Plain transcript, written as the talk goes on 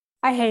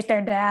I hate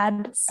their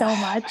dad so Oh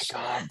my much.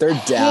 God, their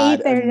I dad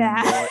hate their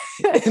dad.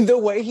 and the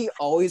way he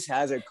always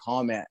has a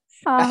comment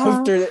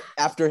uh,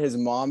 after his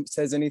mom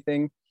says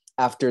anything,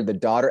 after the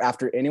daughter,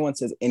 after anyone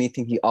says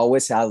anything, he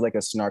always has like a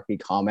snarky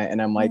comment,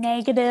 and I'm like,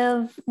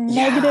 negative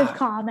yeah,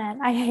 comment.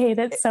 I hate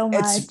it so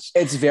much.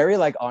 it's very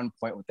like on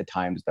point with the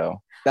times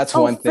though. That's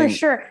Oh, one for thing.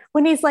 sure.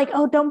 When he's like,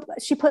 "Oh, don't,"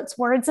 she puts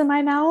words in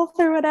my mouth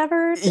or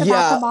whatever about the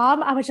Yeah,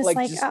 mom. I was just like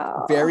like, just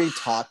 "Oh, very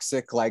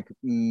toxic, like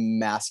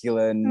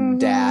masculine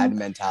dad mm-hmm.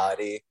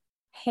 mentality.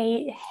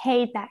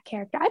 hate that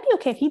character. I'd be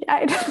okay if he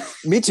died.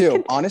 Me You too.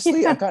 could,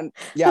 Honestly, I've gotten,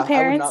 the yeah, I would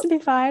parents not, to be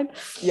fine.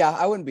 yeah,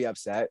 I wouldn't be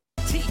upset.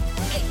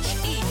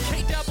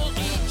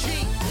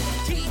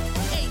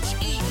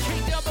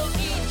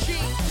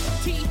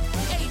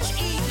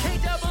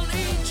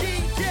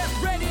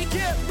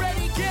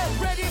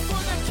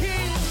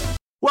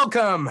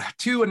 Welcome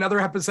to another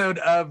episode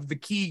of the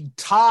Keeg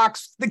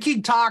Talks. The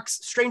Keeg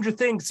Talks, Stranger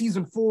Things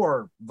Season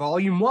 4,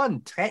 Volume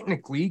 1,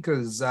 technically,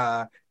 because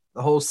the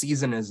whole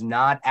season is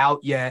not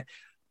out yet.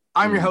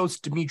 I'm your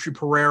host, Dimithri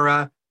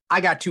Perera. I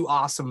got two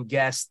awesome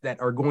guests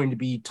that are going to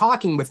be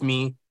talking with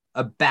me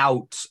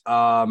about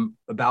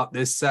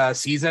this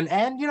season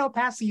and, you know,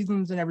 past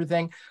seasons and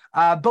everything,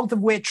 both of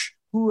which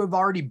who have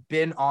already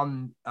been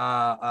on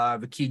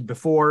the Keeg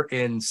before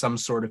in some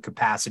sort of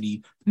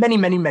capacity many,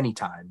 many, many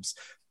times.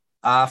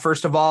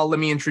 First of all, let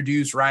me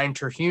introduce Ryan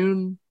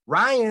Terhune.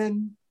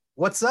 Ryan,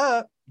 what's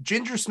up?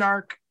 Ginger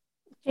Snark.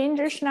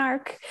 Ginger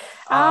Snark.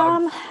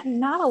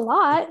 Not a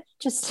lot.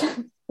 Just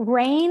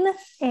rain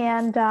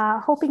and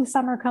hoping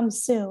summer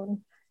comes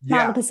soon.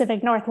 Not the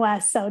Pacific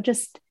Northwest, so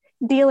just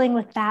dealing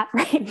with that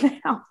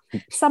right now.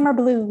 Summer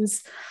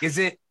blues. Is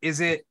it?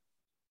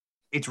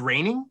 It's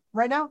raining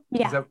right now?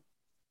 Yeah.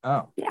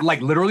 Yeah.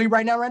 Like literally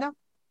right now?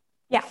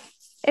 Yeah.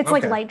 It's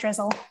like light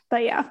drizzle,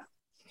 but yeah.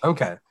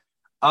 Okay.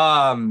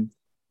 I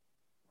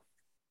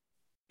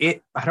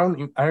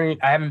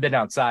haven't been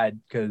outside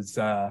because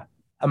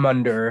I'm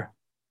under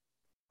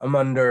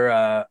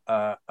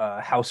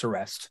house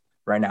arrest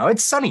right now.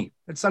 It's sunny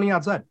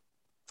outside,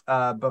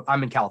 but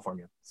I'm in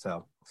California,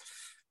 so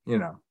you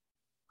know,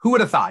 who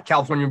would have thought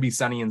California would be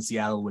sunny and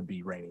Seattle would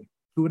be rainy?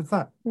 Who would have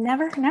thought?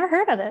 Never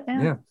heard of it.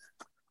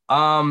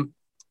 Yeah.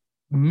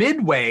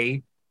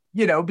 Midway,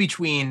 you know,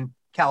 between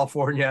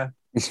California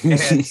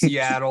and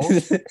Seattle,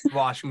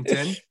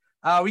 Washington.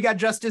 We got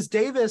Justice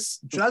Davis.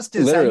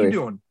 Justice, Literally. How you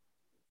doing?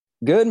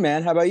 Good,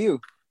 man. How about you?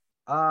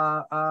 I'm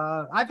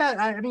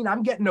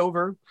getting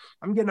over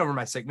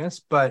my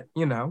sickness, but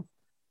you know,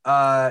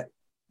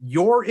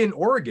 you're in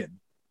Oregon.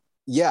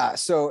 Yeah.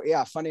 So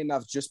yeah, funny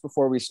enough, just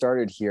before we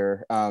started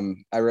here,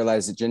 I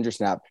realized that Ginger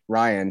Snap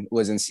Ryan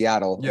was in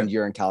Seattle and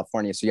you're in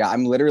California. So yeah,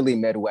 I'm literally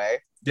midway.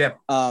 Yep.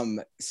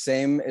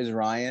 Same as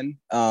Ryan.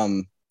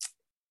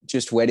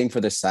 Just waiting for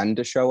the sun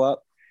to show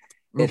up.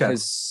 Okay. I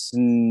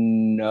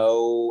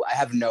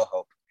have no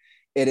hope.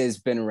 It has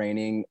been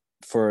raining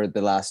for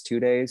the last 2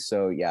 days.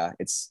 So yeah,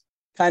 it's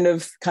kind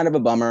of a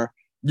bummer.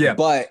 Yeah.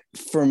 But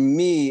for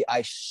me,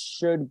 I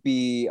should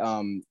be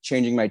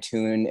changing my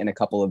tune in a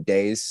couple of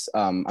days.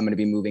 I'm going to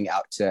be moving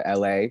out to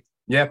LA.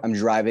 Yeah. I'm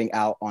driving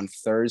out on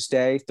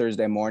Thursday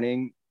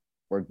morning.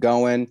 We're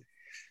going.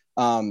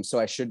 So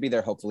I should be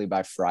there hopefully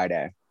by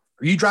Friday.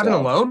 Are you driving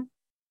alone?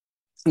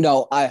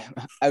 No, I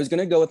was going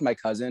to go with my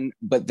cousin,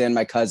 but then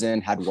my cousin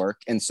had work.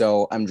 And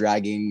so I'm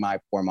dragging my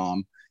poor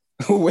mom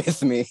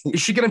with me. Is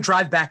she going to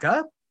drive back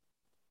up?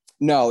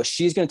 No,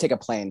 she's going to take a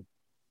plane.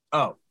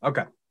 Oh,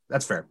 okay.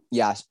 That's fair.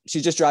 Yeah.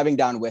 She's just driving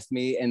down with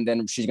me, and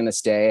then she's going to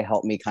stay,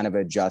 help me kind of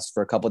adjust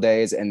for a couple of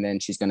days. And then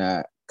she's going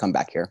to come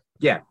back here.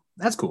 Yeah,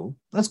 that's cool.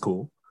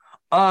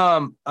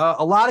 A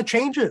lot of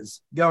changes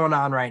going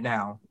on right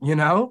now, you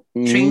know,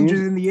 changes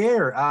in the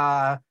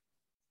air.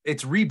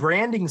 It's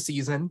rebranding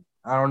season.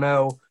 I don't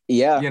know.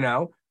 Yeah. You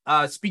know,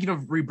 speaking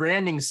of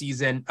rebranding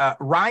season,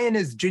 Ryan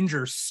is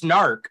Ginger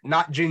Snark,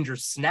 not Ginger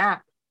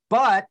Snap,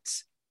 but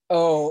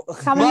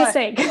common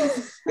mistake.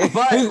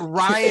 But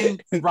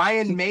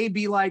Ryan may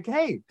be like,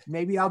 hey,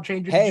 maybe I'll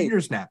change it to Ginger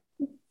Snap.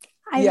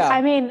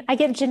 I mean, I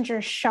get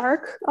Ginger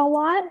Shark a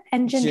lot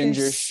and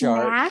Ginger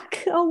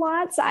Snack a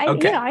lot. So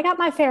I got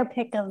my fair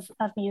pick of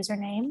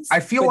usernames.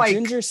 I feel like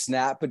Ginger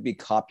Snap would be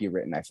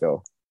copywritten, I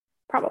feel.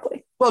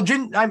 Probably. Well,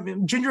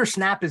 Ginger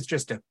Snap is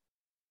just a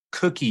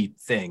cookie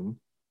thing,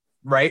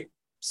 right?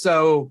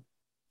 So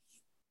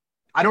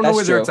I don't know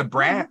whether it's a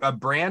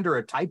brand or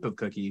a type of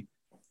cookie,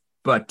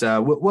 but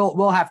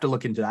we'll have to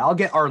look into that. I'll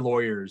get our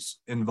lawyers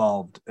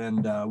involved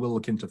and we'll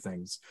look into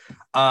things.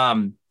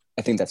 I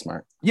think that's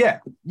smart. Yeah.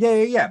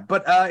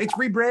 But it's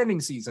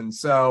rebranding season,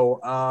 so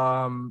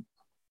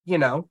you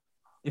know,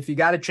 if you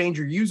got to change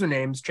your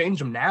usernames, change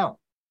them now.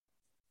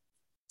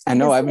 I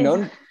know. I've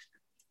known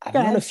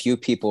a few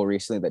people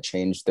recently that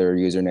changed their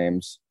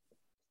usernames.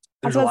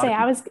 I was gonna say,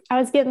 I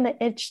was getting the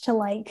itch to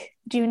like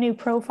do new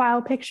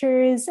profile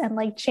pictures and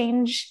like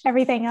change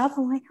everything up.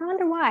 I'm like, I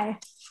wonder why.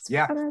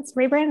 It's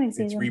rebranding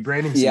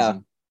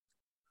season.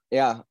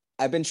 Yeah.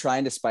 I've been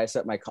trying to spice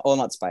up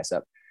not spice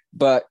up,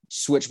 but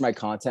switch my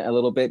content a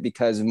little bit,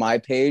 because my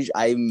page,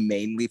 I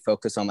mainly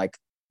focus on like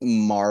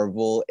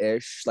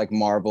Marvel-ish, like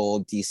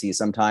Marvel, DC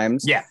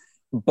sometimes. Yeah.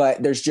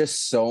 But there's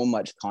just so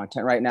much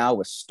content right now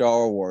with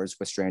Star Wars,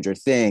 with Stranger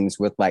Things,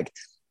 with like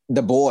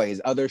The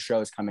Boys, other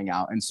shows coming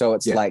out. And so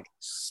it's like,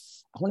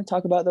 I want to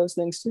talk about those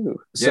things too.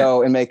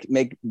 So, and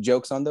make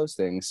jokes on those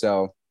things.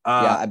 So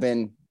I've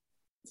been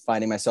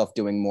finding myself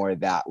doing more of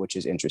that, which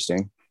is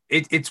interesting.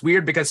 It's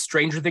weird because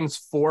Stranger Things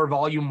 4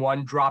 Volume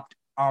 1 dropped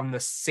on the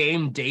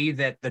same day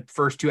that the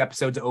first 2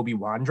 episodes of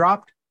Obi-Wan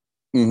dropped.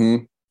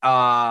 Mm-hmm.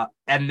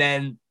 And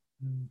then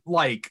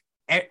like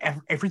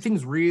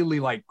everything's really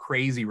like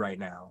crazy right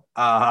now.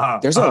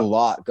 There's a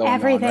lot going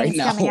on right now.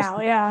 Everything's coming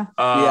out,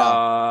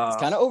 yeah.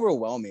 It's kind of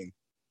overwhelming.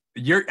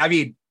 I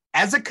mean,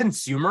 as a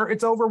consumer,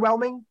 it's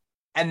overwhelming.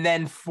 And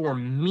then for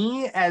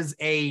me as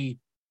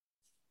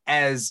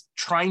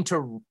trying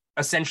to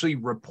essentially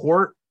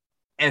report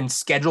and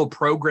schedule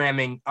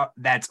programming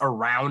that's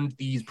around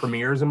these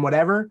premieres and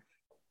whatever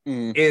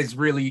is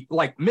really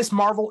like Miss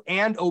Marvel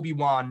and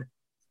Obi-Wan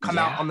come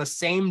out on the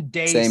same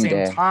day,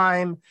 same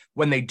time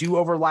when they do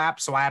overlap.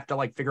 So I have to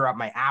like figure out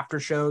my after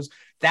shows.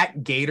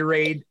 That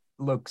Gatorade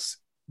looks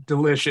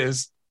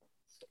delicious.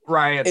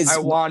 Ryan, I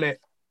want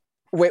it.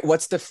 Wait,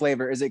 what's the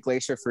flavor? Is it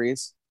Glacier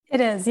Freeze? It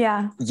is,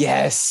 yeah.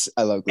 Yes,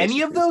 I love Glacier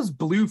Any of those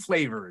blue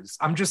flavors.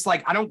 I'm just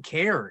like, I don't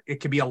care.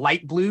 It could be a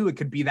light blue. It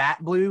could be that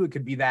blue. It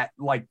could be that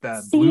like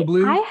the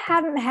blue. I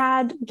haven't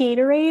had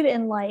Gatorade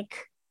in like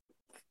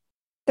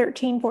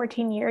 13,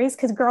 14 years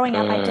because growing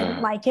up, I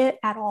didn't like it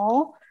at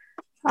all.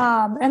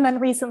 And then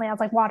recently I was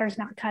like, water's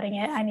not cutting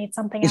it. I need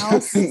something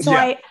else. So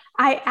I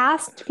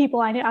asked people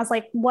I knew, I was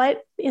like,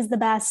 what is the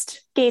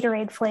best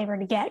Gatorade flavor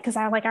to get? Because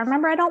I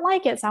remember I don't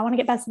like it. So I want to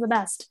get best of the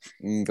best.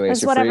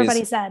 That's what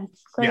everybody said.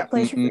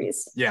 Glacier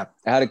Freeze. Yeah.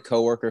 I had a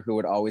coworker who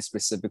would always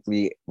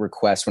specifically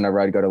request whenever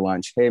I'd go to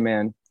lunch, hey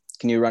man,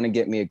 can you run and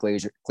get me a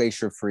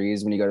Glacier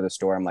Freeze when you go to the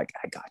store? I'm like,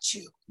 I got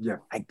you. Yeah.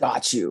 I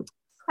got you.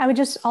 I would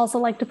just also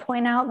like to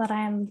point out that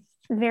I am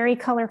very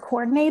color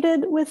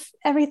coordinated with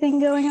everything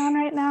going on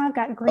right now. I've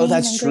got green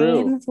and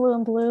green, blue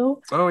and blue.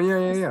 Oh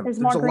yeah. There's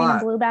more green and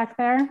blue back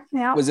there.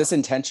 Yeah. Was this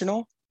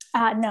intentional?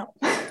 No.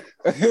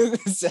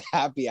 It's a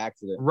happy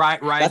accident.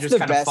 Ryan just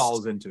kind of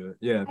falls into it.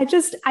 Yeah.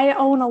 I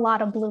own a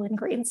lot of blue and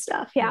green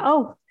stuff. Yeah.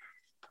 Oh,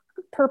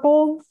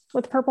 purple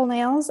with purple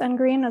nails and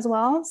green as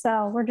well.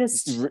 So we're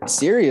just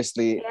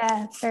seriously.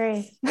 Yeah,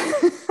 very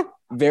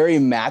very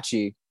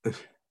matchy.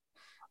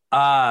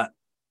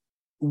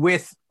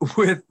 With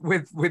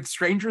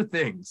Stranger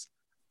Things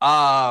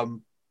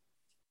coming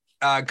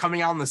out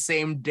on the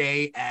same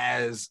day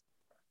as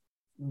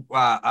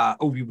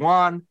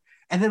Obi-Wan,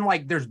 and then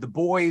like there's The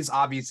Boys.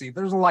 Obviously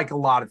there's like a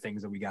lot of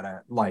things that we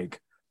gotta like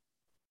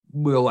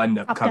we'll end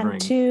up covering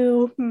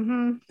too,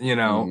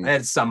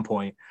 at some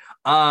point.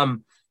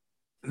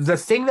 The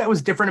thing that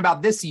was different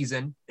about this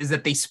season is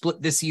that they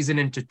split this season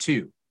into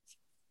 2,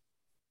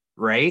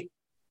 right?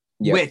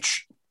 Yep.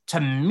 Which to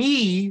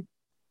me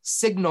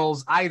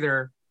signals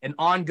either an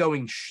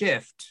ongoing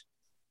shift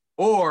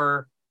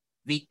or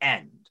the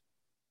end.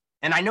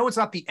 And I know it's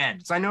not the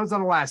end. So I know it's not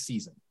the last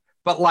season.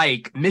 But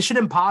like Mission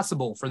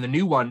Impossible for the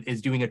new one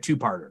is doing a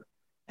 2-parter.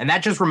 And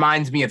that just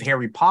reminds me of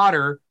Harry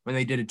Potter when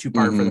they did a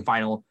 2-parter for the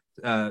final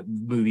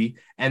movie.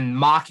 And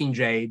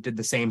Mockingjay did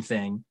the same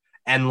thing.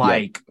 And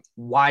like,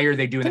 why are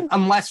they doing it?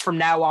 Unless from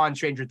now on,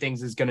 Stranger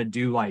Things is going to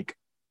do like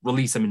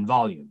release them in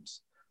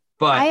volumes.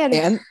 But I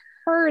had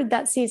heard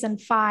that season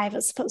 5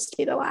 is supposed to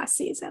be the last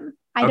season.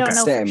 I don't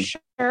know for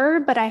sure,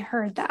 but I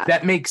heard that.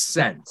 That makes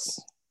sense.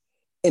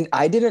 And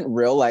I didn't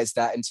realize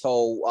that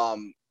until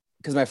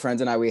because my friends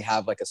and I, we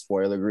have like a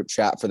spoiler group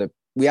chat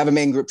we have a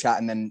main group chat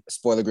and then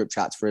spoiler group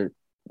chats for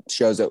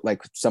shows that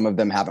like some of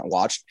them haven't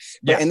watched.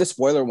 But in the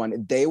spoiler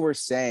one, they were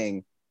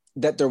saying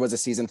that there was a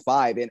season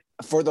 5. And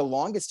for the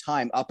longest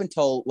time, up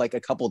until like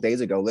a couple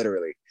days ago,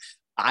 literally,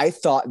 I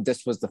thought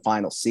this was the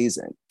final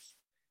season,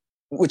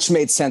 which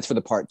made sense for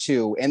the part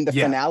 2. And the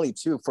finale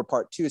too for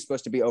part 2 is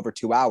supposed to be over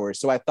 2 hours.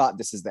 So I thought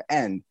this is the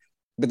end.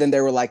 But then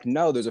they were like,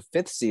 no, there's a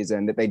 5th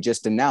season that they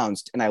just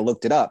announced. And I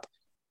looked it up.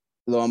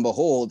 Lo and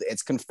behold,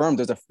 it's confirmed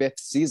there's a 5th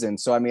season.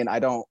 So, I mean,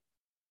 so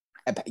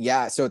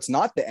it's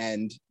not the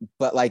end,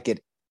 but like it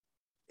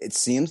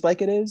seems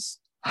like it is.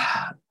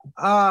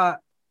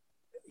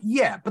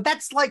 Yeah, but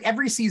that's like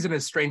every season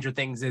of Stranger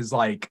Things is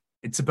like,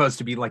 it's supposed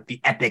to be like the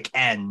epic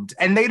end.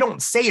 And they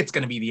don't say it's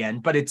going to be the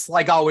end, but it's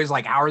like always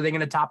like, how are they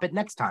going to top it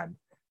next time?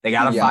 They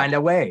got to find a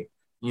way,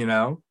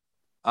 Because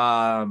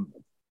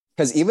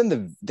even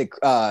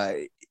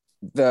the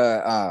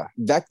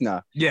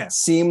Vecna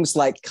seems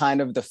like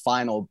kind of the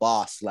final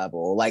boss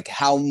level, like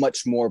how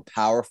much more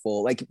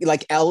powerful,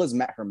 like Elle has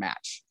met her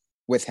match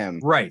with him.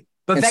 Right.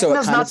 But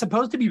Vecna's not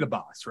supposed to be the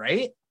boss,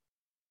 right?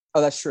 Oh,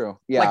 that's true.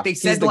 Yeah. Like they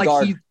said,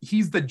 like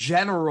he's the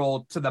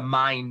general to the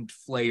mind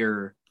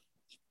flayer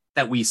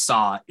that we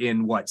saw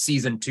in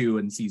season 2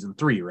 and season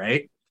 3,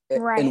 right?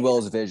 In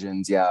Will's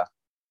visions. Yeah.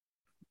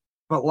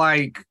 But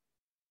like,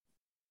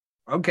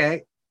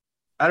 okay.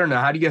 I don't know.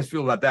 How do you guys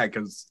feel about that?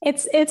 Because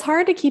it's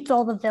hard to keep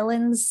all the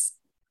villains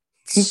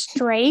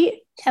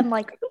straight and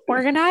like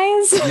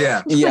organize.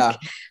 Yeah. Yeah.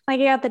 Like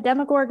yeah, the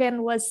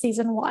Demogorgon was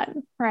season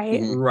 1,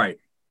 right? Mhm. Right.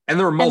 And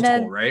there were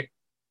multiple, right?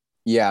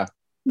 Yeah.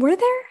 Were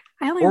there?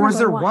 I only Or was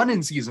there remember one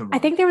in season 1? I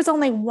think there was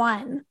only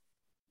one.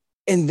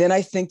 And then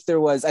I think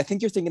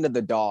you're thinking of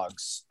the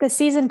dogs. The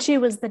season 2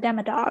 was the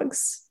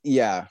Demodogs.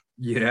 Yeah.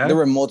 Yeah. There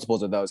were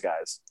multiples of those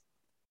guys.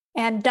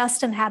 And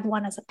Dustin had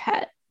one as a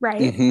pet,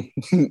 right?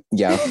 Mm-hmm.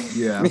 Yeah.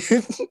 Yeah.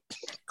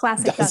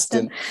 Classic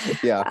Dustin.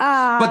 Yeah.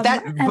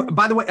 But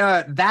by the way,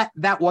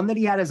 that one that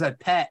he had as a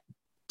pet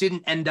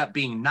didn't end up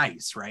being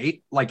nice,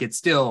 right? Like it's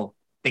still,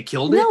 they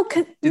killed it?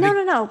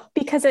 No,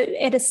 because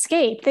it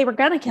escaped. They were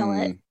gonna kill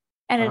it,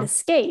 and it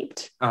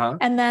escaped.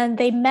 And then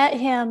they met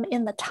him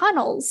in the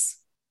tunnels,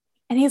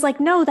 and he's like,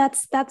 "No,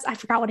 that's I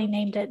forgot what he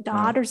named it,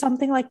 Dodd or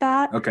something like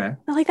that." Okay.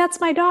 They're like, "That's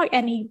my dog,"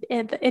 and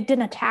it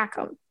didn't attack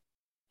him,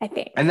 I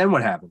think. And then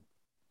what happened?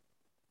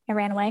 It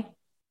ran away.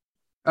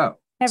 Oh,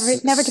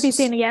 never to be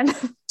seen again.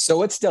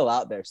 So it's still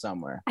out there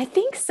somewhere. I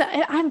think so.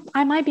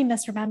 I might be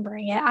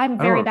misremembering it. I'm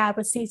very bad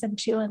with season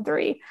 2 and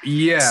 3.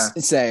 Yeah.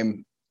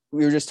 Same.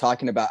 We were just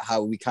talking about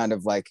how we kind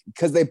of like,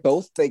 because they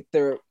both think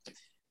they're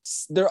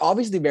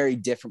obviously very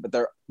different,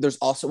 but there's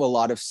also a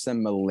lot of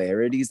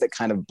similarities that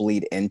kind of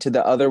bleed into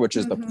the other, which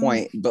is the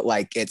point. But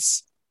like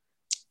it's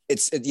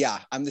yeah,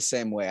 I'm the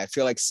same way. I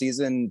feel like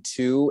season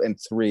 2 and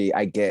 3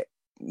 I get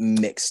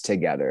mixed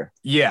together.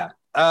 Yeah.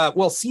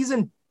 Well,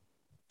 season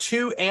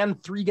 2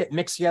 and 3 get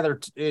mixed together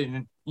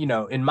in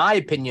my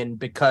opinion,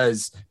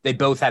 because they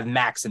both have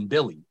Max and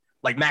Billy.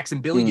 Like Max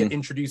and Billy get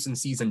introduced in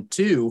season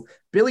 2.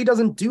 Billy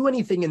doesn't do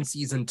anything in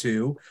season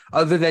 2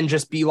 other than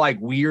just be like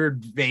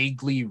weird,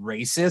 vaguely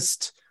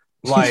racist,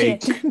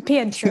 like be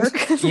a jerk,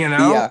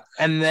 Yeah.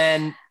 And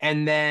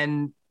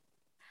then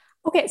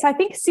okay, so I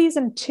think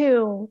season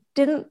 2,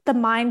 didn't the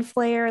Mind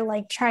Flayer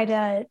like try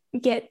to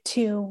get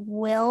to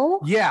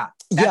Will? Yeah.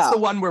 That's the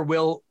one where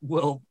Will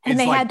and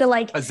they had to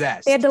like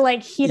possessed. They had to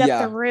like heat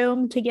up the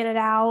room to get it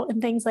out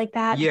and things like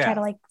that. To try to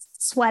like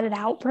sweat it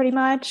out pretty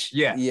much.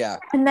 Yeah.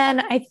 And then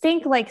I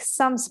think like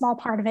some small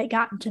part of it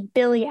got into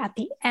Billy at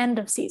the end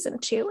of season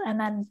 2, and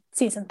then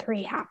season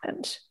 3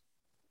 happened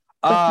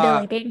with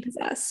Billy being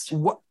possessed.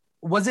 What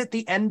was it,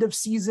 the end of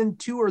season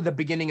 2 or the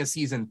beginning of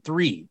season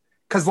 3?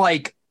 Because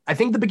like I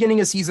think the beginning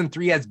of season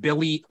 3 has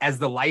Billy as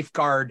the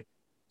lifeguard.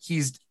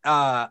 He's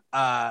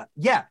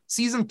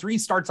season 3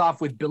 starts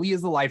off with Billy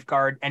as the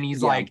lifeguard, and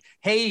he's like,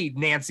 "Hey,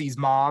 Nancy's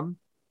mom,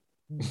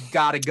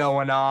 got it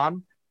going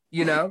on,"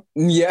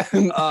 Yeah.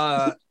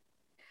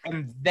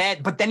 And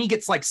then he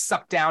gets like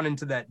sucked down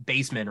into that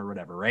basement or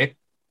whatever, right?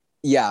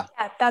 Yeah,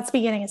 that's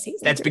beginning of season.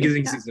 That's 3.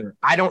 beginning of season.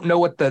 I don't know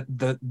what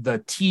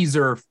the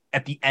teaser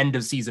at the end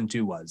of season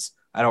 2 was.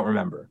 I don't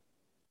remember.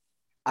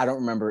 I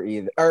don't remember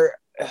either. Or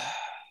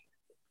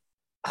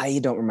I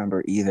don't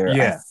remember either.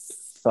 Yeah.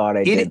 I thought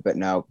I did, but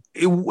no.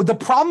 The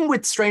problem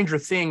with Stranger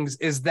Things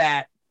is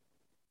that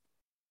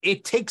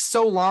it takes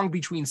so long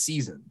between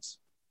seasons.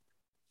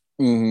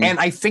 And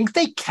I think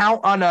they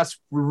count on us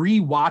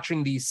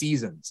rewatching these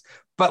seasons.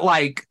 But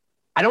like,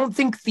 I don't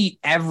think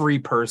every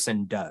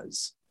person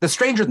does. The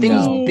Stranger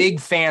Things big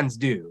fans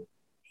do.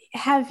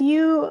 Have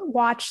you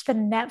watched the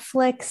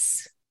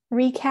Netflix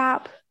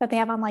recap that they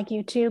have on like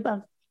YouTube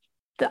of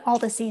all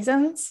the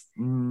seasons?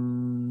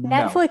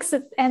 Netflix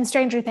and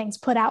Stranger Things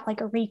put out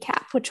like a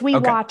recap, which we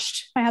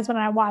watched, my husband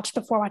and I watched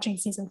before watching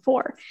season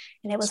 4,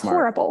 and it was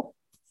horrible.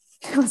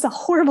 It was a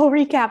horrible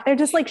recap. They're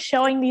just like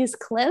showing these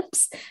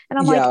clips, and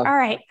I'm like, all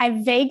right,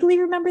 I vaguely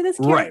remember this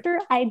character.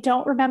 I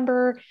don't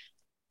remember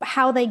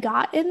how they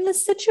got in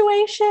this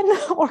situation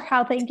or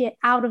how they get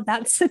out of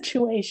that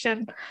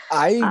situation.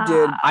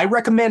 I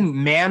recommend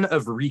Man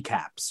of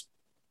Recaps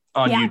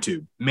on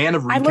YouTube. Man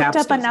of Recaps. I looked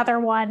up another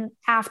one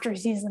after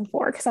season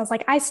 4 because I was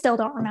like, I still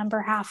don't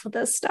remember half of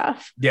this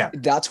stuff. Yeah.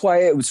 That's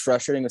why it was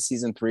frustrating with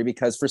season 3,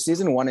 because for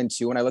season 1 and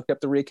 2, when I looked up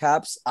the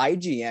recaps,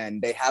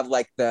 IGN, they have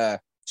like the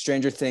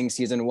Stranger Things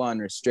season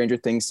 1 or Stranger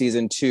Things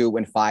season 2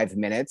 in 5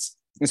 minutes.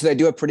 And so they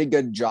do a pretty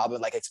good job of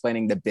like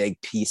explaining the big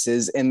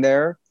pieces in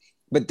there.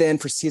 But then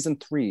for season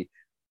 3,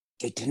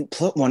 they didn't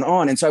put one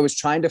on. And so I was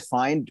trying to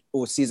find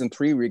season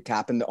 3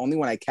 recap, and the only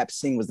one I kept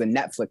seeing was the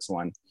Netflix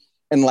one.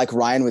 And like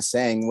Ryan was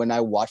saying, when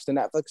I watched the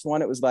Netflix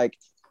one, it was like,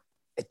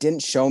 it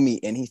didn't show me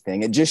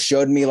anything. It just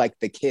showed me like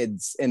the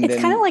kids. And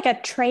it's kind of like a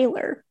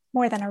trailer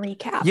more than a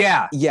recap.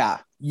 Yeah.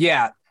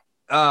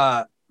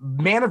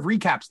 Man of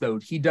Recaps, though,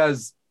 he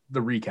does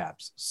the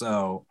recaps.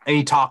 So, and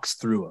he talks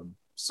through them.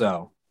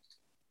 So,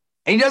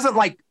 and he doesn't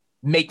like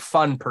make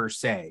fun per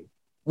se.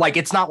 Like,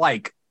 it's not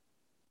like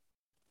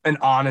an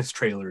honest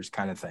trailers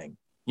kind of thing,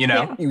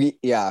 Yeah.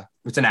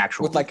 It's an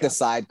actual with like recap. The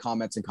side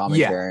comments and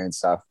commentary and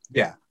stuff.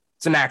 Yeah.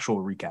 It's an actual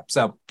recap.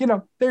 So,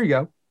 there you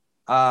go.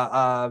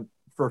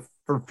 For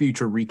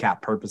future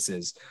recap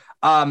purposes.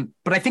 But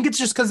I think it's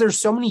just because there's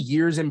so many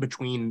years in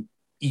between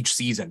each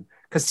season.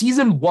 Because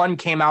season 1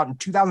 came out in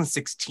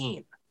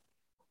 2016.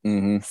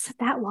 Is it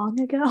that long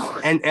ago?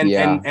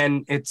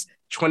 And it's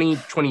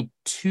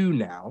 2022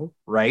 now,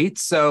 right?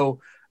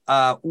 So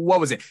what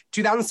was it?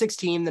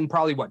 2016, then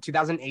probably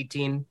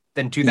 2018,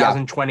 then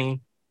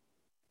 2020,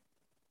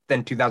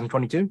 then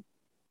 2022.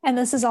 And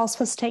this is all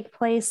supposed to take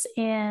place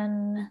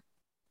in,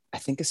 I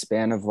think, a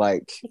span of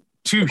like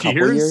 2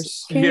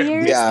 years. 2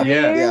 years. Yeah. 3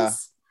 years. Yeah.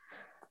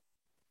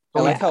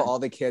 I like Yeah. how all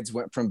the kids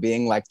went from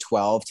being like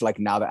 12 to like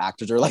now the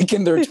actors are like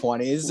in their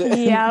 20s.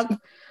 Yeah.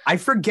 I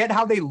forget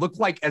how they look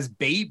like as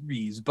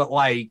babies, but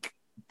like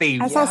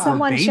I saw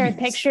someone babies. shared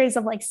pictures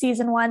of like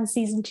season 1,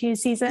 season 2,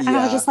 and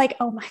I was just like,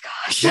 oh my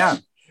gosh. Yeah.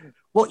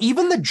 Well,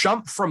 even the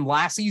jump from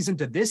last season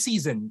to this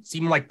season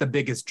seemed like the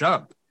biggest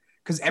jump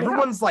because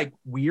everyone's like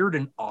weird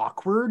and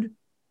awkward.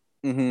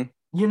 Mm-hmm.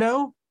 You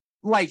know,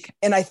 like,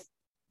 and I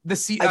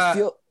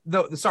feel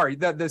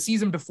the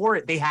season before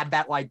it, they had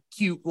that like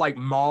cute like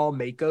mall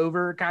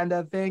makeover kind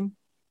of thing,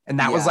 and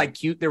that was like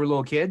cute. They were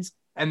little kids,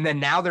 and then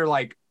now they're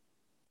like,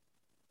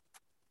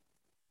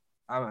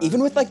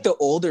 even with like the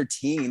older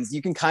teens,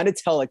 you can kind of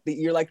tell like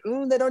you're like,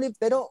 they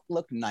don't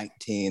look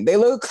 19. They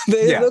look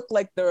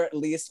like they're at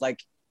least like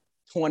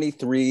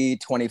 23,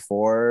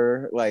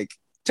 24. Like,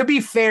 to be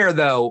fair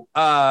though,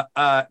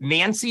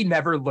 Nancy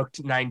never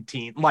looked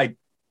 19. Like,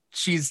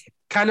 she's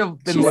kind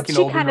of been looking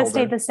older. She kind of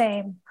stayed the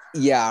same.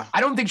 Yeah. I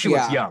don't think she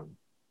looks young.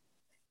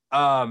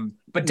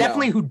 But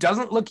definitely who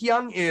doesn't look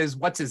young is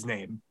what's his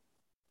name?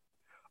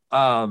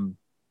 Eddie?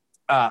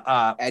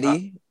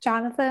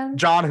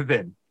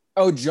 Jonathan.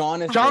 Oh,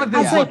 Jonathan.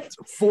 Jonathan's looked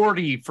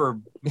 40 for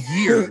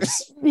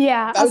years.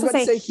 Yeah. I was about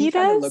to say he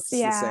kind of looks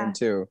the same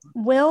too.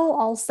 Will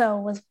also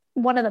was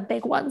one of the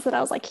big ones that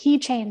I was like, he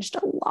changed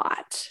a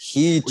lot.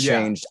 He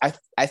changed.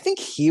 I think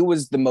he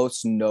was the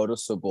most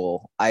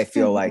noticeable, I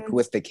feel like,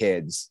 with the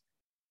kids.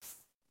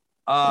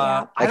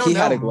 I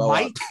don't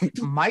know.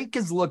 Mike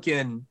is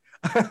looking.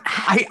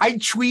 I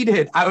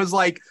tweeted. I was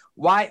like,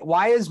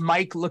 why is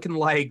Mike looking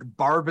like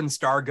Barb and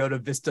Star go to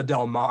Vista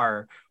Del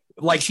Mar?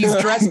 Like, she's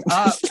dressed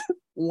up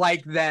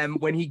like them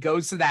when he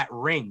goes to that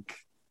rink.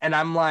 And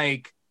I'm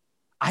like,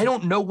 I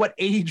don't know what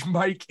age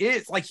Mike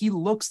is. Like, he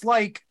looks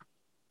like,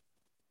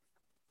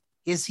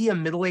 is he a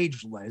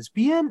middle-aged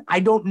lesbian? I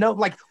don't know.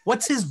 Like,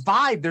 what's his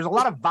vibe? There's a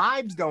lot of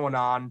vibes going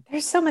on.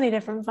 There's so many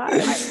different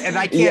vibes. And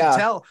I can't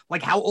tell.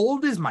 Like, how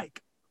old is Mike?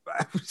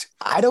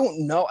 I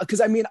don't know.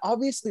 Because, I mean,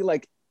 obviously,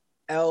 like,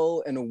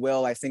 Elle and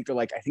Will, I think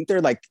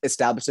they're like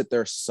established that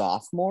they're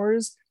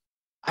sophomores.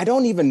 I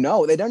don't even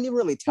know. They don't even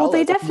really tell.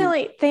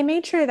 Well, they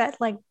made sure that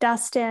like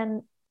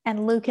Dustin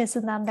and Lucas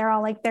and them, they're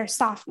all like they're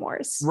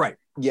sophomores. Right.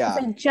 Yeah.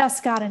 They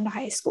just got into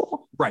high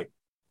school. Right.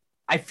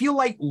 I feel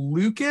like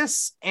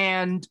Lucas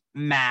and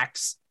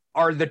Max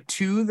are the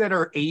two that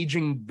are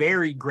aging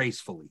very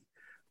gracefully,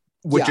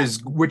 which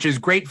is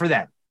great for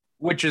them,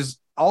 which is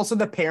also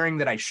the pairing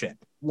that I ship.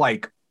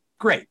 Like,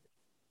 great.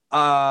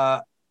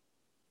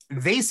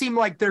 They seem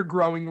like they're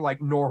growing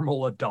like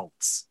normal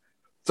adults.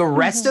 The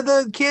rest of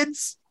the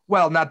kids,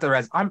 well, not the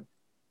rest.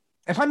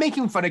 If I'm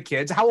making fun of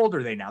kids, how old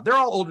are they now? They're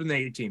all older than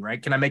 18,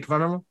 right? Can I make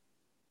fun of them?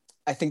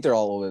 I think they're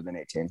all older than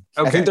 18.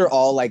 Okay. I think they're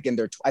all like in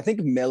their, I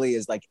think Millie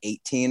is like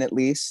 18 at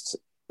least.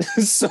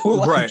 So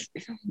like,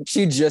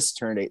 she just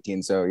turned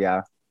 18. So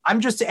yeah.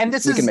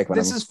 This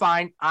is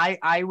fine.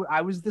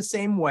 I was the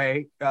same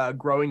way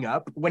growing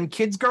up. When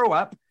kids grow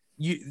up,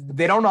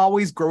 they don't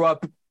always grow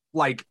up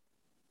like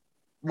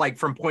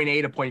from point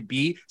A to point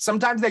B.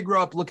 Sometimes they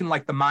grow up looking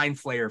like the Mind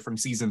Flayer from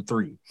season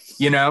 3,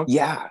 you know?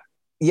 Yeah.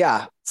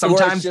 Yeah.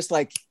 Sometimes just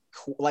like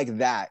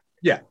that.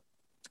 Yeah.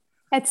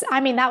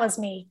 That was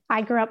me.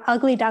 I grew up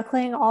ugly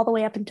duckling all the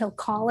way up until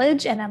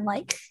college and then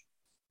like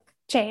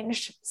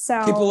changed.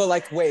 So people are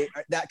like, wait,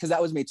 because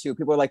that was me too.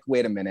 People are like,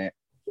 wait a minute.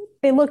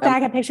 They look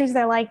back at pictures.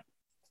 They're like,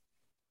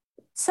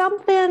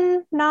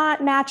 something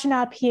not matching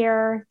up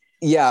here.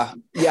 Yeah.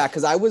 Yeah.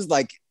 Because I was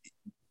like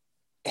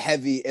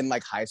heavy in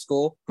like high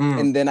school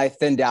and then I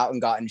thinned out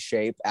and got in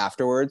shape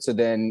afterwards. So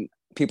then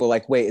people are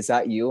like, wait, is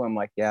that you? I'm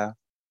like, yeah.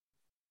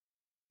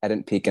 I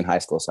didn't peak in high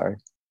school. Sorry.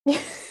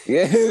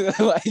 Yeah.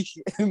 Like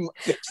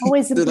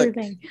always improving.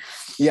 Like,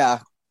 yeah.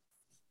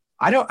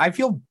 I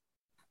feel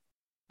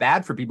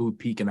bad for people who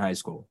peak in high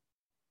school.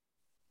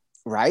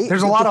 Right.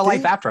 There's a lot of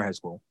life after high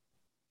school.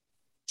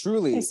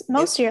 Truly.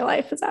 Most of your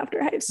life is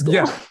after high school.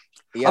 Yeah.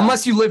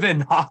 Unless you live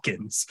in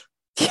Hawkins.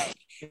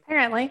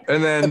 Apparently.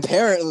 And then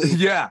apparently.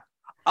 Yeah.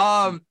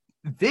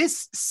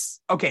 This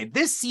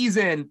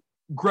season,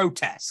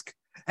 grotesque.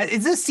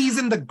 Is this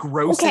season the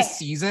grossest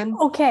season?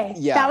 Okay.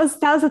 Yeah. That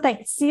was the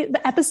thing. See,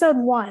 the episode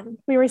 1,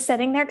 we were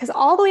sitting there because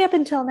all the way up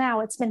until now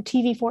it's been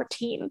TV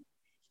 14.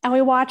 And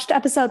we watched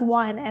episode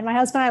 1 and my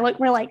husband and I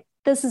we're like,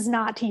 this is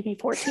not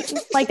TV 14.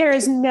 Like there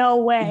is no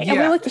way. And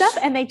we looked it up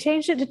and they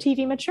changed it to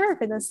TV mature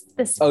for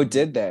this Oh,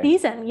 did they?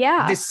 Season.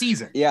 Yeah. This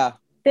season. Yeah.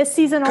 This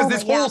season only.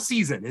 Because this whole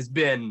season has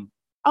been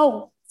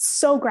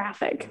so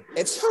graphic.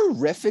 It's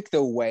horrific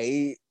the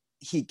way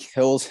he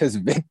kills his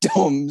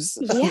victims.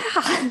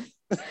 Yeah.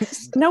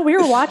 No, we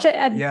were watching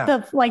at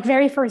the like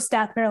very first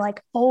death. We were like,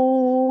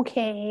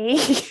 okay,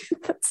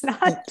 that's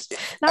not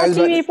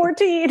TV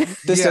 14.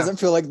 This doesn't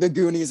feel like the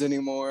Goonies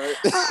anymore.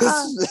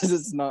 This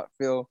does not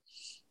feel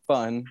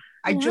fun.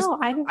 I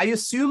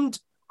assumed,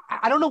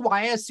 I don't know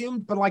why I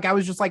assumed, but like I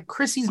was just like,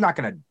 Chrissy's not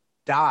gonna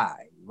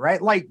die,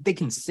 right? Like they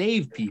can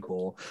save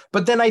people.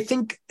 But then I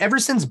think ever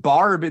since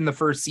Barb in the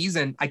first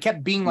season, I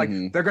kept being like,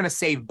 they're going to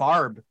save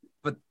Barb,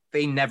 but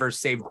they never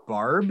saved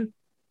Barb.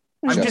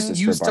 I'm just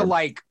used to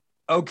like,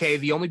 okay,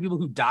 the only people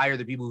who die are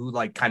the people who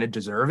like kind of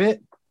deserve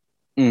it.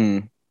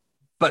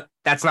 But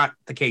that's not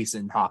the case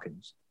in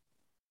Hawkins.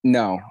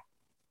 No.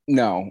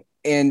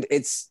 And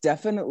it's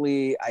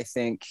definitely, I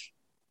think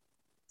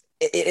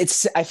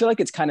I feel like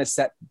it's kind of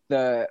set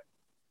the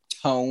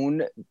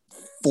tone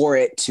for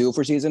it too,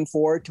 for season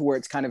 4, to where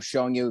it's kind of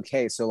showing you,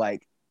 okay, so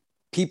like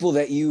people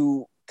that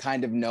you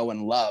kind of know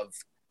and love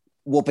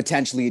will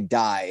potentially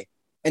die,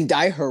 and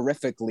die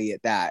horrifically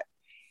at that.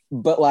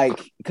 But like,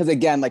 because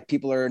again, like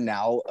people are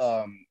now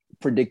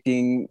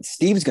predicting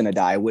Steve's gonna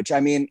die, which I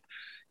mean,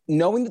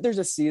 knowing that there's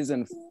a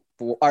season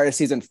 4 or a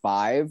season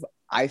 5,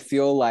 I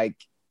feel like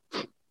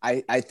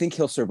I think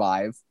he'll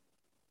survive.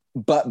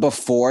 But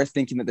before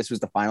thinking that this was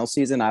the final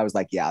season, I was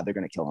like, yeah, they're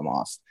gonna kill him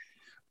off.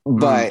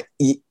 But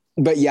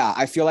yeah,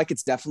 I feel like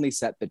it's definitely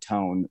set the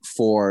tone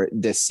for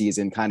this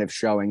season, kind of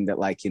showing that,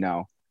 like, you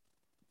know,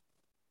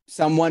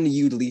 someone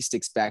you'd least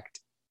expect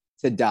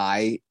to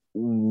die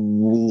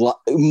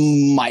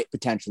might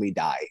potentially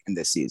die in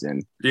this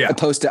season. Yeah.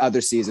 Opposed to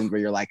other seasons where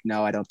you're like,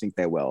 no, I don't think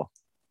they will.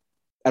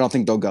 I don't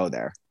think they'll go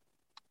there.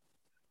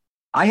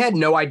 I had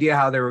no idea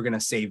how they were going to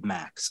save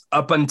Max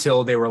up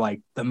until they were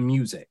like the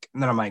music.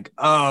 And then I'm like,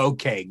 oh,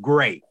 okay,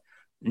 great.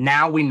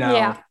 Now we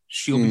know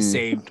she'll be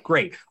saved.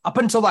 Great. Up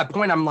until that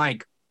point, I'm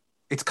like,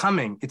 it's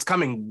coming. It's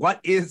coming.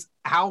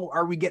 How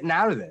are we getting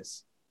out of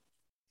this?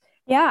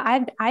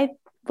 Yeah, I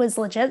was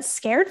legit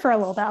scared for a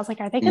little bit. I was like,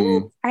 are they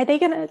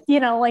gonna, you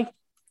know, like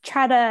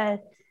try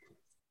to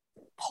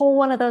pull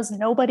one of those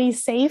nobody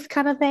safe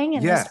kind of thing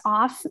and just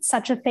off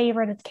such a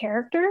favorite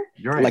character?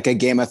 You're right. Like a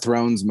Game of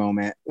Thrones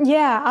moment.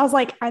 Yeah, I was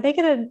like, are they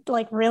gonna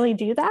like really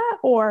do that?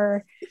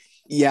 Or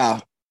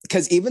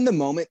because even the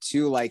moment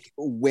too, like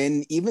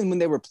when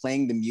they were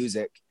playing the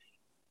music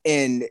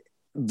and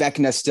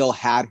Vecna still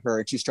had her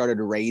and she started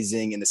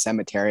raising in the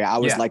cemetery, I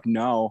was like,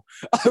 no.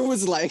 I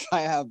was like,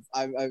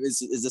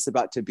 is this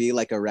about to be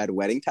like a red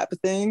wedding type of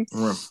thing?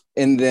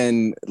 And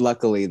then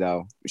luckily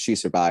though, she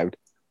survived.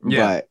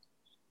 But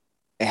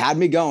it had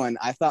me going.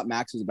 I thought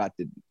Max was about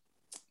to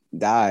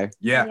die.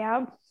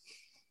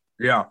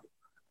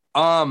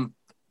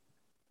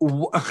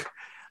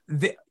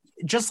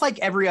 Just like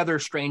every other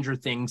Stranger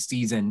Things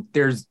season,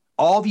 there's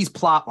all these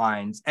plot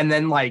lines, and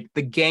then like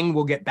the gang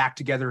will get back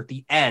together at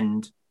the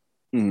end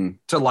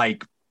to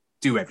like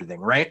do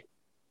everything, right?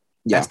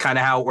 That's kind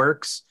of how it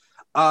works.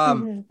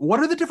 What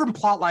are the different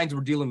plot lines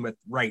we're dealing with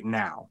right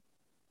now?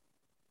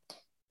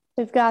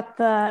 We've got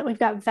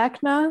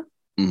Vecna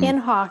in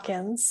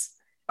Hawkins.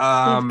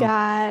 We've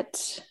got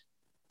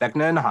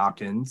Vecna and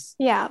Hawkins.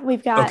 Yeah,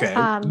 we've got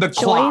the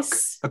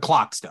Joyce. The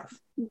clock stuff.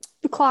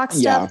 The clock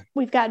stuff.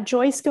 We've got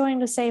Joyce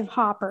going to save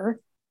Hopper.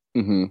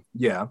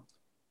 Yeah.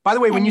 By the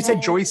way, when you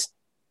said Joyce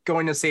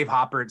going to save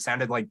Hopper, it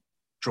sounded like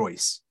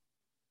Joyce.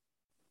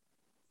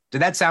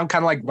 Did that sound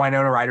kind of like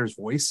Winona Ryder's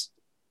voice?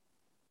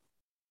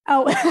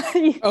 Oh,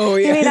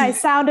 You mean I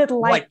sounded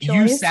like Joyce?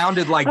 You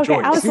sounded like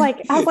Joyce. I was like,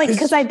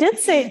 because I did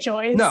say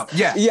Joyce. No,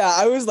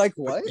 I was like,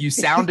 what? You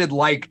sounded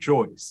like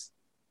Joyce.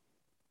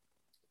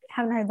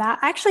 Haven't heard that.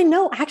 Actually,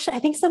 no. Actually, I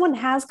think someone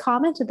has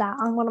commented that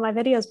on one of my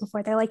videos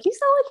before. They're like, you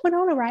sound like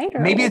Winona Ryder.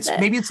 Maybe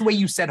it's the way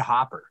you said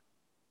Hopper.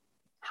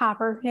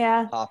 Hopper,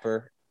 yeah.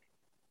 Hopper.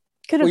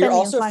 Could have been. You're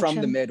also from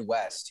the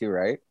Midwest too,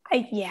 right?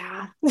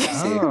 Yeah.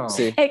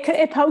 See.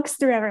 It pokes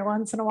through every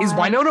once in a while. Is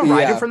Winona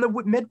Ryder from the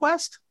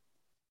Midwest?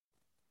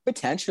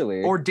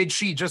 Potentially. Or did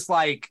she just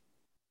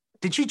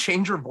did she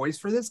change her voice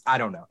for this? I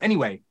don't know.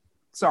 Anyway,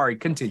 sorry,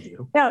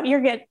 continue. No,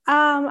 you're good.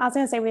 I was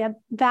gonna say we have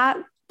that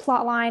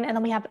plot line, and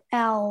then we have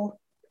Elle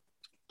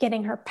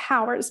getting her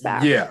powers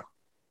back. Yeah.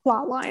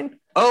 Plot line.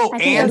 Oh,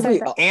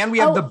 and we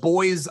have the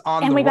boys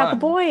on the run. And we got the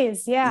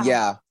boys, yeah.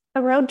 Yeah.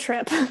 The road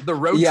trip. The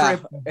road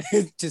trip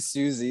to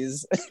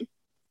Susie's.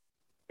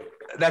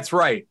 That's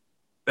right.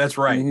 That's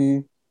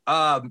right.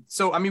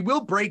 So I mean,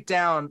 we'll break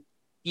down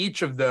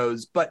each of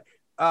those, but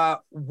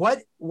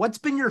what's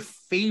been your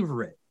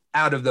favorite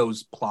out of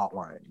those plot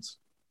lines?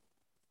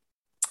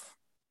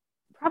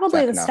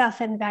 Probably the stuff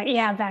in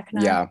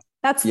Vecna. Yeah.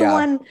 That's the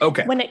one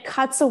when it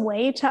cuts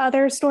away to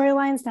other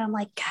storylines that I'm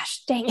like,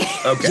 gosh dang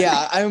it. Okay.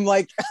 Yeah, I'm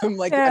like,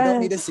 I don't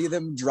need to see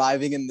them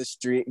driving in the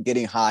street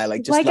getting high.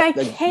 Like, just I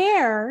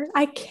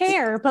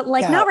care, but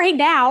not right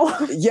now.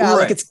 Yeah,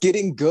 like it's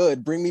getting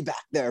good. Bring me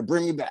back there.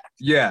 Bring me back.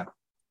 Yeah.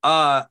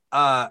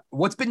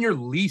 What's been your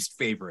least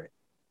favorite?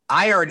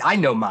 I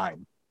know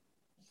mine.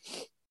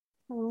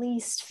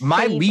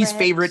 My least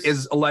favorite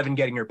is 11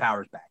 getting her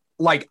powers back.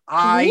 Like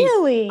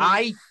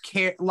I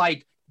care.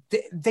 Like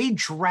they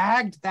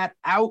dragged that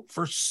out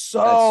for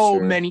so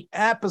many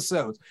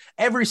episodes.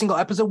 Every single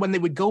episode when they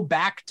would go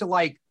back to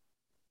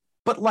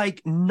but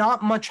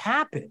not much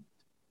happened.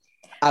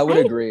 I would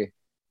agree.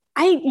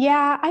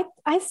 I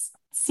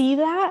see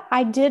that.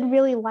 I did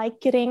really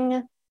like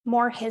getting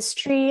more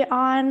history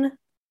on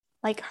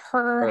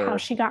her, how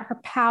she got her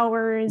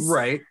powers.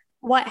 Right.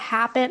 what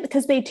happened,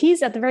 because they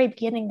teased at the very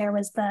beginning there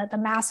was the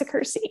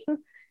massacre scene, and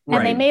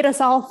Right. they made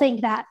us all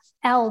think that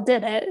Elle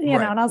did it, you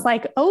know, and I was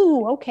like,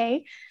 oh,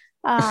 okay.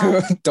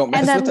 Don't mess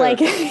and then with like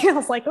her. I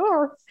was like,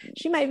 oh,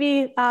 she might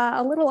be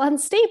a little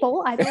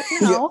unstable, I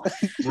don't know.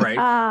 Right.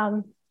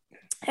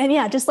 And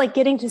yeah, just like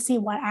getting to see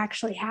what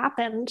actually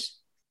happened,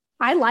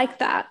 I like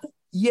that.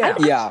 Yeah. I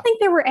don't think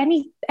there were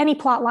any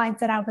plot lines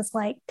that I was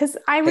like, because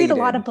I read a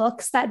lot of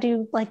books that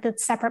do like the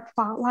separate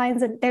plot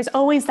lines, and there's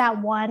always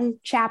that one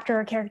chapter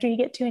or character you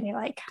get to and you're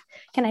like,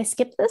 can I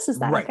skip this? Is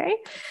that okay?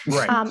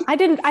 Right. I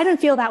didn't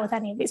feel that with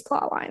any of these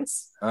plot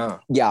lines.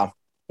 Yeah.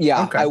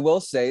 Okay. I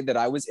will say that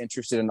I was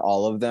interested in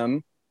all of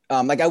them.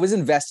 Like I was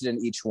invested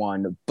in each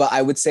one, but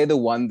I would say the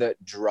one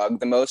that drug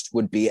the most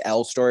would be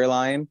Elle's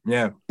storyline.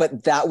 Yeah.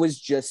 But that was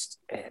just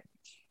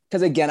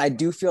because, again, I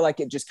do feel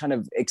like it just kind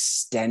of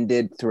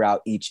extended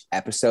throughout each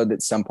episode,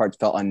 that some parts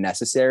felt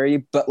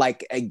unnecessary. But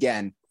like,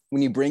 again,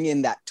 when you bring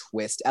in that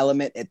twist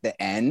element at the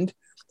end,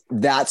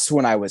 that's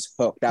when I was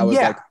hooked. I was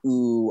like,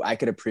 ooh, I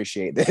could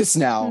appreciate this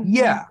now.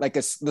 Yeah. Like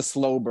the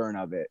slow burn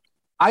of it.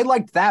 I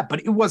liked that,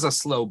 but it was a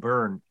slow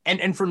burn.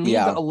 And for me,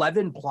 the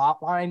 11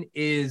 plot line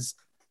is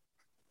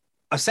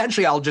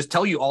essentially, I'll just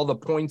tell you all the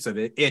points of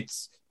it.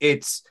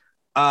 It's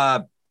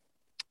other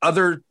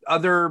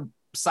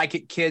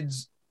psychic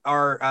kids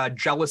are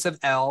jealous of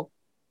Elle.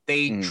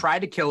 They try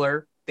to kill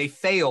her, they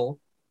fail,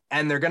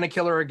 and they're gonna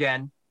kill her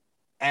again.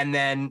 And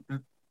then,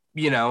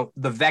 you know,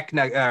 the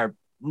Vecna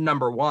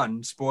number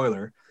one,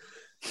 spoiler.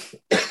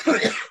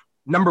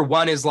 Number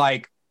one is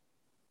like,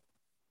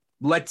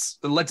 let's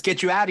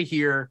get you out of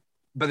here,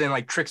 but then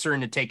like tricks her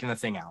into taking the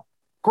thing out.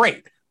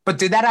 Great. But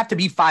did that have to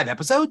be 5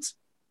 episodes?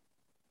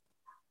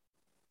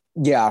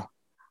 Yeah.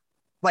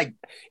 Like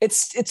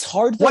it's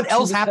hard. What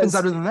else happens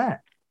other than that?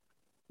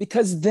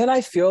 Because then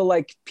I feel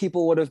like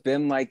people would have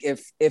been like,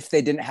 if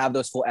they didn't have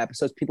those full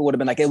episodes, people would have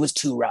been like, it was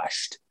too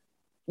rushed.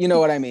 You know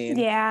what I mean?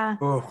 Yeah.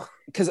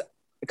 Because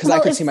I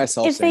could see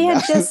myself if they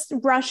had that. just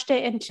rushed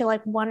it into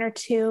like 1 or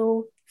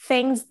 2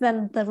 things,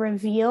 then the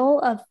reveal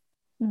of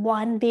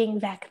one being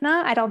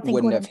Vecna, I don't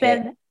think would have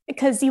been,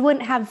 because you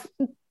wouldn't have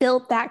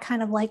built that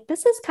kind of like,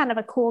 this is kind of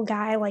a cool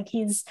guy, like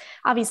he's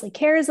obviously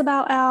cares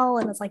about Elle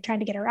and is like trying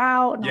to get her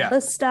out and all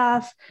this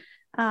stuff.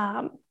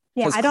 I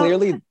don't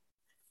clearly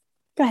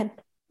go ahead.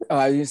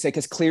 I was gonna say,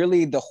 because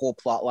clearly the whole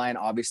plot line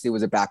obviously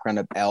was a background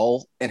of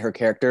Elle and her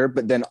character,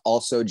 but then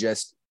also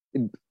just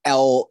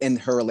Elle in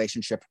her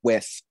relationship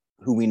with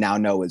who we now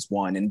know is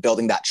one, and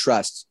building that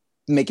trust,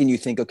 making you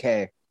think,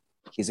 okay,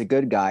 he's a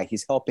good guy,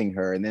 he's helping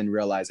her, and then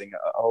realizing,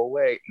 oh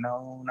wait,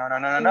 no.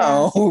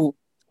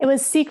 It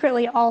was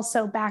secretly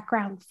also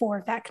background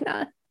for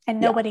Vecna, and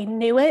nobody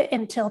knew it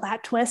until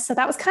that twist. So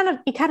that was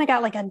you kind of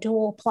got like a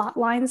dual plot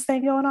lines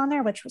thing going on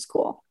there, which was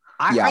cool.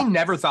 I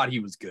never thought he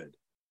was good.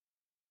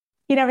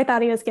 You never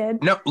thought he was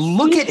good? No,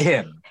 look at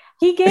him.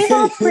 He gave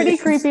off pretty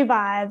creepy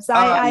vibes.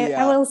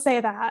 I will say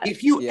that.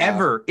 If you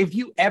ever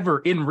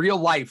in real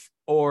life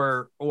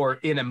or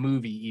in a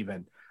movie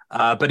even,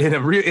 but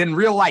in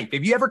real life,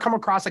 if you ever come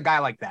across a guy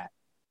like that,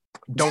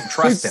 don't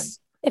trust him.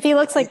 If he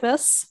looks like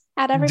this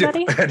at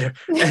everybody.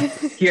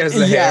 He has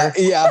the hair.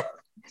 Yeah.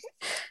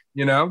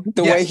 You know?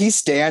 The way he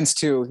stands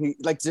too. He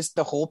like just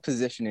the whole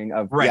positioning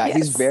of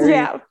he's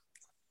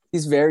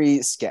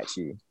very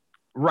sketchy.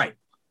 Right.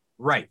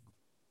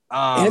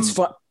 And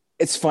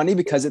it's funny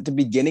because at the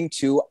beginning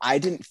too, I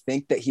didn't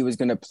think that he was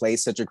going to play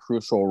such a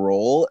crucial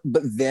role.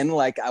 But then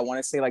like, I want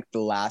to say like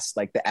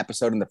the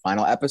episode and the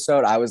final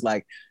episode, I was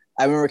like,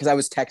 I remember because I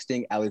was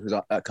texting Ellie,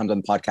 who comes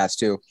on the podcast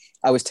too.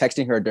 I was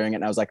texting her during it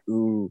and I was like,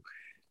 ooh,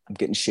 I'm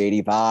getting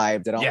shady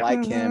vibes. I don't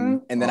like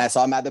him. And then I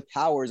saw him at the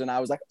powers and I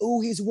was like, ooh,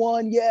 he's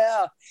one.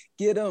 Yeah,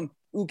 get him.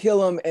 Ooh,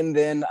 kill him. And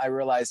then I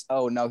realized,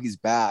 oh no, he's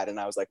bad. And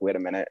I was like, wait a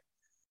minute.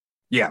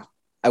 Yeah.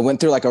 I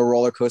went through like a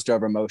roller coaster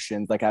of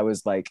emotions. Like I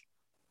was like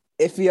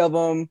iffy of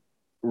him,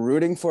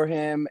 rooting for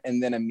him,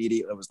 and then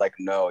immediately was like,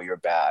 no, you're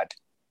bad.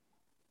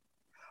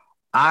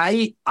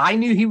 I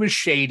knew he was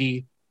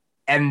shady,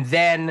 and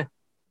then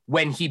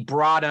when he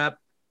brought up,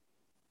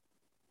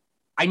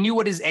 I knew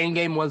what his end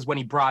game was when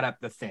he brought up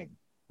the thing.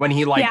 When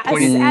he like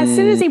as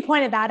soon as he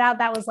pointed that out,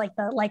 that was like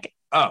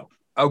oh,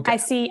 okay. I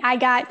see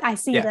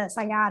this.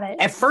 I got it.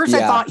 At first, I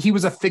thought he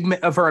was a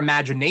figment of her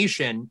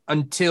imagination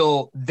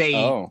until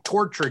they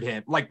tortured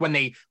him, like when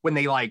they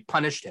like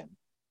punished him,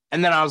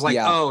 and then I was like,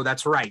 oh,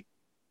 that's right.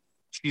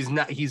 He's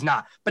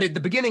not. But at the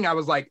beginning, I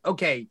was like,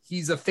 okay,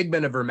 he's a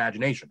figment of her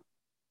imagination.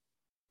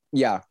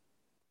 Yeah.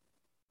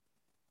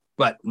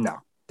 But no,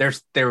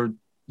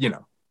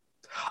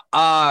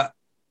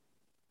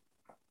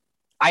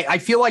 I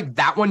feel like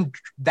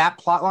that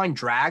plot line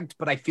dragged,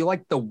 but I feel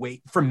like the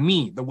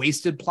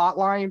wasted plot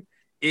line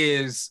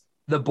is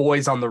the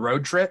boys on the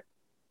road trip.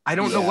 I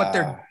don't know what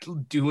they're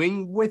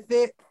doing with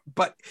it,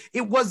 but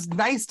it was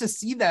nice to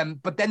see them,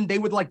 but then they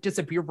would like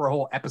disappear for a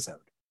whole episode.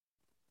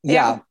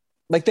 Yeah.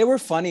 Like they were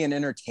funny and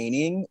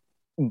entertaining,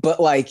 but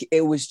like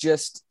it was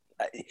just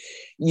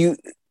you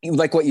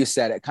like what you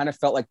said, it kind of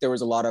felt like there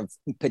was a lot of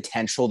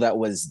potential that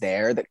was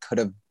there that could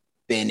have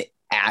been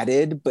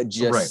added, but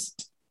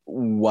just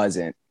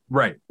wasn't.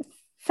 Right.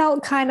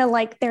 Felt kind of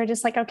like they're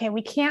just like, okay,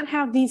 we can't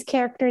have these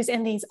characters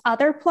in these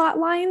other plot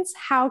lines.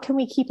 How can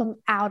we keep them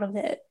out of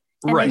it?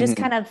 And they just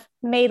kind of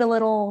made a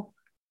little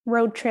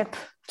road trip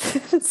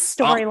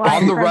storyline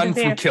on the run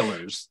from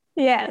killers.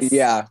 Yes.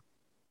 Yeah.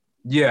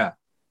 Yeah.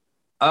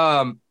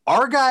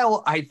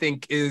 Argyle, I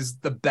think, is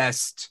the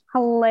best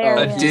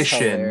addition.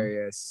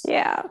 Hilarious.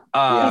 Yeah.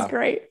 He's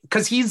great.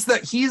 Because he's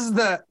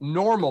the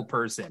normal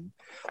person.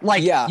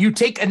 Like, you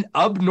take an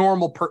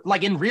abnormal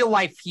like in real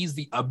life, he's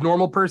the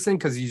abnormal person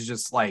because he's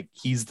just like,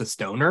 he's the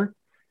stoner.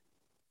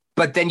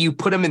 But then you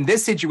put him in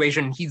this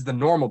situation, he's the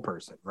normal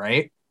person,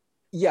 right?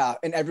 Yeah.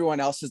 And everyone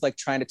else is like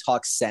trying to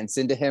talk sense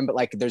into him, but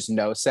like there's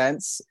no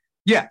sense.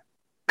 Yeah.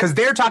 Because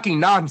they're talking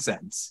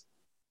nonsense.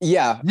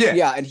 Yeah.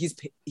 And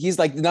he's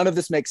like, none of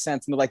this makes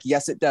sense. And they're like,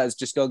 yes, it does.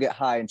 Just go get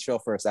high and chill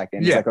for a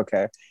second. He's like,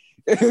 okay.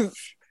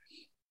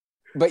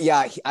 But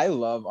yeah, I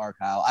love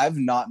Argyle. I've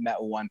not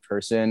met one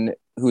person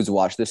who's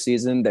watched this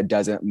season that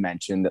doesn't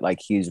mention that like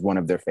he's one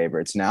of their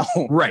favorites now.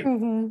 Right.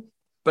 Mm-hmm.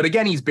 But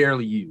again, he's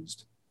barely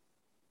used.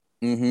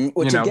 Mm-hmm.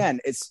 Which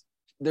again,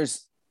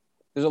 there's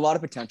a lot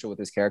of potential with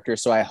his character.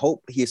 So I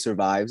hope he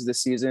survives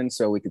this season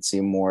so we could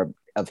see more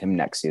of him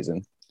next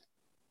season.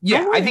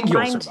 Yeah, I think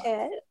he'll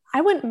survive.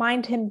 I wouldn't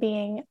mind him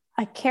being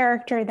a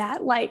character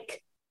that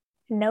like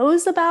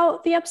knows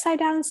about the Upside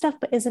Down stuff,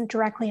 but isn't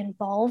directly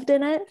involved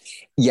in it.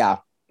 Yeah.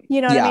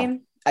 You know what I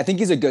mean? I think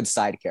he's a good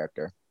side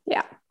character.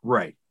 Yeah.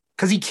 Right.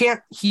 Because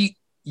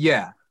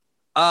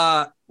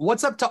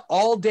what's up to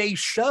All Day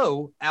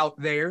Show out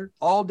there?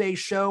 All Day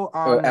Show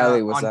on,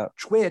 Ellie, what's on up?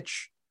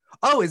 Twitch.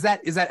 Oh, is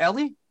that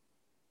Ellie?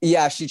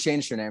 Yeah, she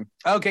changed her name.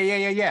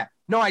 Okay, yeah.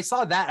 No, I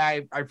saw that.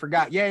 I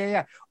forgot.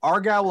 Yeah.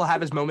 Argyle will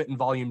have his moment in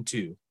volume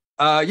 2.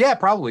 Yeah,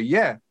 probably.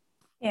 Yeah.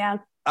 Yeah.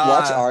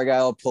 Watch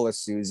Argyle pull a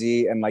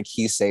Susie and like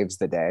he saves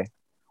the day.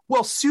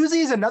 Well, Susie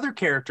is another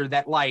character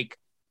that like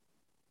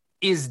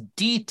is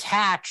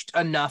detached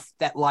enough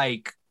that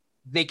like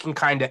they can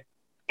kind of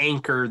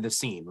anchor the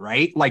scene,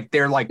 right? Like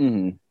they're like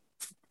in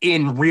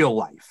real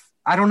life.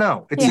 I don't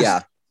know.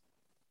 It's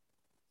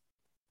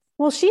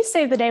Well, she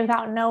saved the day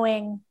without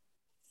knowing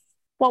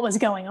what was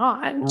going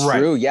on. Right.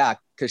 True, yeah,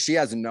 because she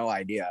has no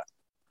idea.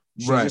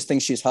 She just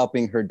thinks she's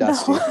helping her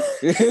Dusty.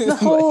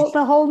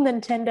 The whole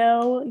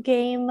Nintendo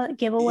game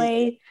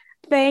giveaway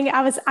thing.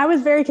 I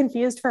was very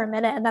confused for a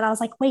minute, and then I was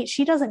like, "Wait,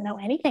 she doesn't know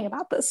anything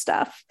about this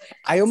stuff."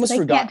 I almost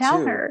forgot can't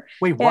tell her.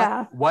 Wait, what?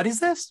 Yeah. What is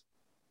this?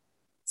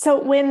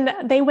 So when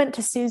they went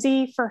to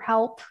Susie for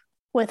help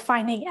with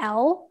finding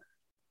Elle,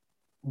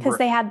 because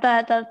they had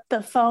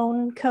the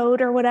phone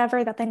code or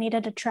whatever that they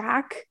needed to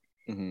track.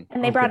 And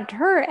they brought it to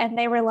her, and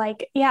they were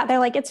like, they're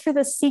like, it's for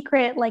the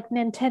secret like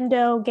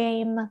Nintendo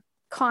game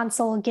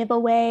console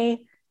giveaway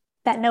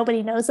that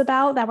nobody knows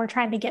about that we're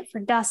trying to get for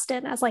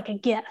Dustin as like a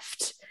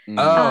gift.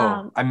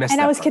 I missed and that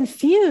I was part.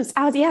 confused.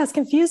 I was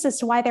confused as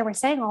to why they were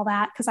saying all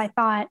that, because I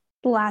thought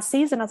last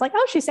season I was like,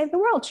 oh, she saved the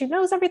world. She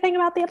knows everything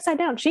about the Upside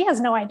Down. She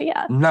has no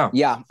idea. No.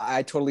 Yeah,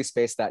 I totally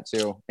spaced that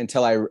too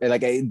until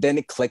then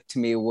it clicked to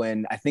me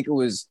when I think it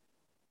was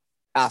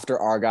after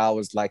Argyle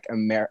was like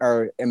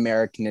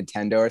American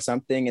Nintendo or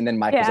something, and then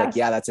Mike was like,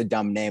 yeah, that's a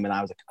dumb name, and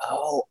I was like,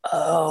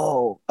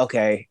 oh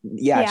okay,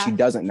 she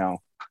doesn't know.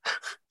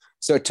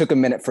 So it took a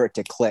minute for it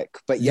to click,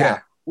 but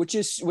which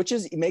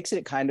it makes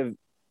it kind of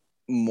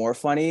more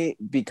funny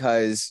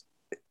because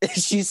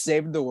she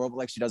saved the world, but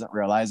like she doesn't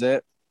realize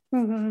it.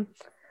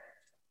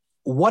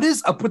 What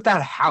is up with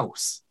that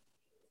house?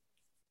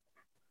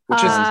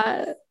 Which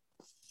is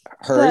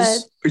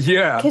hers?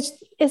 Yeah.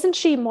 Isn't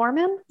she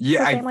Mormon?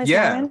 Yeah. Her family's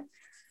Mormon?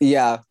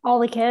 Yeah. All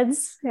the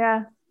kids.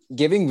 Yeah.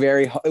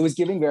 It was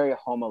giving very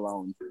Home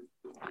Alone.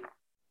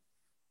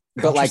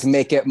 But like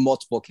make it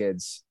multiple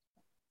kids.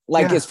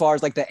 Like as far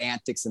as like the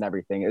antics and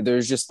everything.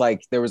 There's just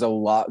like there was a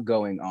lot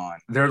going on.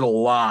 There's a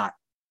lot.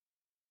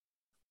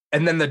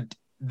 And then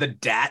the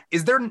dad,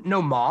 is there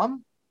no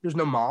mom? There's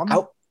no mom?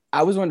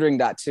 I was wondering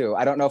that too.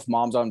 I don't know if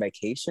mom's on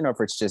vacation or if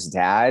it's just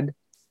dad.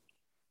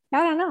 I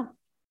don't know.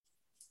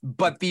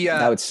 But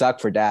that would suck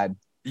for dad.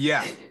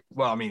 Yeah.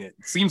 Well, I mean, it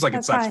seems like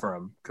it sucks for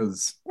him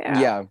because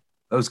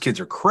those kids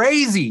are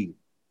crazy.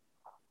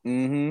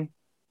 Mm-hmm.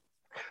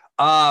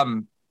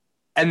 And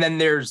then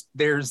there's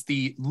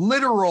the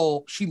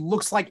literal, she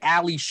looks like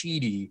Ali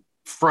Sheedy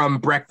from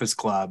Breakfast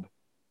Club.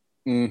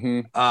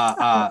 Mm-hmm.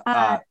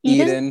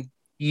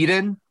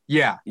 Eden?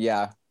 Yeah.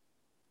 Yeah.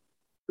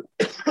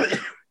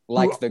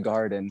 Like the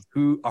garden.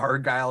 Who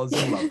Argyle is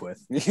in love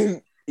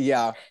with.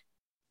 Yeah.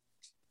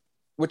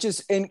 Which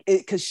is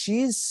because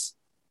she's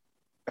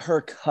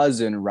her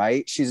cousin,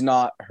 right? She's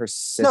not her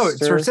sister. No,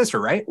 it's her sister,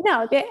 right?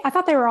 No, I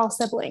thought they were all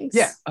siblings.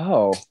 Yeah.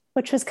 Oh.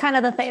 Which was kind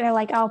of the thing. They're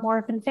like, oh,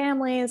 orphan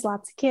families,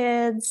 lots of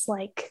kids.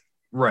 Like,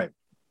 right.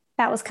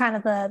 That was kind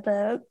of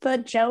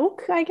the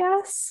joke, I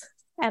guess.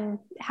 And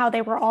how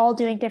they were all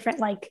doing different,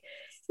 like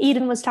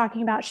Eden was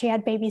talking about she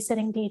had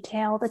babysitting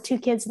detail, the 2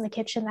 kids in the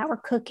kitchen that were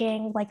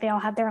cooking, like they all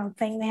had their own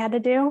thing they had to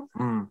do.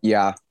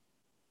 Yeah.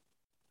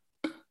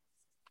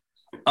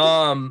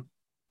 Well,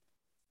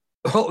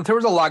 there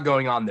was a lot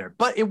going on there,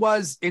 but it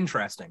was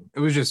interesting. It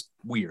was just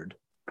weird.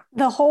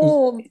 The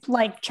whole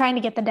like trying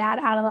to get the dad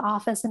out of the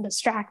office and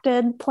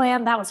distracted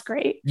plan, that was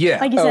great.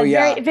 Yeah. Like you said,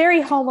 very,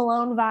 very Home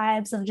Alone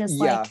vibes of just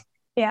like,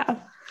 yeah.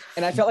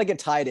 And I felt like it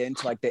tied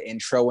into like the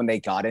intro when they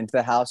got into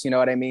the house, you know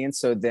what I mean?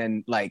 So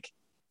then like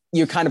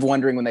you're kind of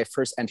wondering when they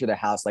first enter the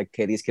house, like,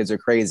 okay, these kids are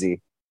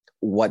crazy.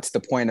 What's the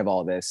point of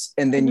all this?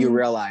 And then you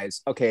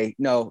realize, okay,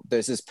 no,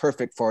 this is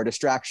perfect for a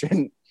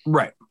distraction.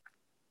 Right.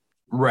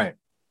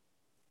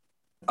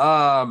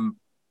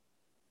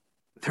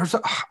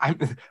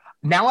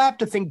 Now I have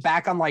to think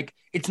back on like,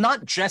 it's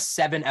not just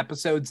 7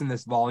 episodes in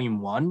this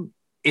volume 1.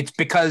 It's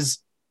because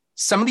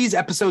some of these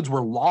episodes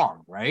were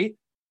long, right?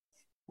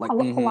 Like a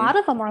lot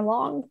of them are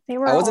long. They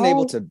were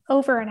able to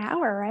over an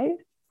hour, right?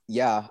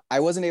 Yeah,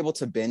 I wasn't able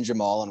to binge them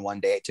all in one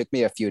day. It took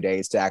me a few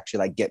days to actually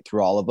like get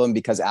through all of them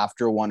because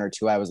after 1 or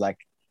 2, I was like,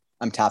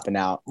 I'm tapping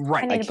out.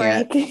 Right. I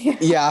can't.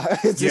 Yeah,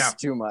 it's just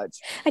too much.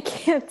 I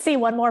can't see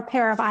one more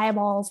pair of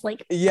eyeballs.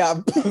 Like,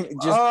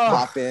 just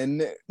pop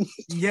in.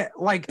 Yeah,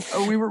 like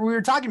we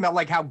were talking about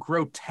like how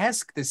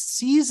grotesque this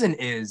season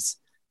is,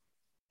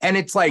 and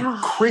it's like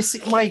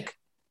Chrissy's scene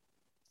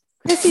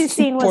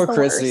was poor the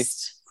Chrissy.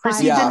 Worst.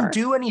 Chrissy didn't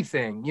do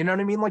anything. You know what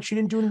I mean? Like she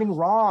didn't do anything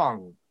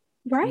wrong.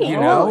 Right. You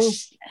know,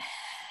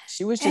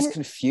 she was just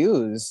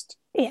confused.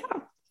 Yeah.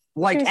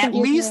 Like at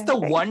least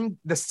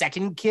the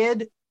second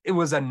kid, it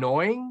was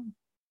annoying.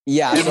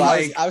 Yeah, so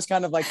I was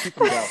kind of like, keep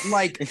him going.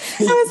 Like, that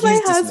was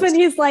my husband.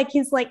 He's like,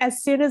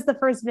 as soon as the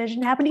first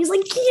vision happened, he's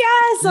like,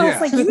 yes. I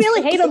was like, you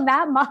really hate him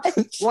that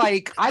much?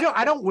 Like, I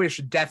don't wish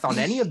death on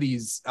any of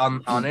these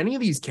on any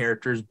of these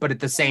characters, but at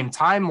the same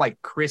time,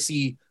 like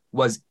Chrissy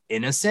was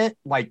innocent,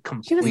 like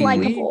completely, she was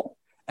likable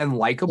and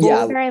likable,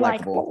 yeah, very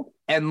likable,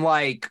 and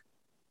like,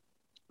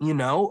 you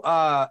know,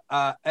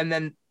 and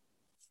then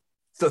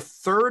the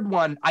third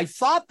one, I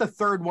thought the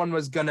third one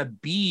was gonna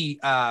be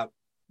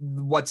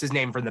what's his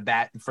name from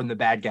the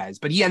bad guys,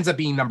 but he ends up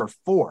being number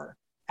 4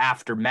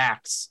 after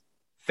Max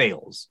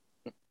fails.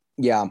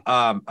 Yeah.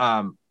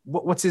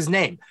 What's his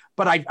name?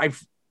 But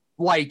I've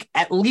like,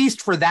 at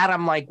least for that,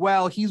 I'm like,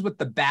 well, he's with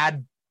the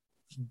bad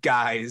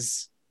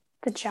guys,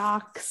 the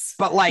jocks.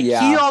 But like,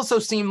 he also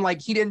seemed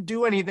like he didn't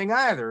do anything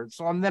either.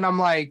 So then I'm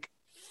like,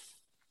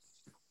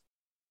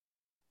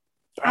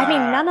 I mean,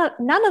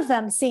 none of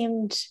them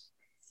seemed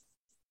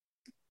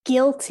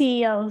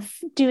guilty of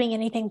doing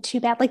anything too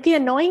bad. Like the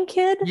annoying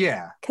kid,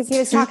 because he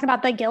was talking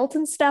about the guilt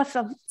and stuff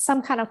of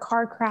some kind of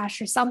car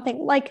crash or something.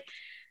 Like,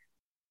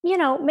 you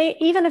know,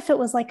 even if it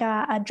was like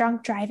a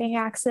drunk driving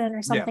accident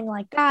or something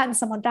like that, and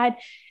someone died,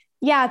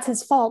 it's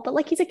his fault. But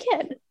like, he's a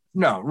kid.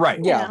 No,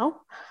 right? Yeah. You know?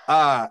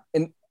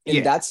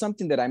 And that's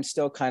something that I'm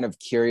still kind of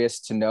curious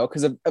to know,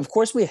 because of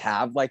course we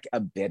have like a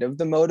bit of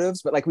the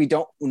motives, but like we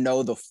don't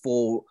know the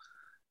full,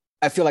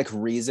 I feel like,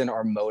 reason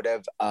or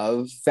motive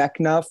of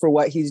Vecna for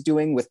what he's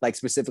doing with like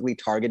specifically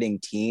targeting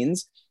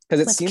teens.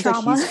 Because it seems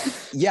trauma.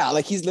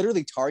 Like he's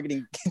literally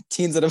targeting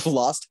teens that have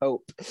lost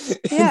hope.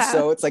 Yeah. And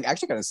so it's like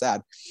actually kind of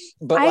sad.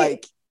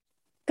 But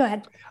go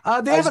ahead.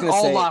 They haven't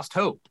all lost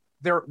hope.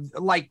 They're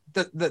like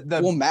the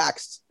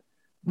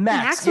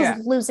Max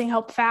was losing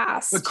hope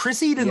fast. But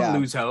Chrissy didn't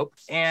lose hope,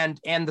 and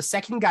the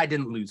second guy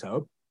didn't lose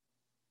hope.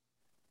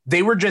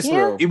 They were just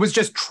it was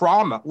just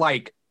trauma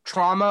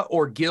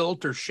or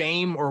guilt or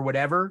shame or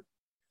whatever.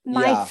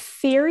 My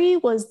theory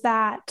was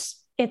that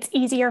it's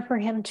easier for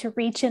him to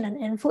reach in and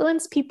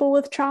influence people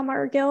with trauma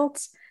or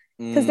guilt,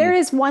 because there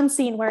is one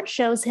scene where it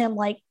shows him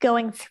like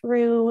going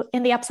through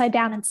in the Upside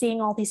Down and seeing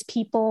all these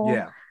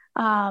people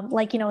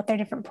like, you know, with their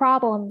different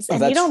problems,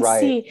 and you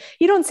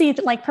don't see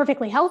like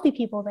perfectly healthy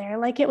people there.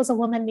 Like it was a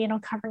woman, you know,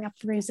 covering up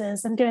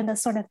bruises and doing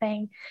this sort of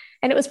thing,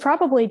 and it's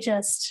probably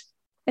just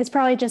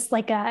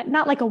like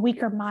not like a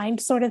weaker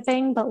mind sort of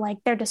thing, but like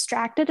they're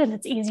distracted and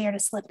it's easier to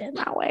slip in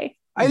that way.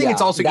 I think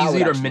it's also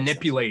easier to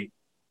manipulate.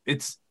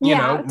 It's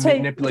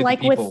manipulate like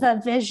people. with the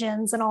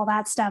visions and all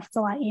that stuff. It's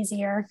a lot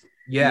easier.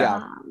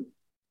 And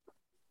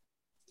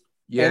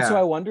so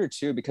I wonder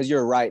too, because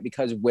you're right,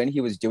 because when he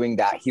was doing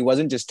that, he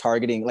wasn't just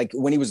targeting, like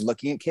when he was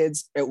looking at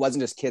kids, it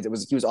wasn't just kids.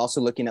 He was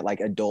also looking at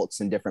like adults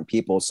and different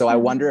people. So I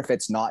wonder if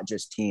it's not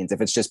just teens, if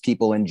it's just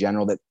people in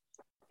general that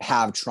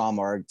have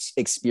trauma or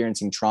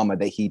experiencing trauma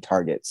that he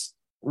targets.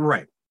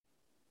 Right.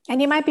 And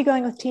you might be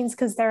going with teens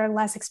because they're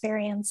less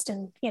experienced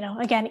and, you know,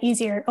 again,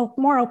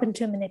 more open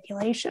to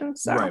manipulation.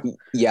 So right.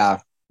 Yeah.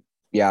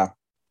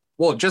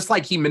 Well, just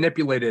like he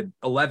manipulated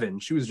 11,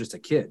 she was just a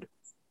kid.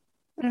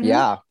 Mm-hmm.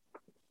 Yeah.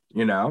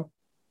 You know,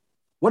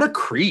 what a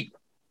creep.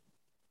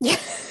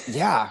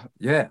 Yeah.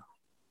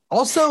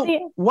 Also,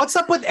 what's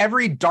up with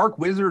every dark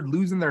wizard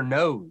losing their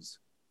nose?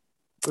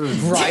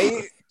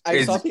 Right.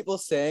 I saw people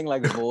saying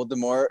like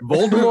Voldemort.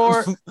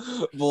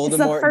 It's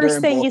the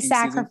first thing you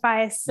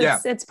sacrifice.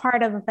 It's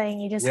part of the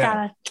thing. You just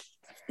gotta.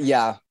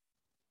 Yeah.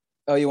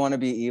 Oh, you want to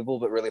be evil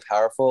but really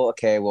powerful?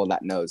 Okay, well,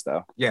 that nose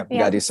though. Yeah. You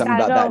gotta do something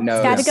about that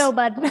nose. Gotta go,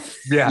 bud.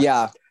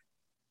 Yeah.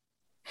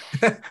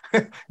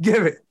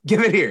 Give it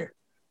here.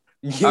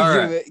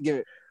 Give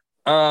it.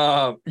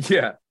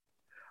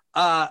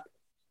 That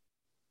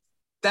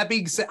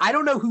being said, I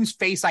don't know whose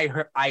face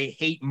I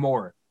hate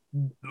more,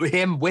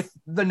 him with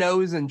the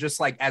nose and just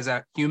like as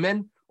a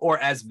human, or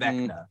as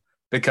Vecna?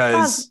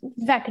 Because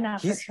Vecna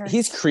for sure.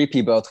 He's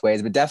creepy both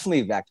ways, but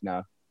definitely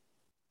Vecna.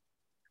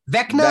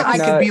 Vecna, I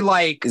could be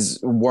like, is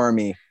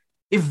wormy.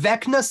 If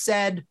Vecna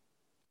said,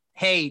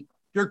 "Hey,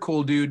 you're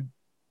cool, dude.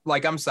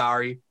 Like, I'm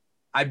sorry,"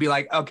 I'd be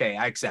like, "Okay,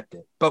 I accept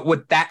it." But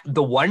with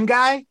the one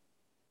guy,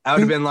 I would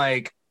have been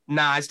like,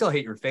 "Nah, I still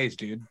hate your face,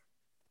 dude."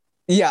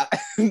 Yeah.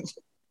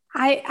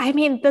 I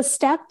mean,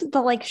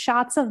 the like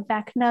shots of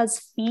Vecna's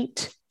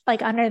feet,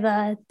 like under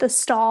the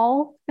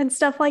stall and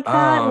stuff like that.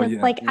 I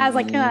was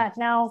like,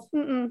 no,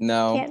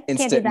 no,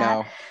 can't do that.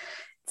 No.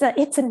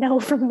 It's a no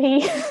from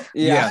me.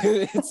 Yeah.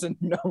 It's a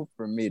no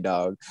from me,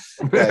 dog.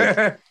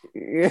 Like,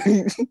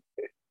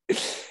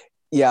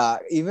 yeah,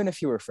 even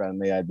if you were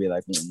friendly, I'd be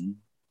like,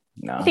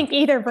 no. I think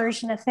either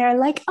version, if they're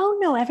like, oh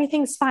no,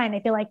 everything's fine,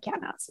 I'd be like, yeah,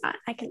 no, it's not.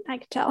 I can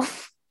tell.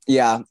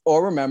 Yeah.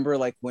 Or remember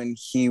like when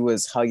he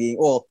was hugging,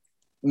 well,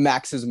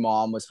 Max's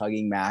mom was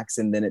hugging Max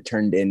and then it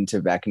turned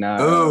into Vecna.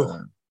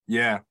 Oh,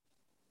 yeah.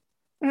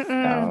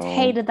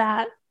 Hated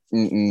that.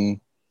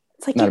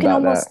 It's like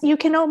you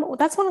can almost,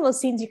 that's one of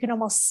those scenes you can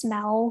almost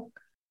smell.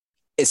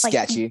 It's like,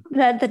 sketchy.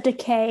 The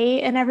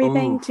decay and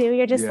everything too.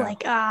 You're just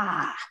like,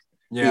 yeah.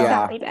 It's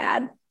gotta be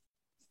bad.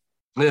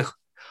 Ugh.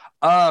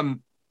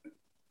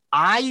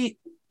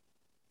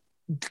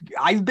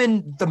 I've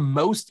been the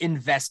most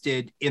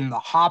invested in the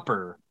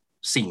Hopper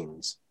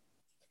scenes.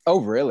 Oh,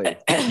 really?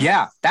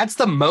 Yeah, that's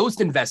the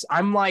most invested.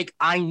 I'm like,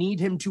 I need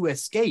him to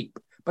escape.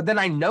 But then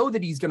I know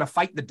that he's going to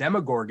fight the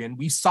Demogorgon.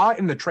 We saw it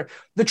in the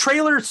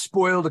trailer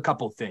spoiled a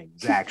couple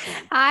things, actually.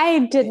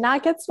 I did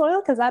not get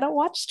spoiled because I don't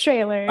watch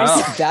trailers.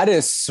 Oh. That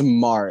is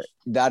smart.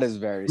 That is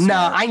very smart. No,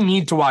 I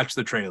need to watch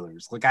the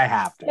trailers. Like, I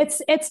have to.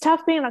 It's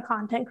tough being a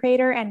content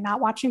creator and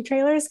not watching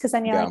trailers because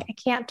then you're like, I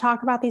can't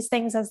talk about these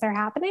things as they're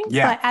happening.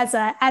 Yeah. But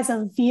as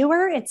a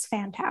viewer, it's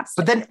fantastic.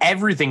 But then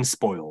everything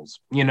spoils,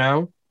 you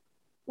know?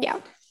 Yeah.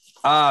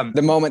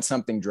 The moment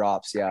something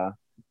drops,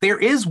 there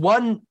is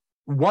one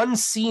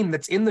scene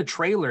that's in the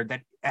trailer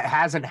that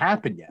hasn't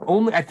happened yet.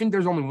 I think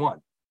there's only one,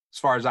 as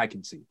far as I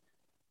can see.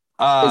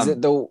 Is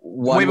it the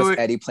one with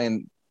Eddie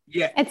playing?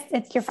 Yeah,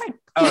 it's you're fine.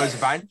 Oh, is it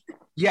fine?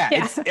 Yeah,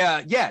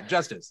 it's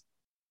Justice.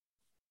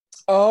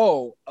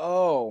 Oh,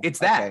 it's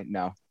that. Okay,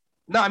 no,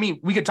 I mean,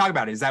 we could talk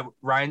about it. Is that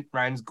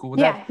Ryan's cool with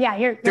that? Yeah,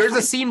 there's fine.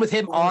 A scene with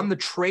him on the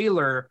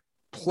trailer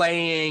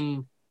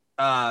playing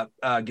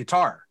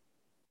guitar.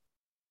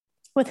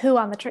 With who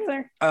on the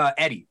trailer?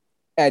 Eddie.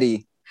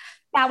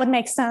 That would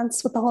make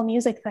sense with the whole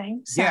music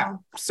thing. So. Yeah.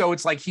 So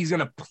it's like he's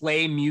gonna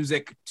play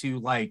music to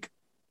like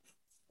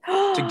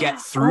to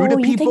get through to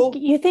people.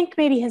 You think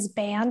maybe his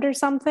band or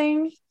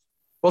something?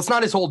 Well, it's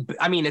not his whole.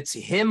 I mean, it's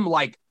him.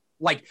 Like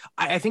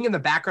I think in the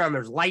background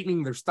there's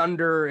lightning, there's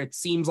thunder. It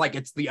seems like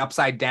it's the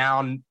Upside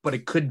Down, but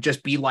it could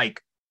just be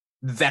like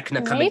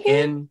Vecna coming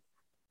in,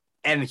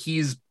 and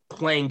he's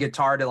playing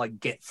guitar to like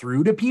get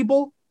through to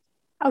people.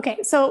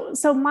 Okay, so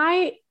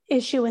my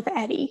issue with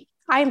Eddie,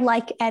 I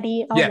like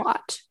Eddie a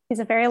lot. He's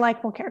a very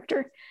likable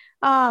character.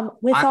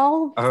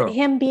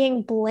 Him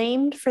being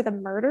blamed for the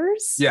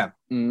murders. Yeah.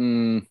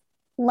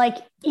 Like,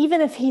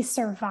 even if he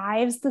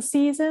survives the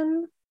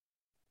season,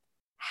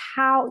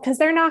 because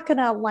they're not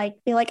gonna like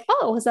be like,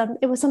 oh,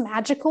 it was a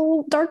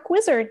magical dark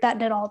wizard that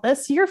did all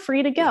this. You're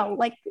free to go.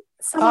 Like,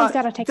 someone's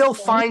got to take. They'll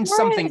find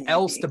something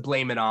else to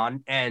blame it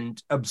on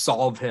and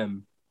absolve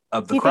him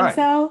of the crime. You think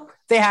so?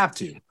 They have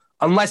to,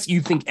 unless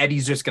you think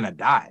Eddie's just gonna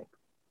die.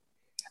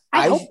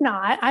 I hope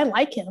not. I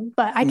like him,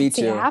 but I can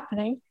see it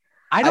happening.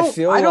 I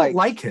don't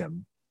like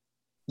him.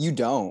 You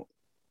don't?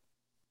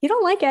 You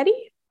don't like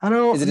Eddie? I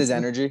don't. Is it his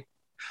energy?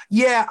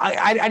 Yeah,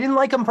 I didn't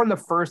like him from the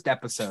first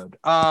episode.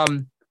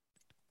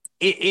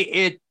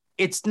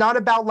 It's not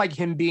about like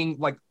him being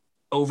like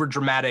over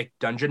dramatic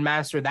dungeon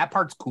master. That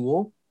part's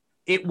cool.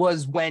 It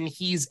was when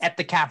he's at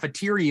the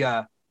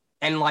cafeteria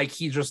and like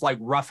he just like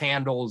rough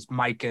handles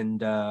Mike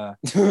and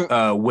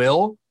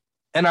Will,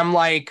 and I'm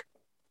like,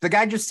 the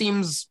guy just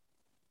seems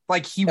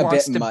like he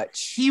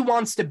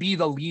wants to be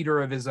the leader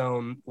of his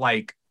own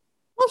like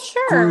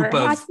group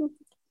of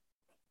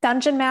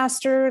dungeon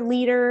master,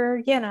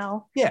 leader,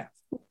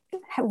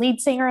 lead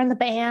singer in the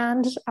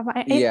band.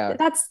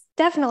 That's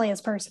definitely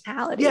his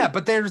personality. Yeah,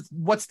 but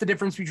what's the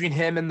difference between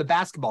him and the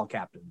basketball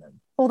captain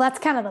then? Well, that's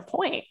kind of the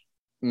point.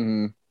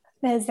 Mm-hmm.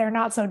 Is they're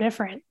not so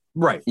different.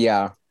 Right.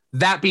 Yeah.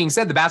 That being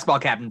said, the basketball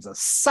captain's a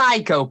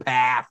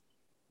psychopath.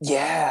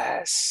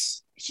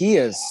 Yes. He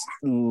is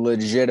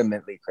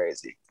legitimately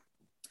crazy.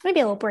 Maybe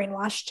a little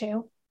brainwashed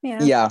too.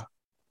 Yeah.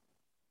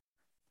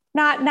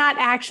 Not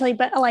actually,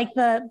 but like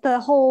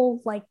the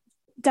whole like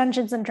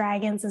Dungeons and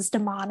Dragons is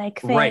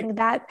demonic thing, right.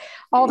 That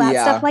all that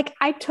stuff. Like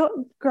I took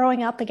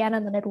growing up again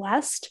in the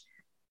Midwest,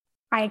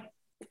 I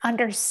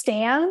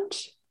understand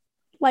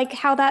like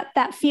how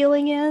that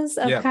feeling is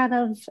of kind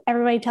of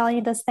everybody telling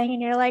you this thing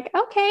and you're like,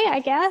 okay, I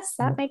guess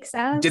that makes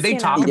sense. Did they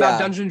talk about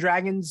Dungeons and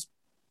Dragons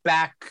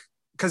back?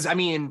 Because I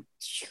mean,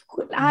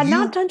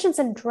 not Dungeons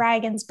and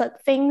Dragons,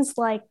 but things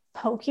like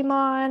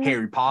Pokemon,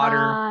 Harry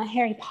Potter.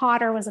 Harry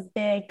Potter was a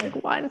big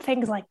one.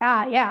 Things like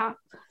that, yeah.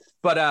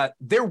 But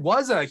there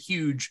was a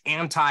huge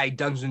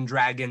anti-Dungeons &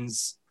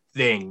 Dragons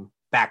thing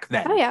back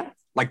then. Oh, yeah.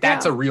 Like,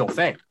 that's a real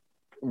thing.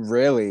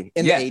 Really?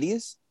 In the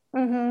 80s?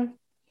 Mm-hmm.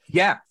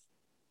 Yeah.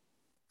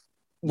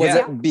 Was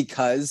it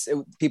because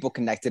people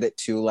connected it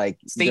to like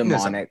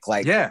Satanism. Demonic,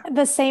 like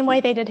the same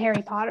way they did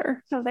Harry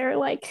Potter? So they're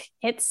like,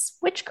 it's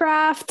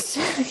witchcraft.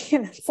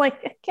 It's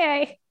like,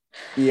 okay,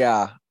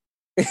 yeah.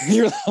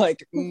 You're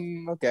like,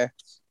 okay.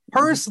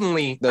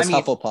 Personally, those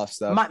Hufflepuff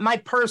stuff. My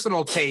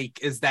personal take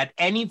is that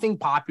anything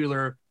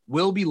popular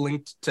will be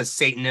linked to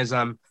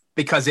Satanism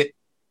because it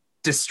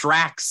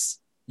distracts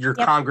your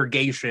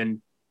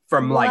congregation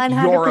from like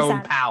 100%. Your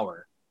own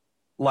power.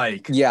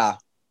 Like,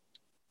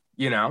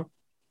 you know.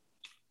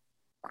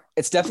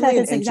 It's definitely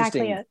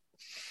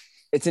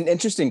it's an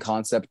interesting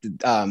concept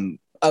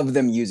of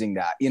them using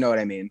that. You know what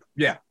I mean?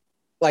 Yeah.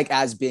 Like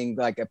as being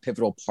like a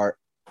pivotal part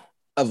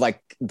of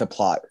like the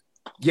plot.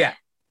 Yeah.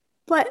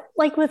 But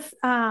like with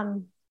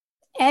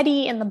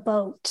Eddie in the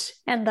boat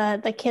and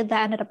the kid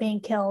that ended up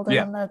being killed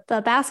and then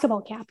the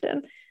basketball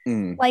captain,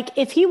 like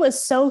if he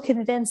was so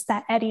convinced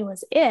that Eddie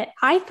was it,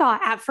 I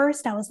thought at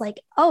first I was like,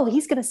 oh,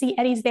 he's going to see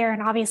Eddie's there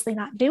and obviously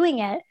not doing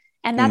it.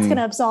 And that's going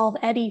to absolve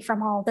Eddie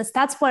from all of this.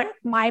 That's what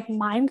my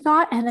mind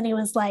thought. And then he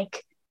was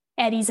like,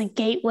 Eddie's a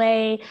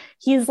gateway.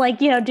 He's like,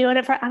 doing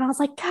it for, and I was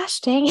like, gosh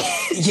dang it.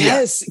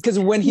 Yes. Because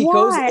when he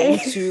goes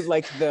into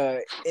like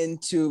or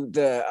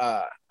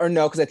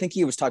no, because I think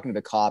he was talking to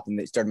the cop and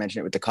they started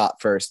mentioning it with the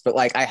cop first. But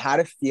like, I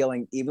had a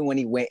feeling even when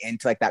he went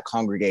into like that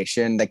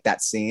congregation, like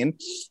that scene,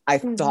 I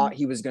thought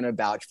he was going to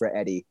vouch for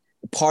Eddie.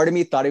 Part of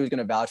me thought he was going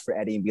to vouch for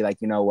Eddie and be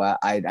like, you know what?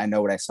 I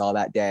know what I saw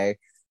that day.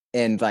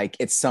 And like,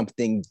 it's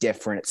something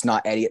different. It's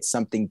not Eddie. It's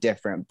something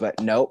different.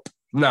 But nope.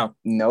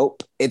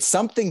 It's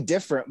something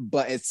different,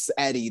 but it's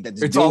Eddie that's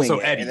doing also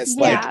it. Eddie. And it's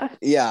like,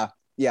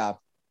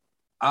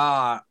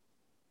 I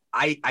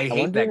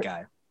hate that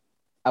guy.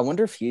 I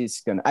wonder if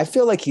he's gonna. I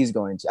feel like he's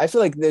going to. I feel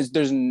like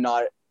there's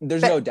no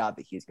doubt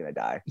that he's gonna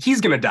die.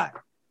 He's gonna die.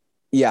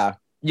 Yeah.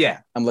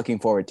 I'm looking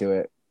forward to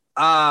it.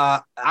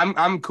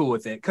 I'm cool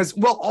with it because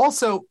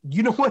also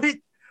you know what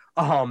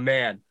oh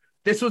man.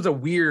 This was a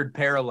weird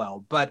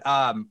parallel, but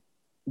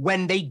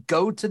when they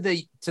go to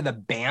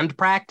the band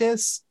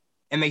practice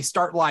and they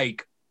start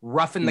like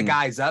roughing the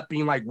guys up,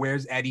 being like,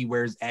 "Where's Eddie?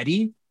 Where's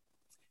Eddie?"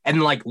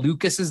 And like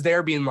Lucas is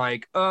there, being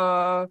like,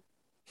 like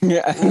he's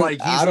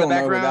I don't in the background.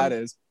 Know who that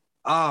is.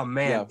 Oh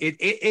man,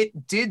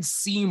 it did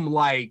seem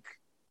like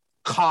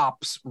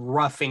cops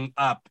roughing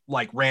up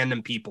like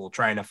random people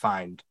trying to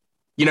find.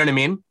 You know what I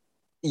mean?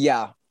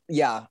 Yeah,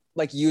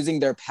 like using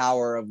their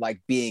power of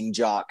like being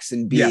jocks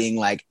and being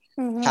like.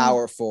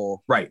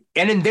 Powerful, right?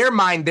 And in their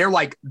mind,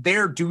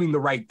 they're doing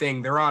the right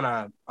thing. They're on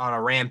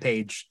a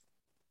rampage,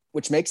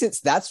 which makes it.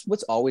 That's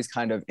what's always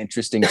kind of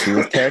interesting too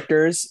with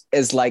characters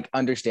is like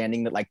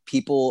understanding that like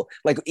people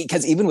like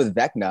because even with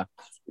Vecna,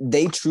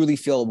 they truly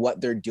feel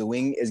what they're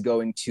doing is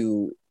going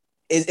to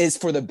is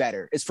for the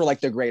better. It's for like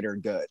the greater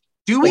good.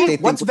 Do we?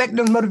 What's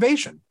Vecna's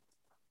motivation?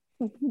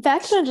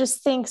 Vecna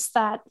just thinks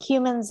that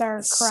humans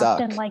are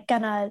corrupt and like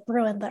gonna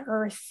ruin the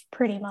earth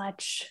pretty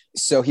much.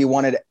 So he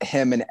wanted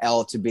him and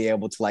Elle to be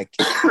able to like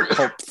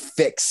help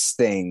fix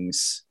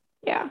things.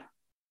 Yeah.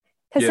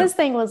 Because his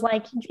thing was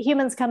like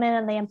humans come in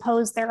and they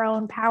impose their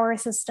own power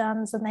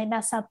systems and they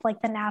mess up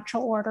like the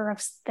natural order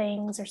of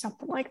things or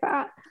something like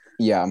that.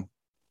 Yeah.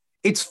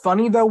 It's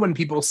funny though when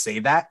people say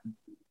that,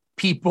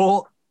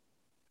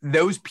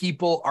 those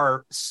people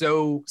are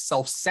so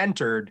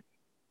self-centered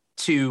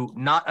to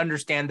not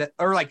understand that,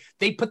 or like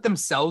they put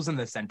themselves in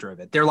the center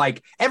of it. They're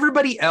like,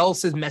 everybody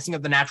else is messing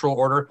up the natural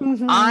order.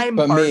 I'm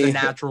part of the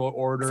natural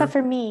order. Except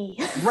for me.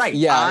 Right.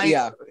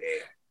 Yeah.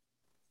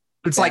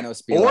 It's like,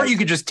 or you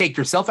could just take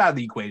yourself out of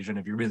the equation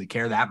if you really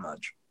care that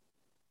much.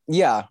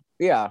 Yeah.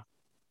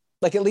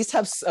 Like at least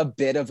have a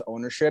bit of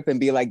ownership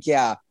and be like,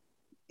 yeah,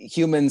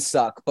 humans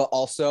suck, but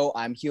also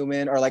I'm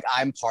human or like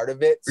I'm part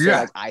of it. So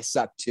like I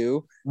suck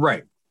too.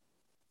 Right.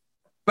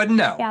 But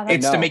no,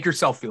 it's to make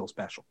yourself feel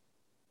special.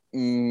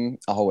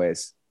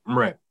 Always.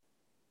 Right.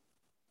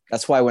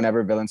 That's why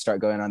whenever villains start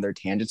going on their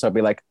tangents, I'll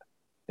be like,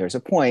 there's a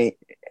point,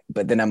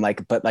 but then I'm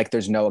like, but like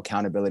there's no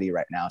accountability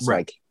right now.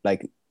 So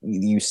like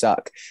you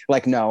suck.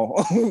 Like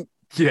no.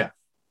 Yeah.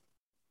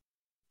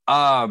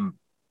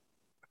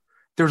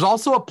 There's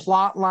also a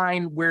plot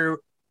line where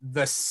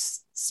the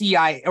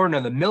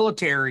the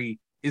military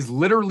is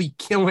literally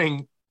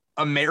killing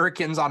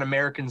Americans on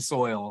American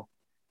soil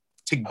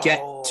to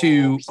get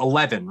to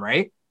 11,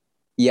 right?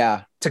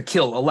 Yeah. To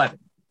kill 11.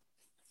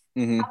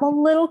 I'm a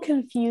little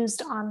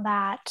confused on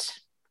that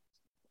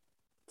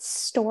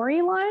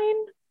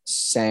storyline.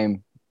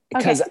 Same.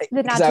 Because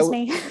not just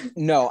me.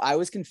 No, I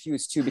was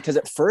confused too because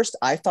at first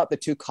I thought the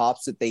two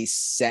cops that they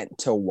sent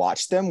to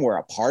watch them were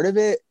a part of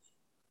it.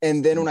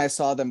 And then when I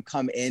saw them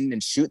come in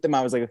and shoot them,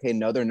 I was like, okay,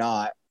 no, they're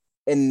not.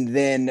 And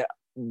then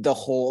the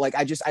whole, like,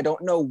 I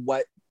don't know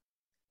what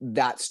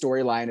that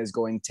storyline is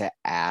going to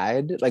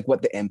add, like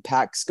what the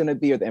impact's going to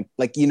be, or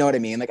like, you know what I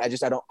mean? Like, I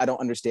don't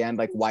understand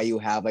like why you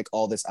have like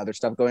all this other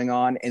stuff going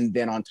on. And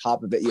then on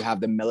top of it, you have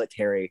the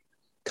military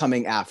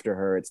coming after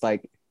her. It's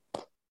like,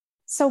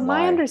 So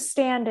my Why?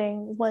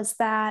 understanding was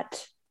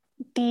that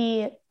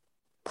the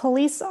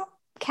police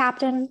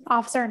captain,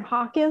 officer in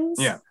Hawkins,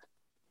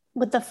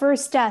 with the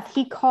first death,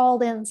 he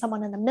called in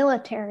someone in the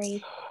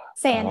military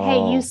saying,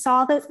 hey, you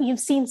saw that, you've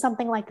seen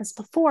something like this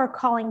before,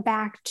 calling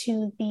back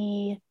to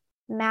the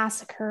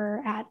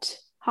massacre at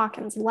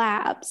Hawkins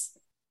Labs,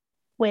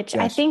 which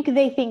I think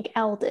they think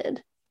Elle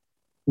did.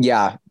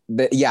 Yeah,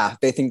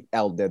 they think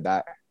Elle did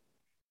that.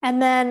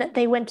 And then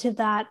they went to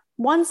that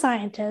one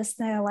scientist,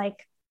 and they're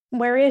like,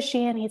 where is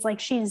she? And he's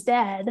like, she's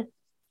dead.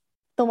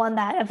 The one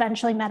that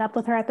eventually met up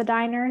with her at the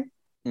diner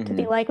to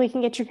be like, we can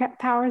get your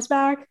powers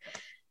back.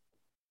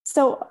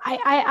 So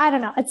I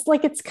don't know. It's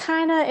like,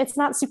 it's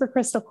not super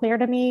crystal clear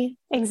to me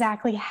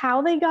exactly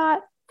how they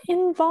got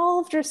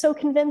involved or so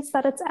convinced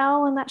that it's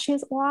Elle and that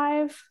she's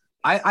alive.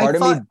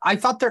 I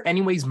thought they're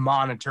anyways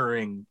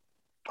monitoring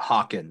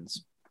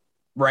Hawkins,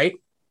 right?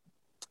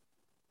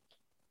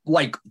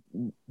 Like,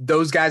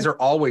 those guys are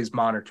always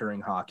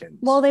monitoring Hawkins.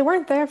 Well, they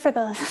weren't there for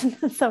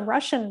the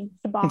Russian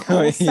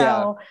debacle.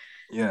 So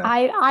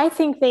I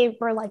think they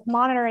were like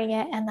monitoring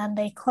it, and then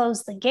they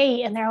closed the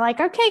gate and they're like,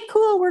 okay,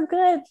 cool, we're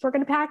good. We're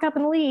going to pack up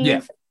and leave.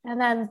 Yeah.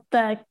 And then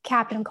the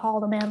captain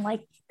called them in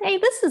like, hey,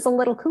 this is a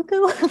little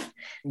cuckoo.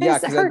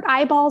 Her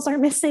eyeballs are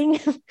missing.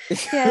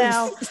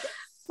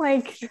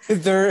 Like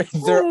their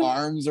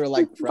arms are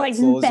like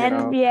pretzels, like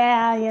bent,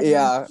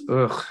 yeah.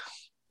 Ugh.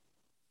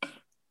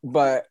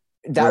 But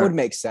that would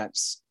make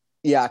sense.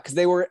 Yeah, because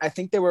I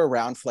think they were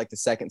around for like the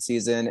second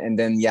season, and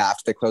then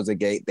after they closed the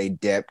gate, they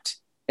dipped,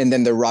 and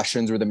then the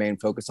Russians were the main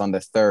focus on the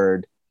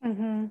third.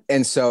 Mm-hmm.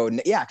 And so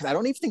because I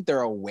don't even think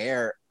they're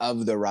aware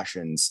of the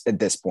Russians at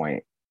this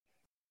point.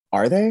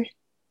 Are they?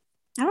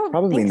 I don't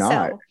Probably think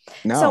not. So.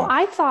 No. So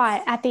I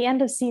thought at the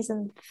end of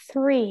season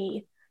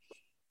 3,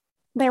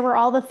 there were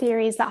all the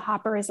theories that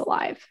Hopper is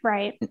alive,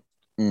 right?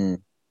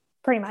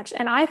 Pretty much.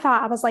 And I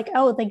was like,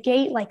 oh, the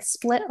gate like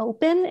split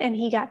open and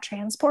he got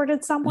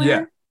transported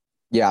somewhere.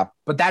 Yeah.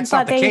 But that's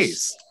not the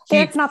case.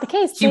 That's not the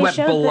case. He went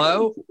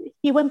below.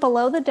 He went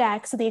below the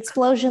deck. So the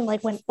explosion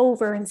like went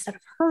over instead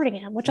of hurting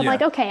him, which I'm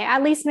like, okay,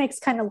 at least makes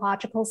kind of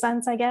logical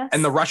sense, I guess.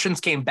 And the Russians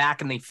came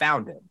back and they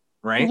found him,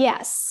 right?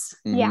 Yes.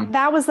 Mm-hmm. Yeah.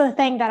 That was the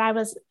thing that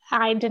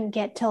I didn't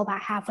get till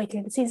about halfway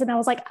through the season. I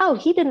was like, oh,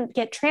 he didn't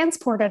get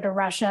transported to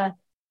Russia.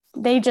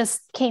 They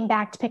just came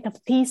back to pick up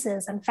the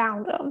pieces and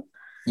found him.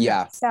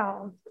 Yeah.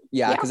 So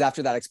because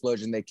after that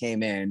explosion, they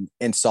came in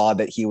and saw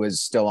that he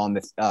was still on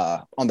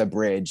the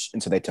bridge,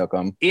 and so they took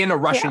him in a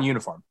Russian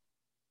uniform.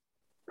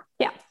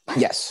 Yeah.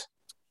 Yes.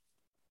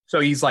 So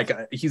he's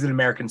he's an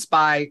American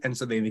spy, and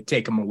so they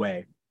take him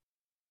away.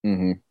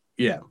 Mm-hmm.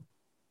 Yeah.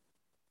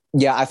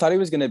 Yeah, I thought he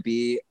was going to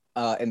be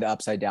in the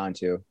Upside Down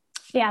too.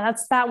 Yeah, I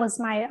was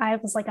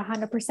like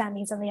 100%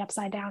 he's in the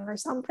Upside Down or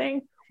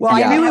something. Well,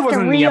 I knew he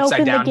wasn't in the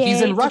Upside Down.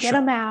 He's in Russia. To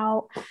get him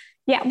out.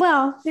 Yeah,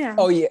 well, yeah.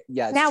 Oh,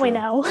 yeah. Now true. we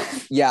know.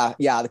 Yeah,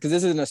 because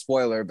this isn't a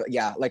spoiler, but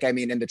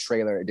in the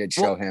trailer, it did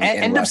show him.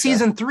 End of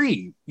season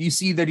 3, you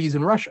see that he's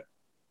in Russia.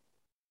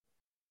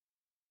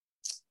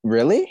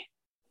 Really?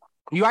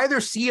 You either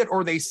see it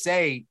or they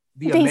say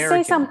they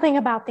American. say something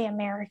about the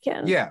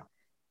American. Yeah.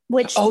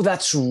 Which? Oh,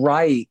 that's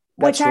right.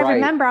 I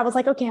remember. I was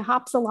like, okay,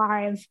 Hop's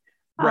alive.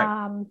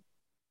 Right.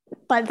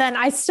 But then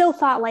I still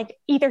thought like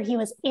either he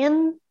was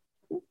in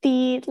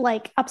the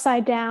like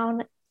Upside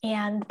Down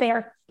and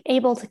they're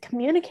able to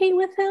communicate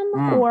with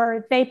him,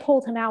 or they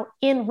pulled him out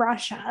in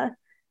Russia.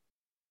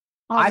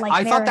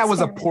 I thought that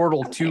was a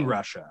portal to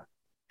Russia.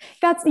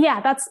 That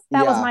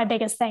was my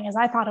biggest thing, is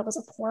I thought it was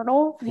a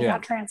portal and he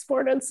got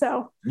transported.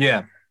 So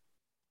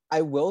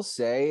I will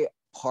say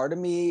part of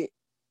me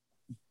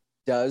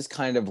does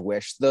kind of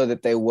wish though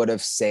that they would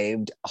have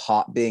saved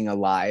Hop being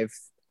alive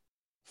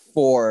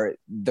for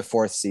the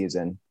 4th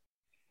season.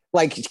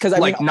 Like, because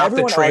not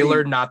the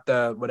trailer, not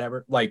the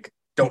whatever, like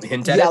don't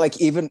hint at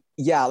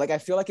it. I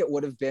feel like it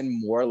would have been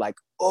more like,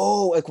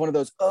 like one of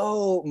those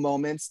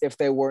moments if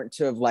they weren't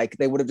to have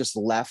they would have just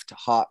left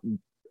Hop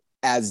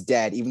as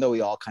dead, even though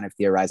we all kind of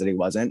theorized that he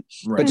wasn't,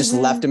 but just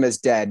left him as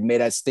dead,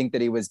 made us think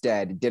that he was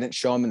dead, didn't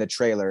show him in the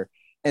trailer,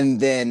 and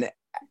then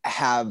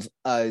have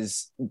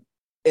us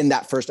in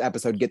that first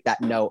episode get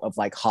that note of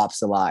like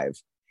Hop's alive,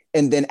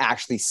 and then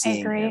actually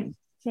seeing him.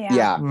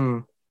 Yeah.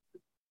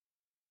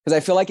 Because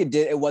I feel like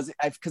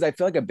because I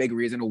feel like a big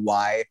reason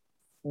why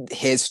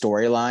his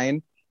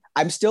storyline,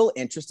 I'm still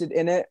interested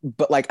in it,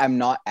 but like I'm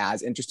not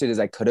as interested as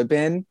I could have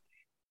been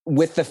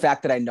with the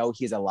fact that I know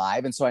he's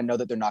alive, and so I know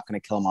that they're not going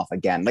to kill him off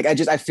again. Like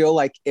I feel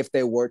like if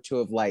they were to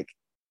have like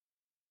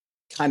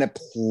kind of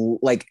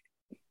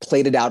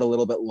played it out a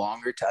little bit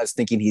longer to us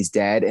thinking he's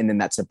dead, and then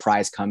that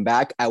surprise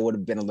comeback, I would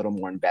have been a little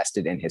more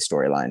invested in his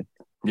storyline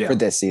for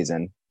this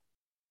season.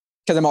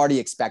 Because I'm already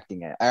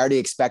expecting it. I already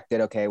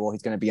expected, okay, well,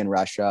 he's going to be in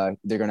Russia.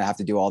 They're going to have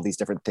to do all these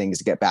different things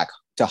to get back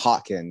to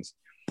Hawkins.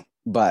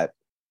 But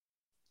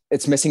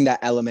it's missing that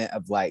element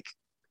of like,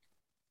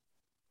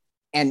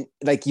 and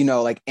like,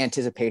 like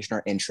anticipation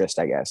or interest,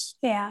 I guess.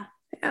 Yeah.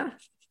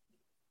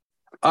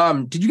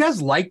 Did you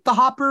guys like the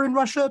Hopper in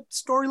Russia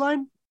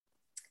storyline?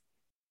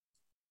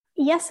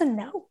 Yes and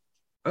no.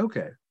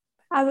 Okay.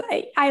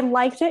 I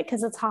liked it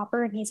because it's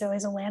Hopper and he's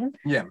always a win.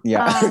 Yeah.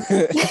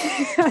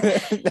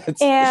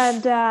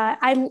 And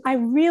I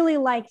really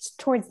liked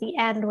towards the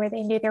end where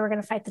they knew they were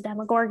going to fight the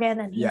Demogorgon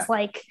and he's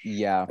like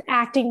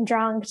acting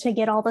drunk to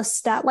get all the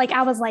stuff. Like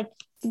I was like,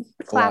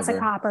 classic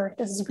Hopper.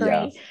 This is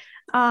great.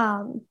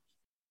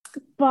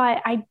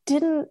 But I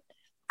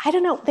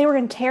don't know. They were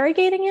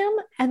interrogating him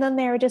and then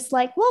they were just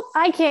like, well,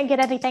 I can't get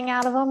anything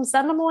out of him.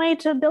 Send him away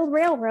to build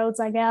railroads,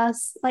 I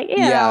guess. Like, you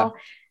know,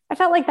 I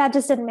felt like that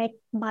just didn't make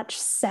much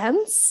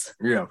sense.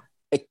 Yeah.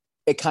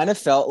 It kind of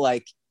felt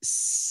like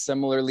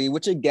similarly,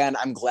 which again,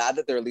 I'm glad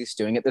that they're at least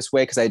doing it this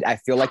way because I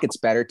feel like it's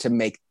better to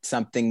make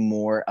something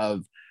more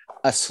of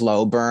a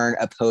slow burn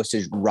opposed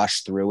to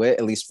rush through it.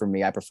 At least for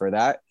me, I prefer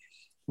that.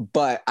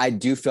 But I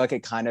do feel like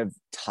it kind of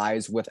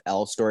ties with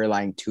L's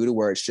storyline too, to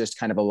where it's just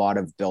kind of a lot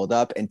of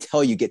buildup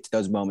until you get to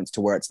those moments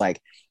to where it's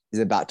like he's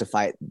about to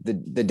fight the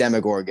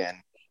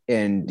Demogorgon,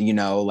 and you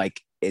know,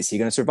 like, is he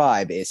going to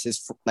survive? Is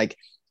his like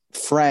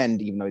friend,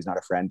 even though he's not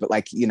a friend, but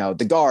like, you know,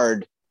 the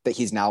guard that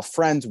he's now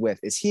friends with,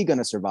 is he going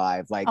to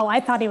survive? Like, oh, I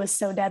thought he was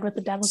so dead with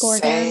the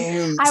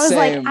Demogorgon.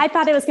 I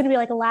thought it was going to be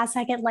like a last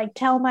second, like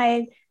tell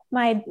my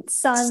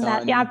son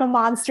that I'm a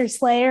monster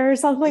slayer or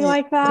something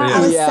like that. I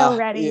was so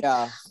ready.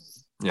 Yeah.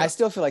 I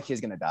still feel like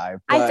he's going to die.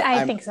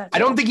 I think so too. I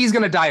don't think he's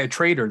going to die a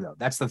traitor though.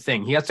 That's the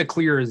thing. He has to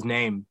clear his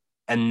name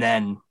and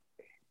then,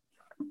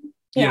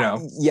 you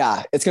know.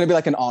 Yeah. It's going to be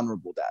like an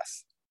honorable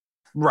death.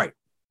 Right.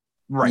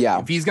 Yeah.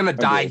 If he's going to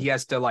die, he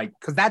has to like,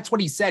 because that's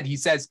what he said. He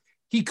says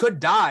he could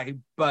die,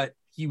 but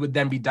he would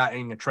then be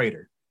dying a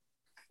traitor.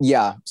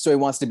 Yeah. So he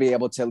wants to be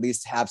able to at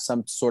least have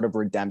some sort of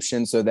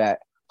redemption so that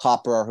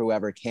Hopper or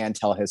whoever can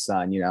tell his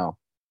son, you know,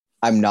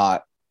 I'm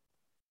not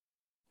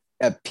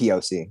a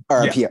POC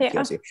or a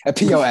POC, a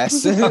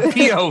POS. A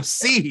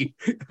POC.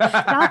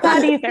 Not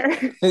that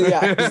either.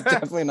 Yeah, it's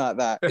definitely not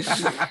that.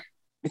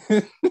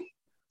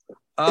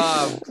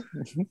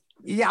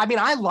 Yeah, I mean,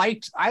 I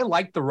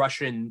liked the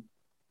Russian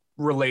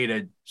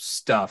related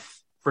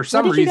stuff for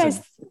some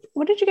reason.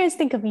 What did you guys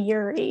think of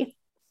Yuri?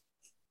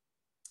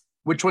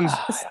 Which one's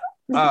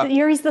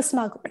Yuri's the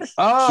smuggler?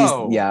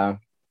 Oh,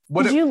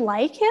 Did you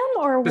like him,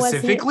 or was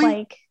he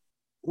like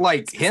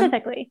him,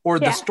 or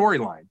the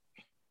storyline?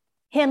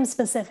 Him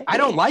specifically. I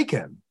don't like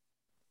him.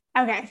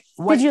 Okay.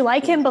 Did you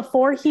like him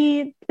before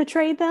he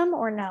betrayed them,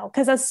 or no?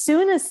 Because as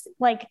soon as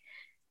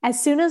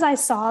I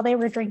saw they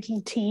were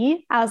drinking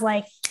tea, I was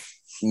like,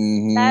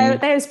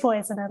 there's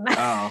poison in there.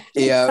 Oh,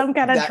 yeah. Some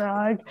kind of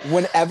drug.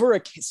 Whenever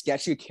a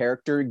sketchy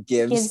character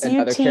gives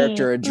another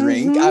character a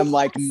drink, I'm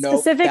like, no.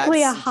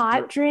 Specifically a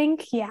hot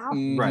drink. Yeah.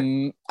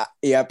 Right.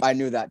 Yep. I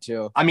knew that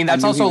too. I mean,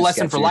 that's also a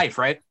lesson for life,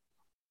 right?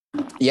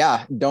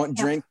 Yeah. Don't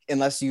drink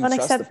unless you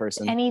trust the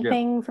person.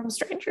 Anything from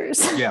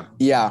strangers. Yeah.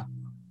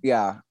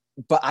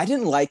 But I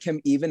didn't like him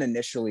even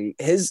initially.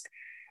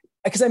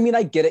 Because I mean,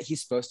 I get it.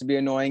 He's supposed to be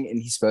annoying and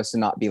he's supposed to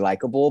not be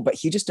likable, but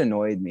he just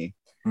annoyed me.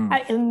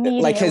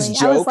 Like his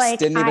jokes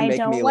didn't even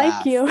make me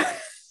laugh.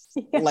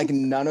 Like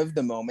none of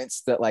the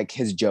moments that like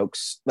his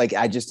jokes, like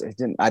I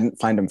didn't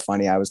find him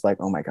funny. I was like,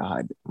 oh my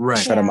God,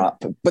 shut him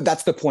up. But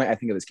that's the point, I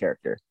think, of his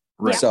character.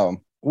 Right. So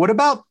what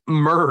about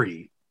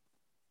Murray?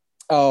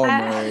 Oh,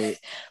 Murray.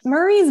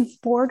 Murray's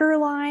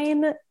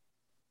borderline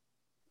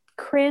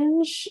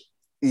cringe.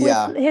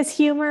 With his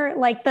humor,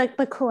 like the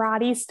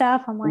karate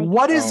stuff. I'm like,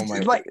 what is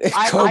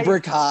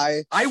Cobra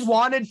Kai? I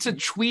wanted to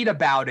tweet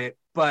about it,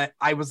 but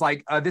I was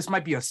like, this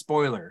might be a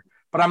spoiler.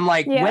 But I'm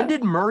like, when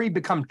did Murray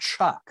become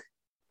Chuck?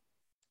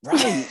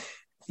 Right.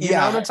 You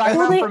know what I'm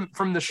talking about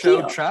from the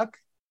show Chuck?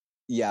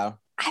 Yeah.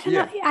 I don't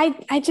know.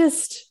 I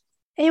just,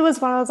 it was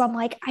one of those, I'm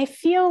like, I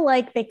feel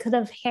like they could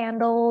have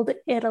handled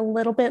it a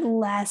little bit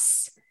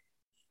less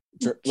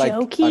like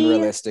jokey.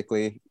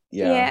 Unrealistically.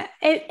 Yeah.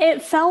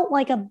 It felt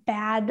like a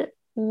bad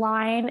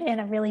line in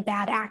a really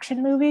bad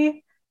action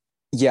movie.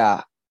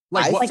 Yeah.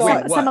 Like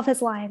some of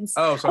his lines.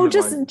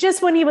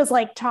 Just when he was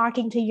like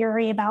talking to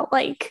Yuri about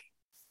like,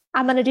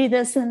 I'm gonna do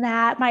this and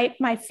that.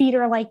 My feet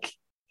are like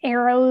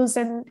arrows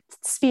and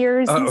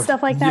spears and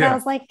stuff like that. I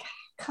was like,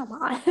 come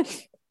on.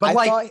 But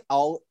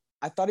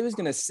I thought he was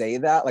gonna say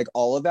that, like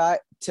all of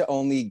that, to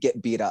only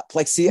get beat up.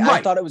 Like, see,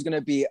 I thought it was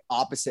gonna be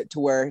opposite, to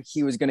where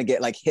he was gonna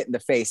get like hit in the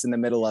face in the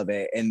middle of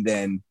it, and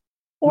then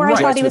I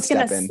thought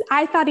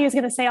he was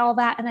gonna say all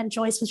that, and then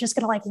Joyce was just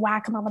gonna like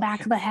whack him on the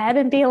back of the head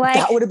and be like,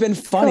 that would have been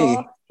funny.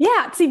 Cool.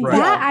 Yeah, see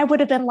that I would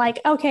have been like,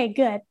 okay,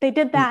 good. They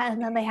did that,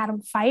 and then they had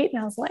him fight, and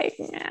I was like,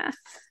 yeah.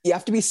 You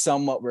have to be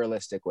somewhat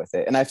realistic with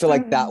it, and I feel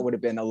like that would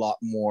have been a lot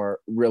more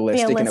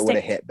realistic. And it would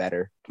have hit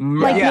better.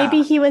 Like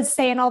maybe he was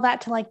saying all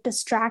that to like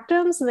distract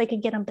him, so they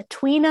could get him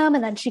between them,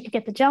 and then she could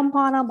get the jump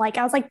on him. Like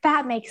I was like,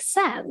 that makes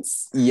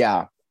sense.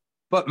 Yeah,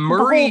 but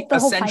Murray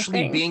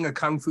essentially being a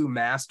kung fu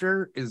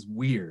master is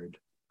weird.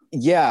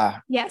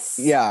 Yeah. Yes.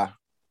 Yeah.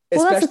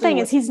 Well, that's the thing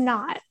is he's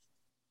not.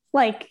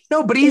 Like,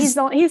 no, but he's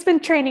been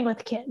training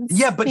with kids.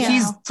 Yeah, but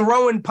he's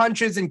throwing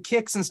punches and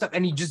kicks and stuff,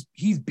 and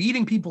he's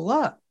beating people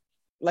up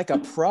like a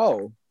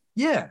pro.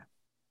 Yeah.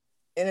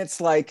 and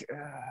it's like,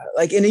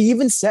 and he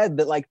even said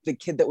that like the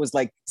kid that was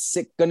like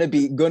gonna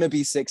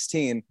be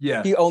 16,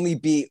 he only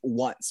beat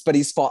once, but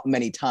he's fought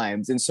many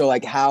times, and so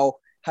like how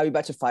you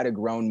about to fight a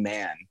grown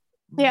man?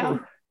 Yeah.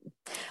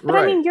 But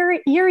I mean,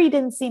 Yuri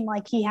didn't seem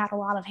like he had a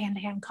lot of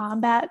hand-to-hand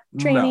combat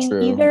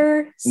training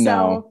either.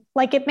 So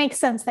like it makes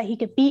sense that he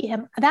could beat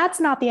him. That's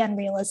not the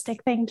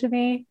unrealistic thing to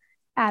me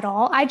at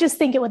all. I just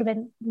think it would have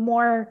been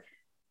more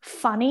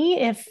funny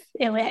if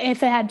it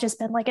had just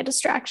been like a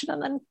distraction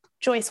and then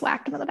Joyce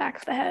whacked him in the back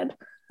of the head.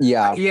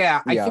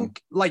 I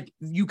think like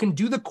you can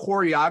do the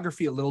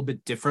choreography a little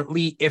bit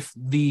differently if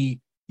you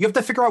have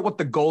to figure out what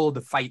the goal of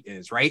the fight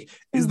is, right?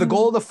 Is the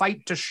goal of the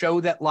fight to show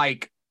that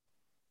like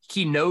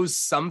he knows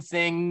some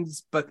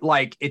things, but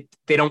like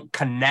they don't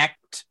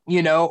connect,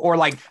 you know, or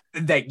like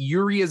that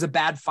Yuri is a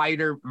bad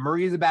fighter,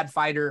 Murray is a bad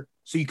fighter,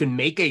 so you can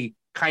make a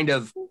kind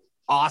of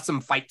awesome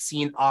fight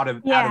scene out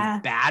of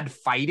bad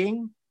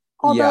fighting.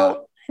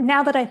 Although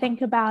now that I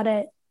think about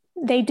it,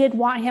 they did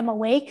want him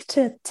awake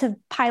to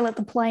pilot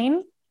the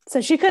plane,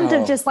 so she couldn't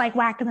have just like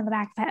whacked him in the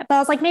back of the head. But I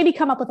was like, maybe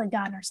come up with a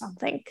gun or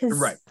something, because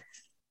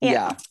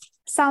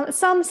some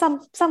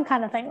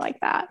kind of thing like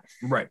that,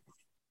 right?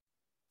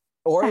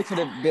 Or it could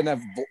have been a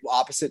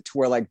opposite to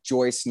where like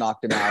Joyce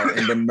knocked him out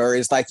and then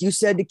Murray's like, you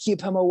said to keep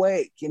him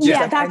awake. And she's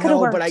like, that could have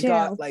worked, but I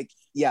got like,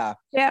 she's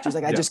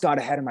like, I just got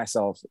ahead of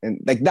myself.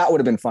 And like, that would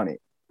have been funny.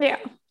 Yeah.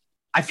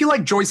 I feel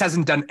like Joyce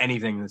hasn't done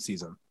anything this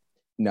season.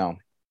 No.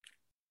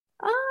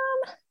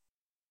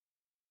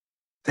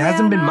 There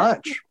hasn't been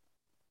much.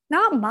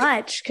 Not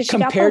much, because she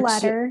got the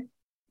letter.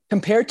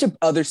 Compared to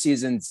other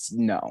seasons,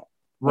 no.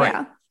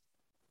 Right.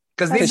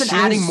 Because they've been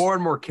adding more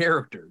and more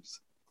characters.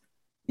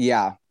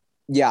 Yeah.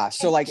 Yeah,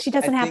 so like she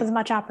doesn't have as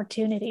much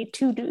opportunity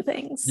to do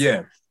things.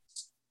 Yeah,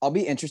 I'll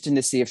be interested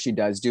to see if she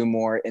does do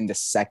more in the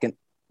second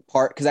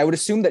part, because I would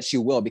assume that she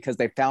will, because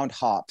they found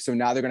Hop, so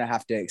now they're gonna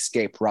have to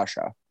escape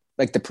Russia,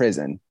 like the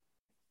prison.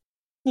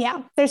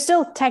 Yeah, they're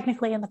still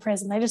technically in the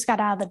prison. They just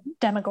got out of the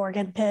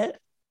Demogorgon pit.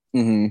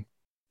 Mm-hmm.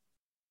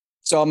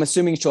 So I'm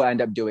assuming she'll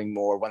end up doing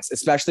more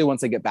especially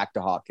once they get back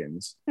to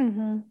Hawkins.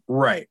 Mm-hmm.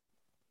 Right.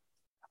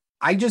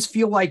 I just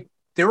feel like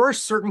there are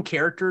certain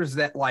characters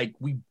that like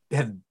we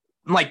have.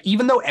 Like,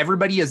 even though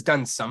everybody has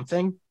done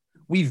something,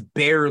 we've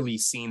barely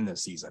seen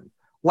this season.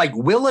 Like,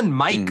 Will and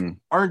Mike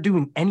aren't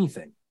doing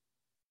anything.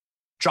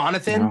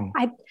 Jonathan,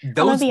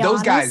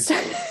 those guys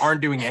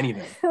aren't doing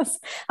anything.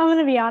 I'm going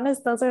to be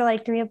honest. Those are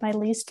like 3 of my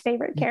least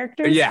favorite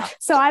characters. Yeah.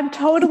 So I'm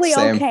totally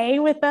okay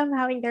with them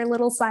having their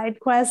little side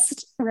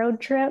quest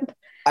road trip.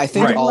 I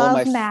think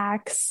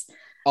Max.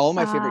 All of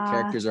my favorite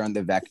characters are on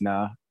the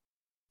Vecna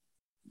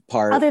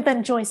part. Other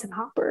than Joyce and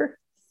Hopper.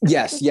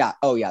 Yes. Yeah.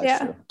 Oh, yeah.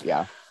 That's true.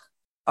 Yeah.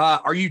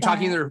 Are you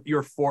talking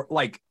your four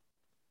like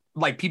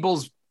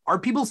people's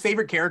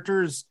favorite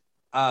characters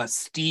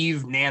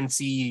Steve,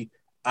 Nancy,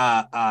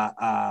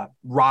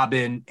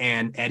 Robin,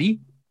 and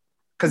Eddie?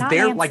 Because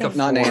they're Nancy. Like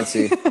not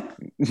Nancy.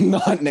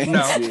 Not Nancy.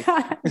 No.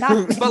 Not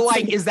Nancy. But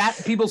like, is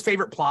that people's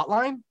favorite plot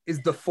line?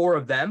 Is the 4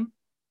 of them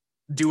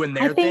doing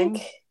their thing?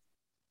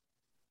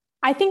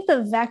 I think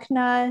the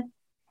Vecna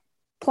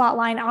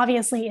plotline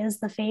obviously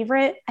is the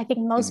favorite. I think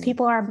most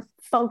people are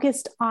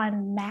focused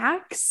on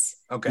Max.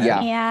 Okay. Yeah.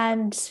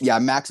 And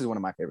Max is one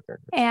of my favorite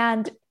characters.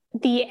 And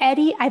the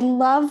Eddie, I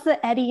love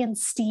the Eddie and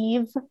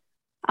Steve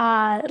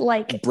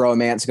like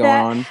bromance going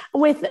on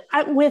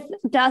with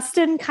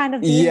Dustin kind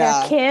of being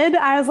a kid.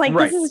 I was like,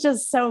 this is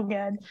just so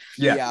good.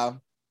 Yeah.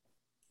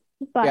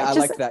 But I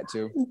like that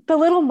too. The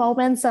little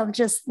moments of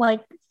just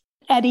like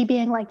Eddie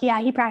being like,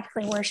 he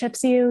practically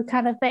worships you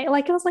kind of thing.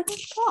 Like, it was like,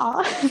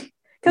 aw.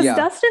 Because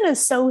Dustin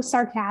is so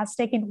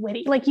sarcastic and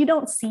witty. Like, you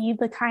don't see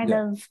the kind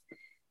of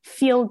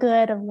feel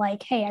good of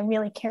like, hey, I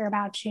really care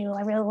about you,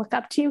 I really look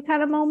up to you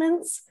kind of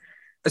moments.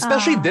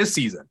 Especially this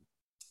season.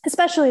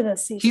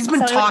 He's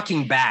been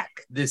talking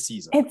back this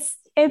season.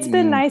 It's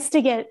been nice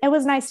to get, it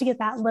was nice to get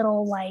that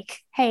little like,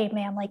 hey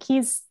man, like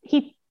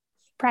he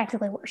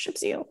practically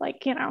worships you.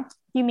 Like, you know,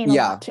 you mean a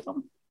lot to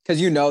him.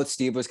 Because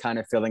Steve was kind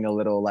of feeling a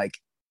little like,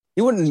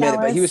 he wouldn't admit it,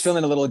 but he was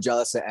feeling a little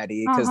jealous of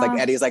Eddie. Because like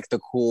Eddie's like the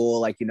cool,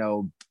 like,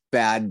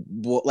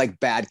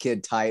 bad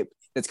kid type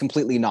that's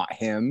completely not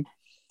him.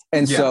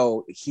 And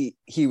so he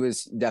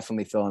was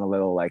definitely feeling a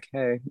little like,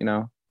 hey,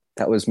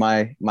 that was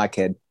my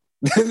kid.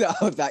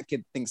 That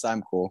kid thinks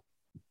I'm cool.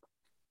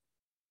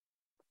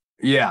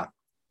 Yeah.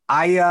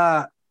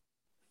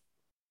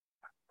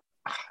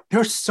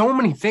 There's so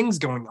many things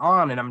going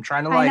on and I'm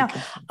trying to like,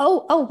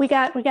 we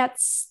got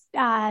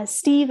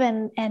Steve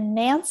and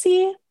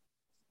Nancy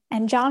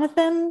and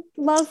Jonathan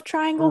love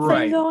triangle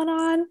thing going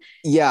on.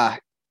 Yeah.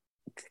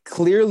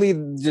 Clearly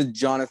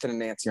Jonathan and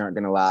Nancy aren't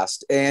going to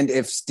last. And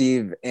if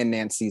Steve and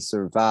Nancy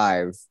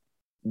survive,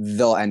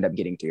 they'll end up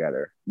getting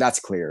together.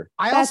 That's clear.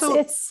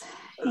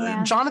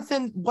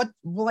 Jonathan,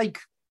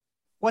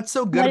 what's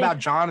so good about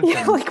Jonathan?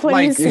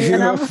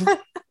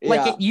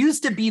 It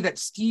used to be that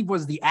Steve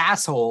was the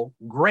asshole.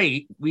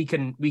 Great. We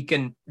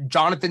can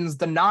Jonathan's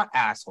the not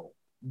asshole.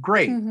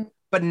 Great. Mm-hmm.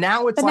 But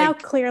now now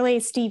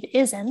clearly Steve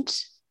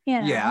isn't.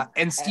 Yeah.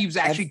 And Steve's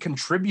actually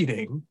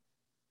contributing.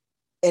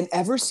 And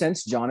ever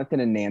since Jonathan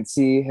and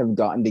Nancy have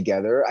gotten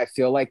together, I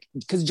feel like,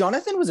 because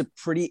Jonathan was a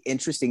pretty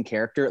interesting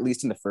character, at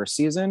least in the first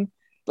season.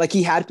 Like,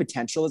 he had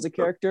potential as a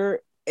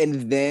character.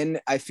 And then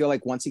I feel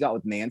like once he got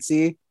with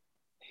Nancy,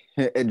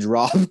 it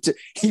dropped.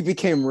 He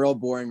became real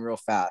boring real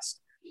fast.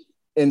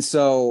 And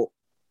so,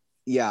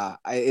 yeah,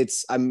 I'd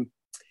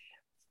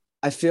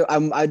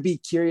be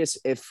curious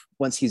if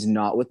once he's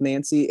not with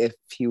Nancy, if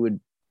he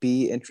would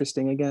be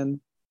interesting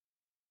again.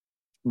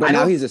 But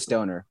now he's a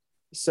stoner.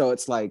 So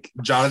it's like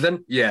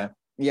Jonathan, yeah.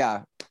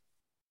 I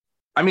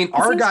mean, He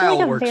Argyle seems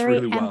like a works very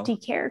really well. empty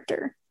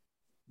character.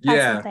 That's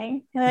Yeah, the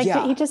thing.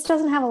 Like, he just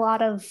doesn't have a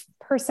lot of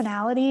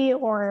personality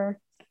or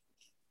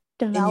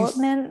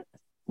development.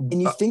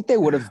 And you think they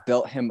would have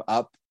built him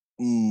up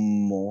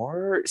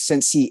more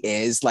since he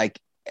is like,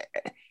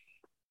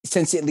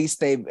 since at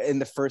least they in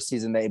the first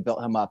season they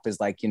built him up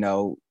as like, you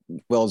know,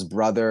 Will's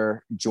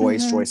brother,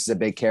 Joyce. Mm-hmm. Joyce is a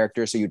big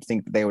character, so you'd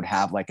think that they would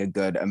have like a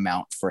good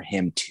amount for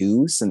him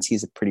too, since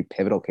he's a pretty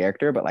pivotal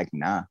character. But like,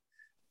 nah,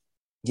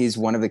 he's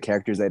one of the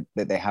characters that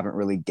they haven't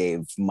really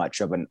gave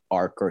much of an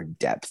arc or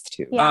depth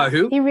to. Yeah,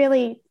 who? He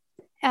really,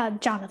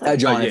 Jonathan.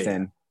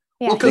 Jonathan.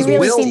 Yeah, Well, 'cause he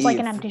really Will- seems like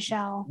an empty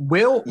shell.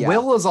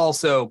 Will is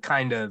also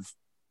kind of,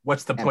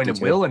 what's the point Empty of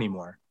too. Will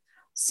anymore?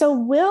 So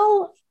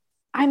Will,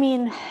 I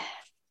mean,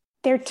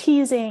 they're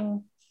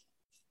teasing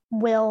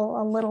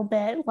Will a little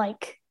bit,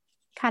 like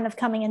kind of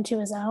coming into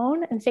his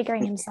own and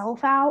figuring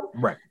himself out.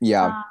 Right.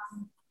 Yeah.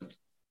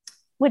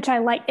 Which I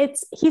like.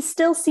 He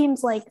still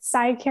seems like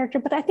side character,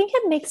 but I think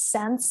it makes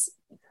sense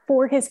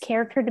for his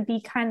character to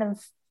be kind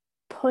of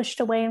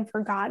pushed away and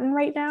forgotten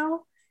right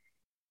now,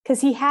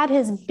 because he had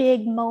his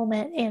big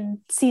moment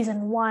in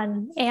season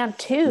 1 and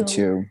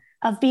 2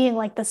 of being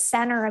like the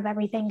center of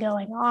everything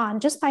going on.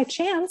 Just by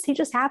chance, he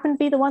just happened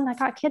to be the one that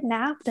got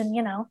kidnapped and,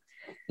 you know,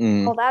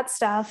 all that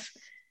stuff.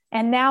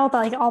 And now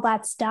like all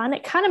that's done,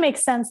 it kind of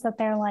makes sense that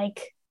they're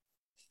like,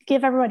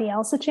 give everybody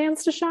else a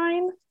chance to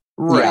shine.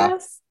 Right.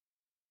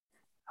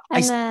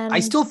 And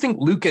I still think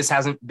Lucas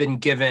hasn't been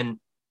given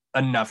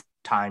enough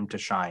time to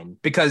shine,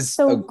 because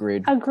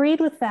agreed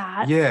with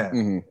that. Yeah.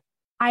 Mm-hmm.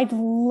 I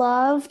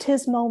loved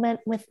his moment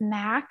with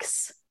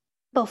Max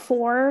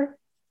before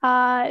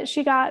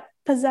she got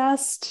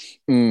possessed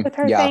with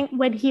her thing,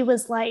 when he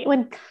was like,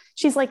 when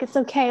she's like, it's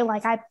okay,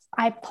 like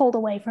I pulled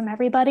away from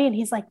everybody, and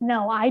he's like,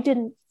 no, I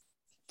didn't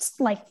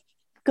like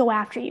go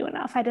after you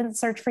enough, I didn't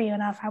search for you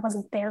enough, I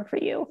wasn't there for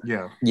you.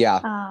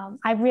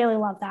 I really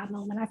love that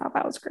moment. I thought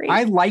that was great.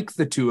 I like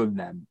the two of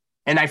them,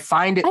 and I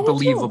find it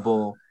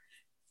believable.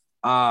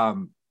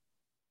 There's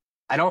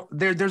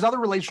other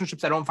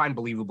relationships I don't find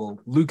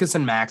believable. Lucas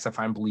and Max I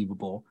find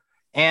believable,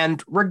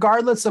 and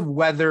regardless of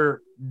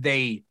whether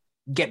they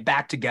get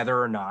back together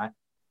or not,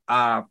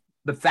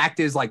 the fact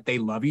is, like, they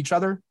love each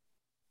other,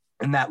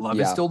 and that love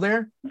is still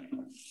there.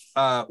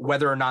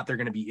 Whether or not they're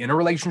going to be in a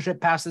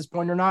relationship past this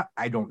point or not,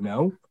 I don't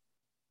know.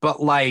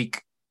 But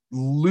like,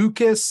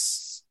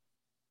 Lucas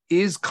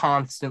is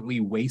constantly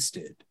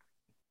wasted,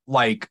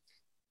 like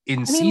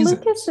in seasons.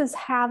 Lucas is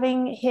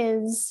having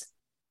his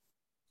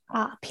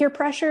peer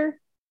pressure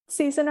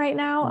season right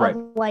now, right?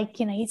 Of like,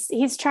 you know,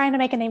 he's trying to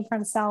make a name for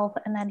himself,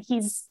 and then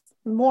he's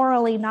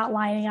morally not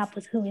lining up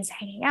with who he's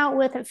hanging out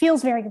with. It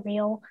feels very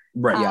real,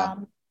 right?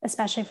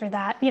 Especially for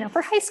that, you know,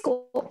 for high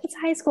school, it's a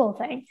high school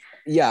thing.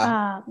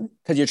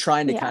 Because you're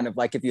trying to kind of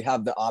like, if you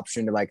have the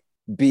option to like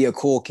be a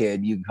cool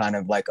kid, you kind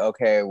of like,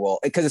 okay, well,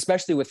 because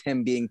especially with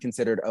him being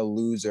considered a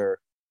loser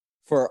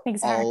for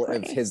all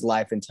of his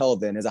life until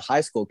then, as a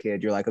high school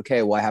kid, you're like,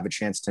 okay, well, I have a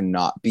chance to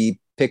not be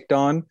picked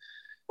on.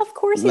 Of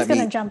course, he's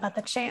going to jump at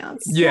the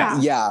chance.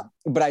 Yeah.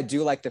 But I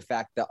do like the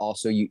fact that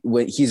also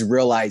when he's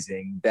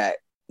realizing that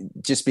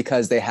just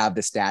because they have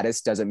the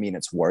status doesn't mean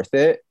it's worth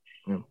it.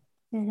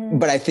 Mm-hmm.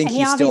 But I think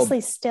he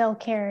obviously still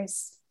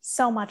cares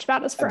so much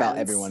about his friends, about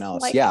everyone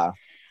else. Like,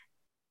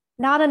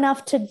 not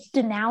enough to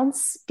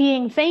denounce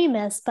being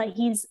famous, but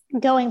he's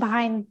going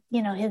behind,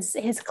 you know,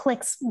 his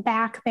clique's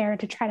back there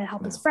to try to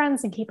help his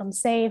friends and keep them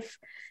safe.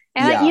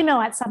 And you know,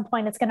 at some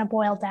point it's going to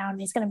boil down.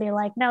 He's going to be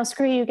like, no,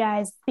 screw you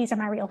guys. These are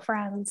my real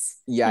friends.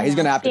 Yeah, he's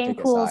going to have to being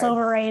pick cool a is side.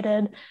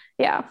 Overrated.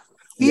 Yeah.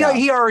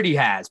 He already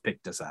has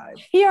picked a side.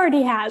 He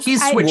already has.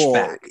 He's switched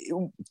back.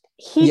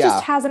 He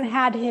just hasn't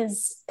had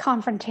his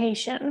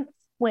confrontation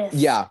with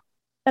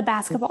the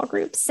basketball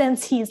group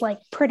since he's like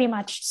pretty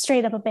much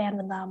straight up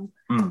abandoned them.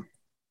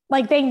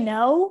 Like they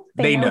know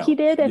he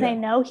did, and they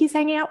know he's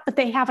hanging out, but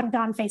they haven't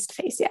gone face to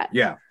face yet.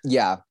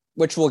 Yeah,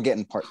 which we'll get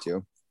in part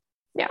 2.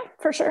 Yeah,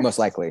 for sure. Most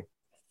likely.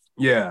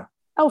 Yeah.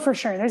 Oh, for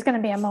sure. There's going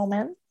to be a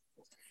moment.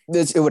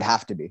 It would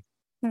have to be.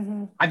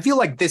 Mm-hmm. I feel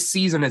like this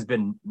season has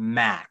been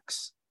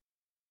Max,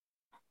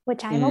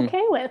 which I'm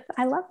okay with.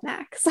 I love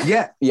Max.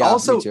 Yeah.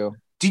 Also, me too.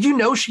 Did you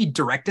know she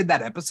directed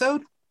that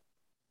episode?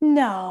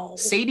 No.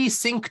 Sadie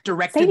Sink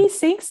directed. Sadie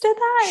Sinks did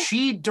that?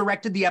 She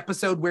directed the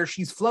episode where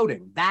she's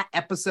floating. That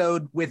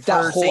episode with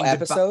that her whole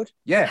episode?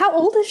 Yeah. How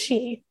old is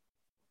she?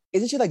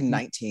 Isn't she like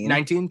 19?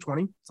 19,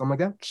 20, something like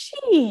that.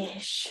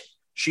 Sheesh.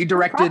 She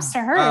directed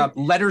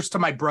Letters to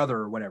My Brother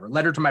or whatever.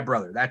 Letter to My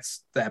Brother.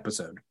 That's the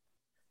episode.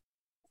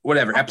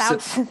 whatever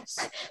episode.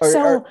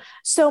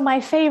 So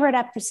my favorite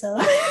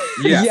episode.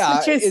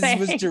 It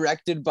was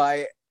directed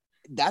by.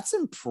 That's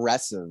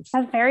impressive.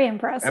 That's very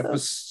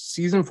impressive.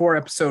 Season 4,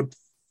 episode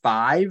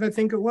 5, I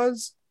think it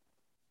was.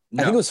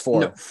 No, I think it was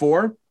 4. No,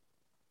 4.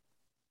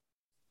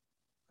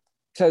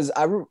 Because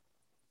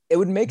it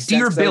would make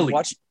sense. Dear Billy.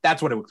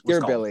 That's what it was.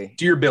 Dear Billy.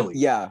 Dear Billy.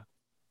 Yeah.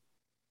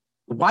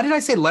 Why did I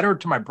say letter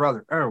to my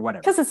brother or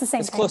whatever? Because it's the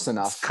same. It's close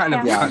enough. It's kind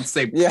of the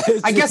same. Yeah.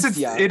 I guess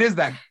it is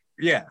that.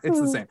 Yeah, it's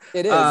the same.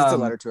 It is. It's a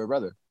letter to a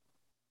brother.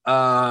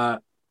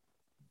 But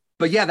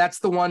yeah, that's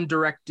the one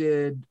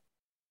directed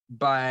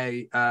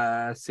by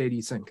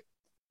Sadie Sink.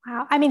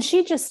 Wow. I mean,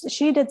 she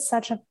did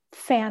such a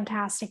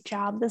fantastic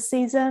job this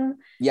season.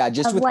 Yeah,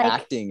 just with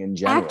acting in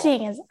general.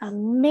 Acting is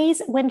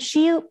amazing. When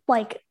she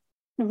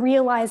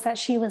realized that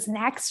she was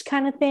next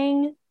kind of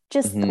thing,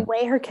 just the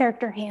way her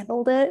character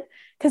handled it.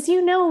 Because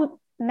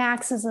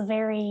Max is a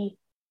very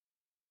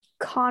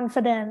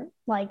confident,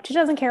 she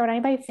doesn't care what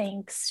anybody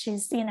thinks.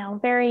 She's,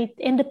 very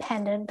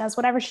independent, does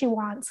whatever she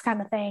wants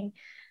kind of thing.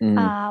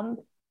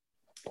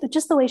 But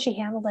just the way she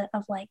handled it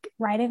of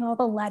writing all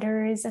the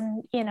letters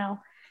and,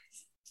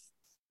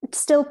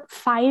 still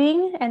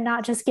fighting and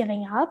not just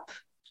giving up.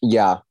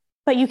 Yeah.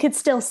 But you could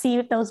still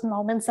see those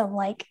moments of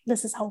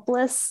this is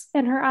hopeless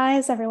in her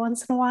eyes every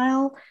once in a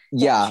while.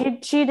 Yeah.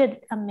 She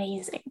did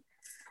amazing.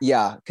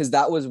 Yeah, because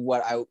that was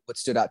what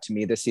stood out to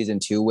me this season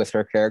too with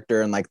her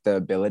character and the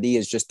ability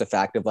is just the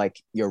fact of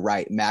you're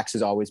right. Max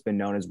has always been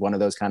known as one of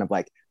those kind of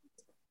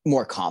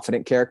more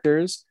confident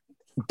characters.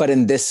 But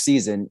in this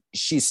season,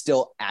 she's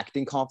still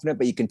acting confident,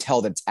 but you can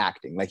tell that it's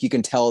acting. You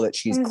can tell that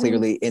she's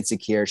clearly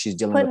insecure. She's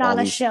dealing with all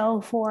these... show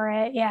for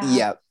it. Yeah.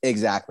 Yeah,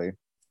 exactly.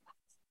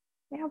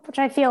 Yeah, which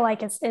I feel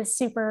is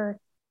super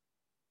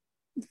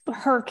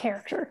her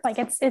character.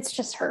 It's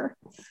just her.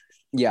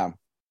 Yeah.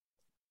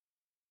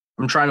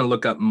 I'm trying to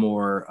look up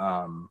more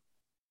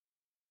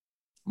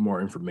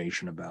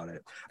information about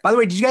it. By the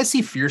way, did you guys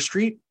see Fear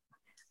Street?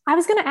 I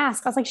was going to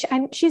ask. I was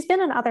she's been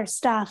in other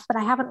stuff, but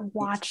I haven't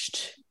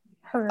watched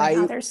her in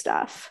other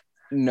stuff.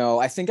 No,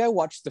 I think I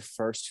watched the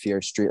first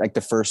Fear Street,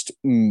 the first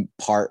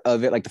part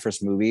of it, the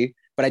first movie,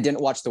 but I didn't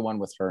watch the one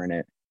with her in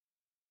it.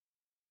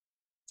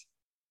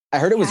 I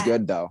heard it was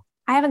good though.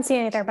 I haven't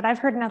seen it either, but I've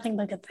heard nothing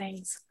but good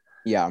things.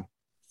 Yeah.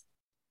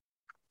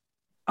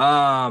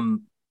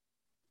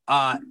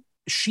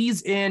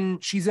 She's in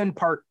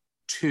part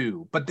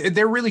 2, but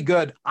they're really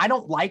good. I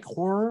don't like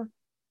horror,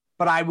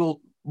 but I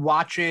will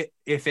watch it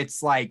if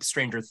it's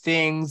Stranger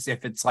Things,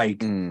 if it's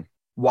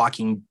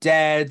Walking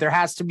Dead. There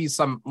has to be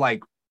some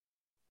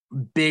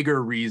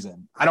bigger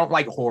reason. I don't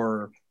like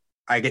horror.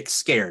 I get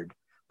scared.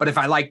 But if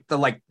I like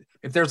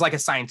if there's a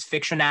science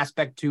fiction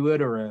aspect to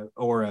it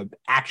or a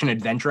action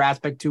adventure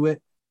aspect to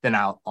it, then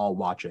I'll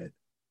watch it.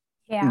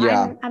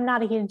 Yeah. I'm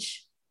not a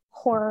huge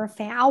horror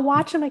fan. I'll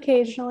watch them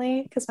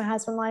occasionally because my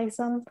husband likes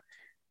them.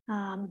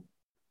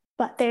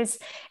 But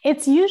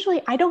it's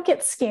usually, I don't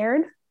get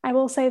scared. I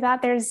will say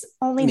that there's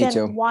only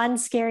been one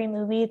scary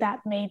movie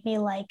that made me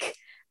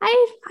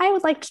I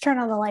would like to turn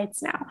on the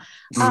lights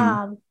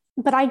now.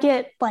 But I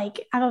get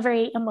I'm a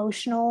very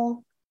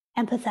emotional,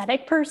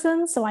 empathetic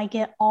person. So I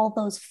get all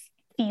those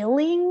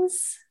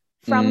feelings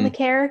from the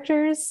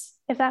characters,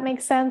 if that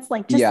makes sense.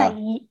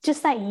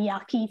 Just that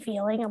yucky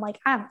feeling. I'm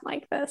I don't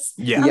like this.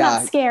 I'm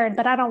not scared,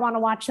 but I don't want to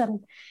watch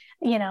them,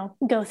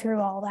 go through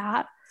all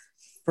that.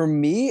 For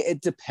me, it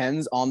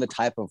depends on the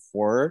type of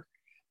horror.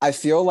 I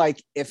feel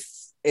if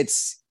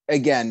it's,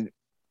 again,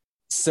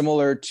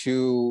 similar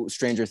to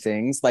Stranger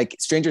Things,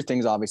 Stranger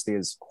Things obviously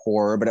is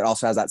horror, but it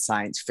also has that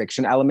science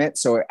fiction element.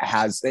 So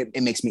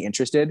it makes me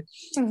interested.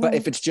 But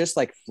if it's just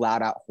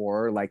flat out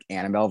horror, like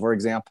Annabelle, for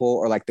example,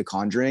 or The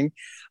Conjuring,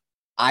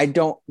 I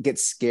don't get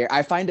scared.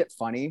 I find it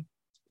funny.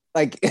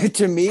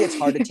 To me, it's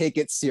hard to take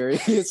it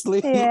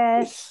seriously.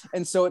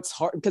 And so it's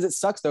hard because it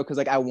sucks though. Cause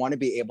I want to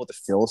be able to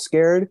feel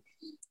scared,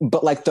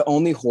 but the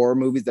only horror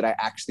movies that I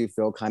actually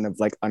feel kind of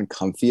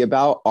uncomfy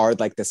about are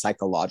the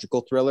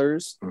psychological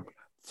thrillers.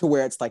 To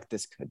where it's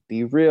this could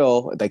be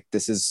real,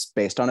 this is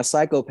based on a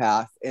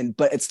psychopath,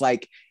 but it's I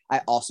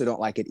also don't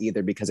like it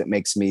either because it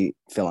makes me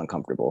feel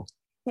uncomfortable.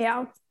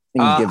 Yeah.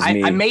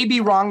 I may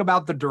be wrong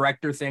about the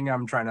director thing.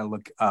 I'm trying to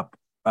look up.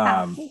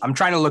 I'm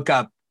trying to look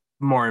up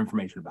more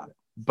information about it,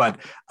 but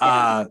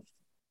I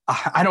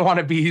don't want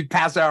to be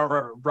pass out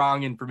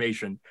wrong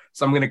information,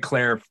 so I'm going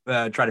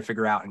to try to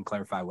figure out and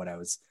clarify what I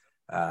was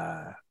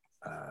talking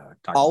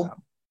about.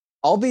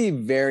 I'll be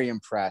very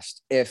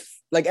impressed if,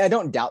 I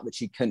don't doubt that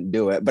she couldn't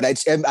do it, but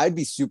I'd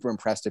be super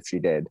impressed if she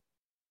did.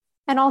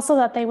 And also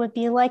that they would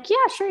be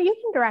yeah, sure, you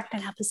can direct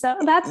an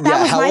episode. That was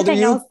my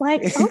thing. I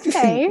was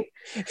okay.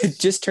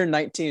 Just turned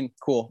 19.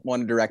 Cool.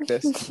 Want to direct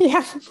this?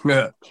 Yeah.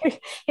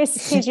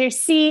 Here's your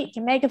seat,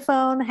 your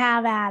megaphone,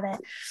 have at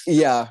it.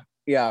 Yeah.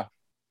 Yeah.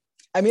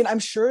 I mean, I'm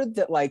sure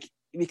that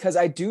because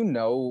I do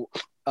know,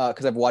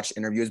 because I've watched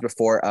interviews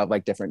before of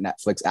different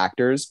Netflix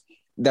actors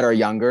that are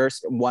younger.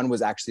 One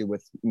was actually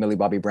with Millie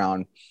Bobby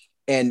Brown,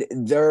 and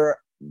they're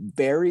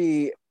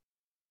very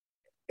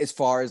as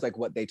far as like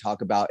what they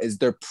talk about is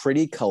they're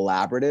pretty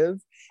collaborative.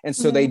 And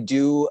so they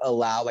do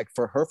allow, like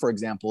for her, for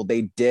example,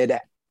 they did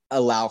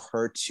allow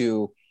her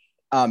to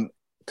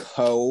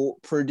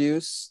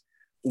co-produce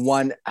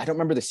one. I don't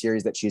remember the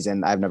series that she's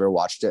in. I've never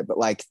watched it, but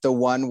like the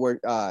one where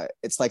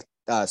it's like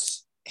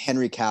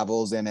Henry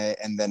Cavill's in it,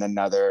 and then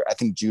another, I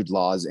think Jude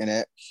Law's in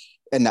it,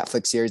 a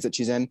Netflix series that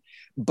she's in.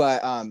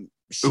 But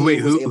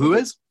who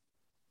is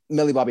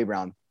Millie Bobby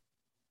Brown?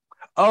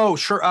 Oh,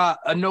 sure.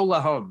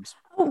 Enola Holmes.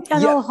 Oh,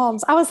 Enola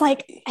Holmes. I was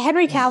like,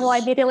 Henry Cavill. I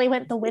immediately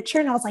went The Witcher,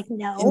 and I was like,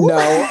 no.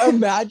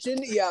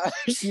 Imagine,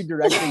 she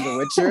directing The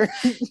Witcher.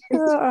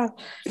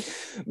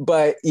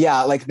 But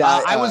yeah, like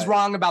that. I was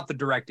wrong about the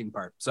directing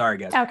part. Sorry,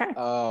 guys. Okay.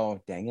 Oh,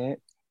 dang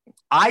it!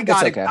 I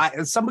got it. Okay.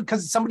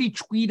 Because somebody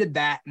tweeted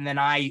that, and then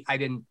I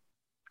didn't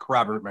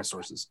corroborate my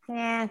sources.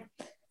 Yeah.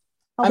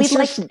 Well,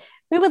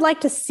 we would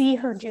like to see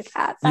her do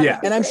that.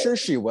 And I'm sure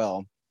she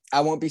will.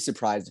 I won't be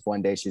surprised if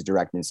one day she's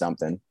directing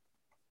something.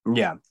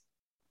 Yeah.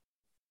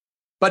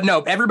 But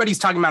no, everybody's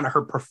talking about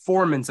her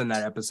performance in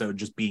that episode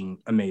just being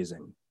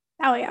amazing.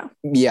 Oh, yeah.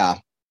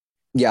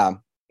 Yeah.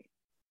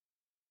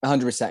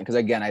 100%. Because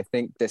again, I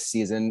think this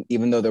season,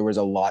 even though there was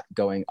a lot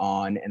going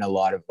on and a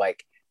lot of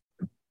like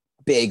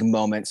big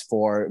moments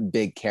for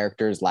big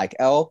characters like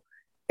Elle,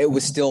 it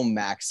was still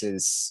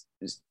Max's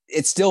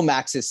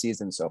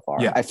season so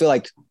far. Yeah. I feel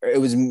like it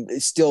was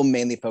still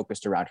mainly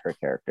focused around her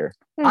character.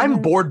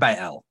 I'm bored by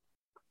Elle.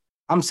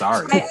 I'm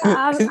sorry.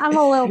 I'm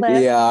a little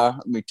bit. Yeah,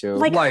 me too.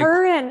 Like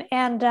her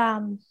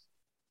and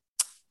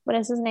what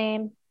is his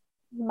name?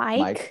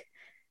 Mike.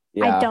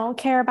 Yeah. I don't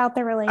care about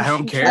their relationship. I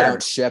don't care. I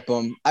don't ship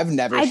them. I've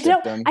never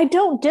shipped them. I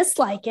don't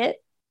dislike it.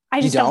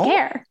 I just don't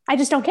care. I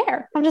just don't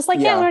care. I'm just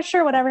like, yeah,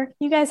 sure, whatever.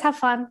 You guys have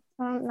fun.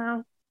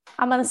 No,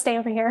 I'm gonna stay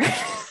over here.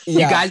 Do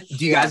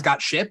you guys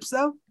got ships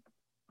though?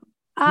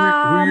 Who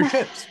are your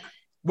ships?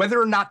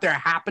 Whether or not they're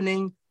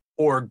happening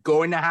or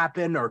going to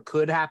happen or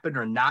could happen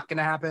or not going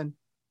to happen,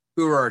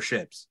 who are our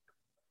ships?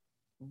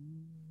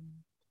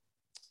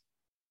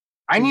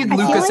 I need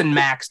Lucas and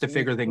Max to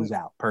figure things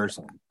out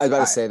personally. I was about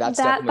to say that's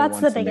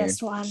the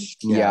biggest one.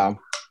 Yeah.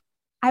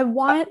 I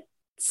want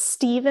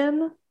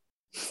Steven.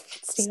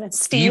 I want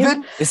Steve.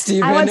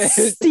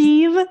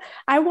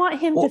 I want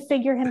him to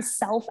figure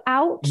himself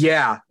out.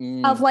 Yeah.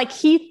 Of like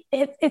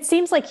it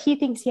seems like he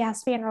thinks he has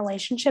to be in a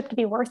relationship to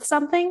be worth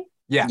something.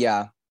 Yeah.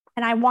 Yeah.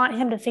 And I want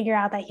him to figure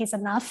out that he's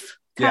enough.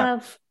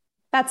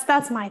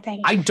 That's my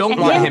thing. I don't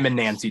want him and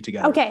Nancy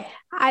together. Okay.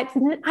 I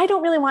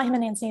don't really want him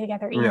and Nancy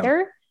together either.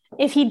 Yeah.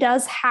 If he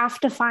does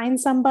have to find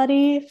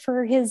somebody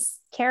for his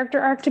character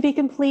arc to be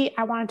complete,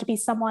 I want it to be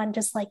someone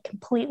just like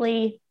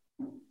completely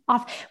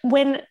off.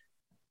 When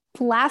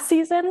last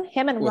season,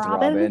 him and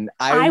Robin,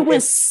 I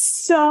was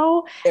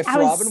so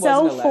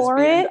for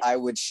it. I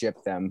would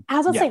ship them. I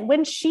was gonna say,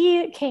 when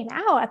she came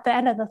out at the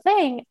end of the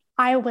thing,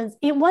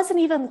 it wasn't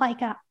even like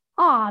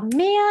aw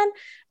man.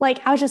 Like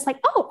I was just like,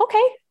 oh,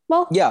 okay.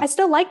 Well, I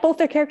still like both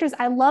their characters.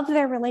 I love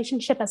their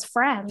relationship as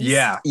friends.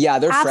 Yeah. Yeah,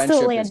 their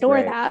absolutely friendship is adore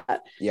great.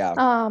 that.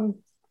 Yeah.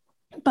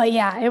 But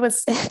yeah,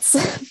 it's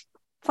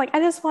like I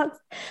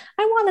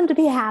want him to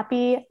be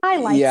happy. I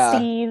like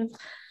Steve.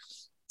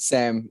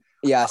 Same.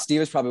 Yeah,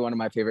 Steve is probably one of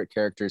my favorite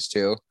characters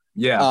too.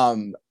 Yeah.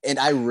 And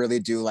I really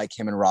do like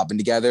him and Robin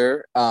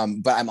together.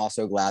 But I'm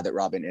also glad that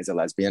Robin is a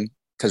lesbian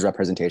because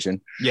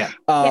representation. Yeah.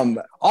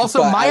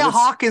 Also, Maya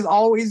Hawke is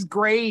always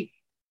great.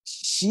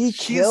 She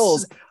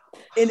kills.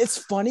 And it's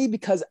funny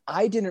because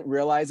I didn't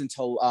realize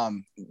until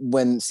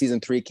when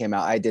season 3 came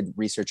out, I did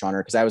research on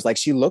her because I was like,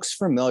 she looks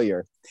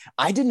familiar.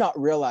 I did not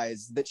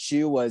realize that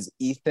she was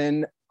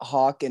Ethan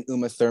Hawke and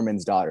Uma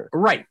Thurman's daughter.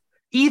 Right.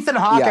 Ethan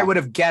Hawke, I would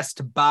have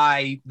guessed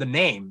by the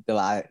name.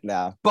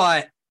 Yeah.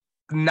 But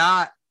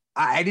not,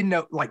 I didn't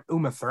know, like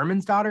Uma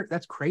Thurman's daughter?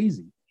 That's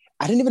crazy.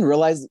 I didn't even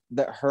realize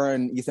that her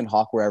and Ethan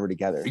Hawke were ever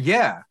together.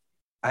 Yeah.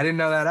 I didn't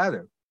know that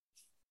either.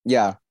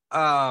 Yeah.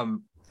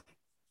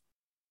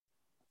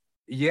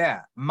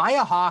 Yeah,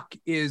 Maya Hawke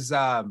is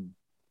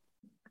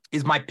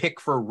my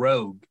pick for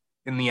Rogue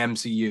in the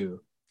MCU.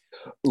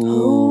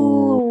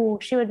 Ooh,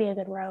 she would be a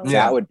good Rogue.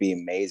 Yeah. That would be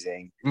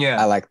amazing.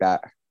 Yeah, I like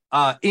that.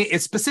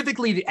 It's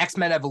specifically the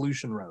X-Men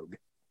Evolution Rogue,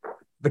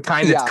 the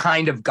kind that's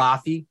kind of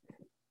gothy.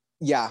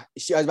 Yeah,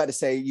 I was about to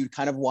say you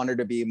kind of want her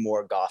to be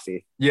more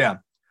gothy. Yeah,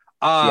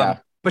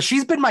 but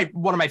she's been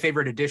one of my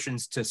favorite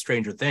additions to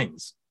Stranger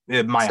Things.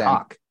 Maya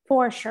Hawke,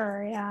 for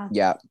sure.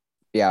 Yeah.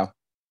 Yeah.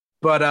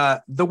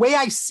 But the way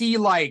I see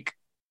like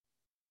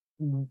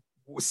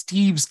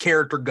Steve's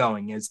character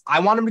going is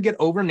I want him to get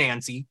over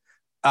Nancy.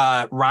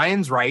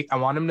 Ryan's right. I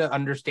want him to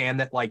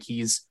understand that like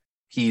he's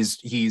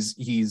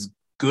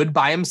good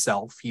by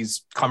himself.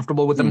 He's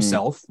comfortable with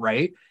himself,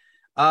 right?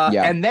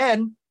 And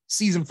then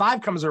season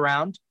 5 comes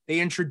around. They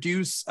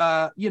introduce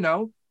a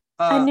new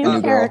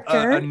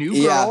character, a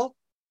new girl,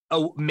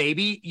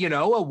 maybe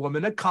a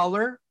woman of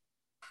color.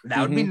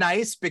 That would be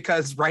nice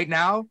because right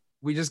now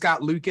we just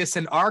got Lucas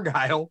and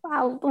Argyle.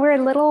 Wow, we're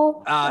a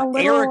little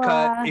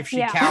Erica, if she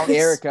counts.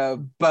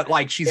 Erica, but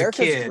like she's Erica's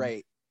a kid.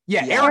 Great.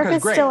 Yeah,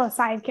 Erica's great. Still a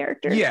side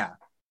character. Yeah.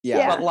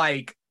 But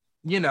like,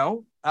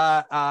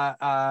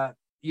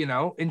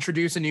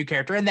 introduce a new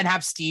character and then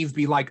have Steve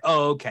be like,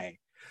 oh, okay.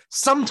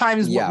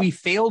 Sometimes what we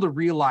fail to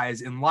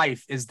realize in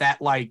life is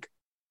that like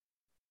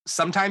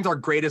sometimes our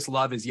greatest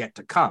love is yet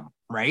to come,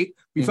 right?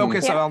 We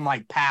focus on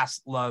like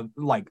past love,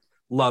 like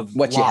love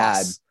what loss. You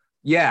had.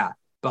 Yeah.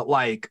 But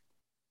like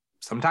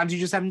sometimes you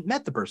just haven't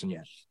met the person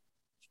yet.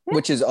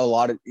 Which is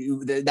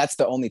that's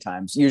the only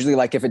times. Usually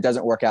like if it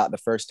doesn't work out the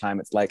first time,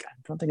 it's like, I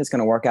don't think it's going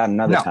to work out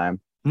another time.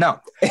 No.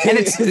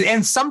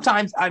 And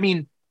sometimes, I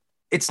mean,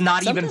 it's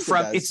not sometimes even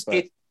from,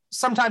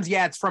 sometimes,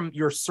 it's from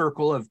your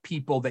circle of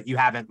people that you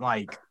haven't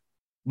like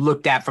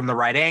looked at from the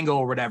right angle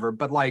or whatever.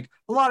 But like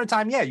a lot of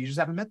time, you just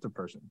haven't met the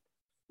person.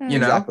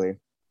 Exactly.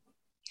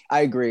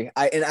 I agree.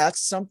 And that's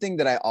something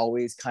that I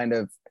always kind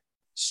of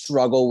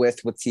struggle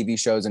with TV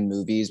shows and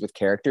movies with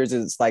characters.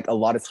 Is it's like a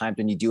lot of times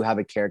when you do have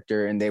a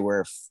character and they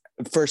were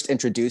first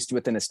introduced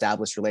with an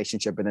established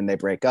relationship and then they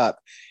break up,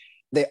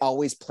 they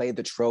always play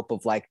the trope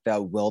of like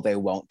the will they,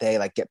 won't they,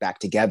 like get back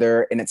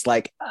together. And it's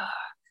like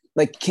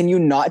can you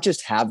not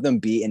just have them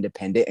be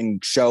independent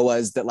and show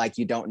us that like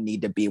you don't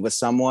need to be with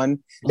someone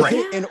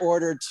in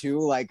order to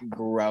like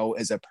grow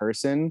as a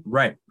person?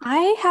 Right.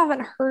 I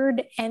haven't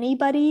heard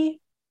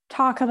anybody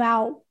talk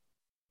about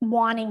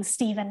wanting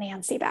Steve and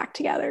Nancy back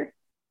together.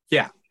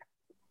 Yeah.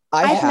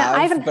 I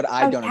haven't, but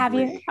I don't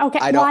agree. You? Okay.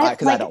 I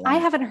don't I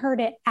haven't heard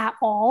it at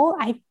all.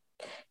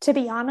 To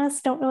be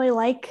honest, I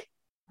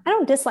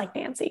don't dislike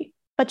Nancy,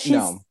 but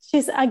she's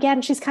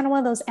kind of one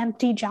of those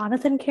empty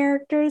Jonathan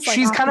characters. Like,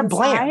 she's kind of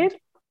bland.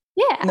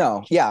 Yeah.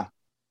 No. Yeah.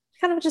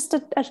 Kind of just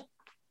I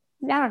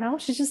don't know.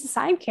 She's just a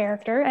side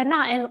character, and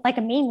not in like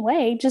a mean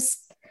way.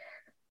 Just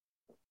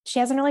she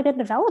hasn't really been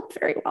developed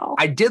very well.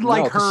 I did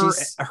like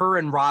her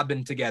and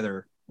Robin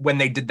together when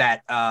they did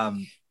that.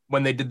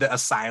 When they did the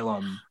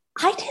asylum.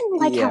 I didn't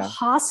like how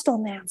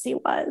hostile Nancy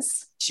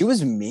was. She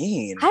was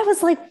mean. I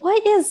was like,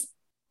 what is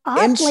up?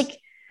 And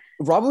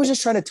Robin was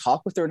just trying to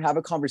talk with her and have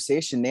a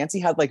conversation. Nancy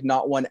had like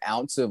not 1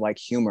 ounce of like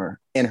humor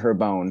in her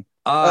bone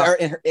or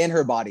in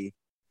her body.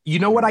 You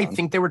know what I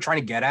think they were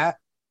trying to get at?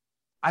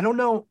 I don't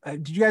know.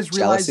 Did you guys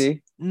realize?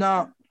 Jealousy?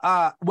 No.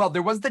 Well,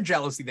 there was the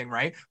jealousy thing,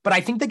 right? But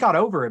I think they got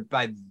over it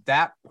by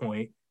that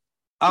point.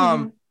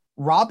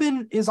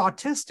 Robin is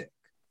autistic.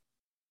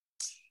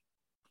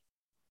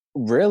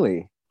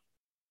 Really?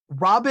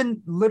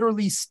 Robin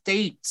literally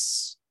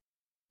states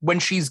when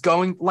she's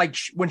going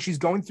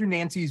through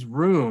Nancy's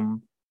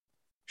room,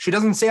 she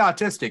doesn't say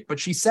autistic, but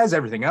she says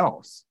everything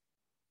else.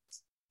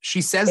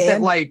 She says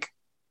that like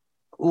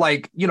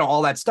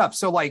all that stuff.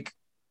 So like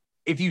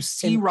if you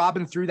see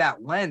Robin through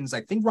that lens, I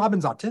think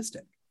Robin's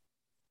autistic.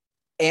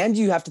 And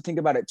you have to think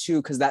about it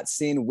too, because that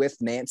scene with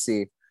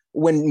Nancy,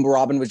 when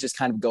Robin was just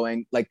kind of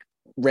going like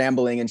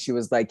rambling and she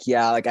was like,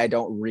 like I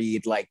don't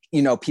read like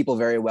people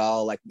very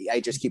well, like I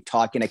just keep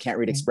talking, I can't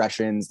read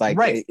expressions, like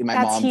my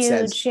That's mom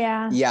huge,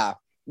 says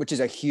which is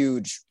a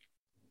huge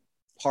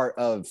part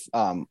of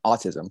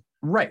autism,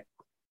 right?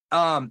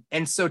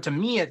 And so to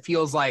me it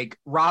feels like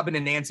Robin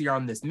and Nancy are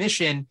on this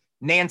mission.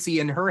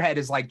 Nancy in her head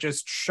is like,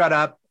 just shut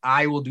up,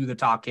 I will do the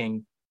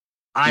talking,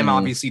 I'm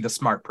obviously the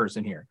smart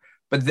person here,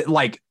 but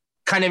like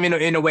kind of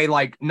in a way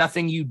like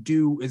nothing you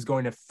do is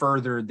going to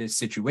further this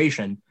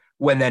situation,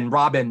 when then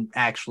Robin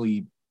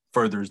actually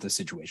furthers the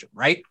situation,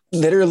 right?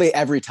 Literally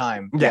every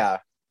time. Yeah.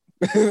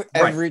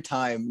 Every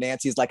time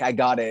Nancy's like, I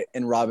got it.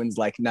 And Robin's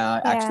like, nah,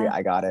 actually,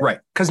 I got it. Right.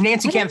 Because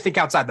Nancy can't think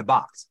outside the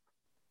box.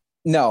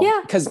 No.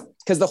 Yeah.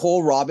 Because the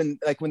whole Robin,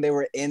 like when they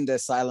were in the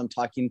asylum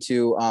talking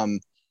to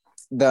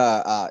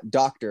the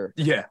doctor.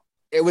 Yeah.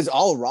 It was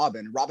all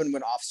Robin. Robin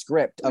went off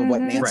script of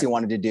what Nancy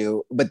wanted to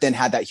do, but then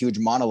had that huge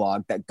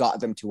monologue that got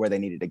them to where they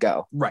needed to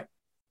go. Right.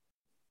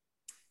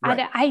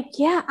 I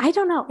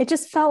don't know. It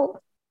just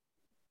felt,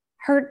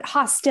 her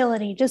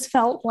hostility just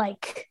felt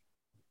like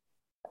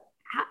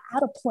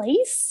out of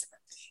place.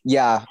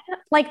 Yeah.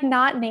 Like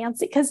not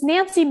Nancy, because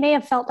Nancy may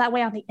have felt that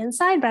way on the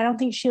inside, but I don't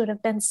think she would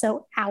have been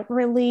so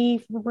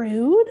outwardly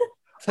rude.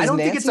 I don't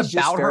think it's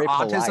about her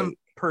autism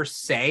per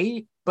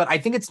se, but I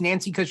think it's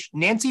Nancy because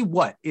Nancy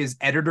is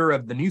editor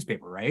of the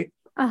newspaper, right?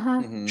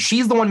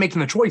 She's the one making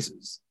the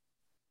choices.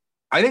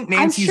 I think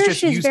Nancy's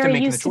just used to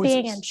making the choices.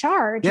 Being in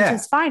charge, which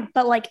is fine.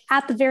 But like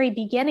at the very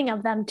beginning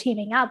of them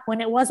teaming up,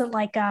 when it wasn't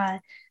like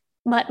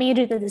let me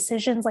do the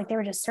decisions, like they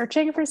were just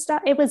searching for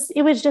stuff. It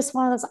was just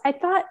one of those.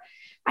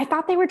 I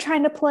thought they were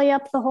trying to play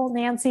up the whole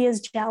Nancy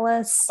is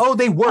jealous. Oh,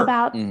 they were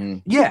about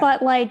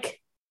but like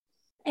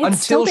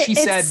until she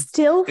said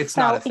it's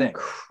not a thing.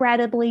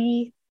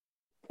 Incredibly,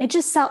 it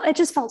just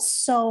felt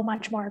so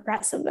much more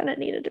aggressive than it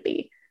needed to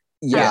be.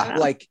 Yeah,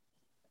 like.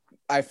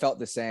 I felt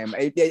the same.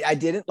 It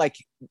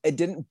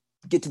didn't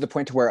get to the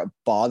point to where it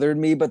bothered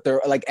me, but there,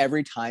 like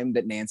every time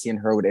that Nancy and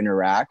her would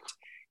interact,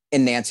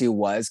 and Nancy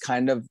was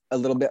kind of a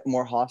little bit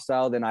more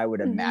hostile than I would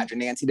imagine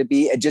Nancy to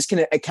be.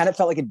 It kind of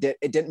felt like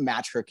it didn't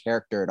match her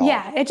character at all.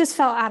 Yeah, it just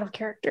felt out of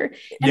character.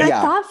 And I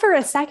thought for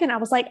a second, I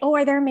was like, oh,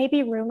 are there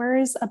maybe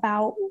rumors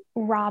about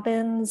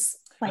Robin's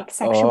like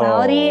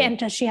sexuality, and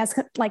does she has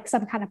like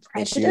some kind of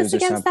prejudice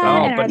against that?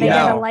 And are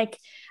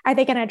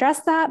they gonna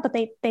address that? But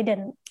they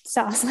didn't.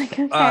 So I was like,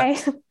 okay.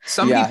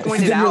 Somebody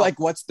pointed out, you're like,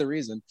 what's the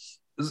reason?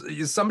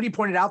 Somebody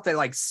pointed out that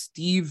like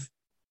Steve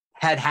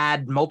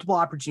had multiple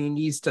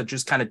opportunities to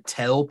just kind of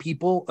tell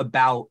people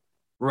about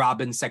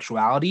Robin's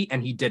sexuality,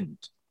 and he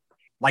didn't.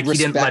 Like, he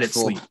didn't let it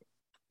sleep.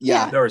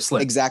 Yeah, or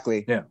slip.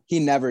 Exactly. Yeah, he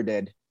never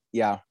did.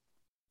 Yeah,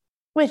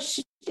 which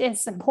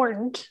is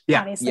important,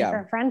 obviously, for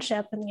a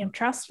friendship and you have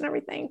trust and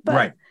everything.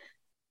 But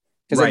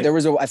because there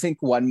was I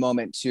think one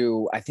moment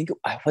too. I think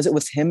it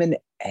was him and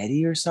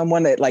Eddie or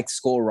someone at like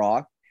Skull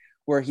Rock,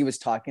 where he was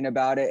talking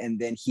about it, and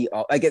then he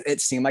like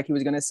it seemed like he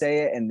was gonna say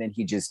it, and then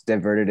he just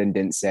diverted and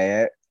didn't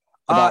say it.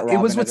 It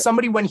was with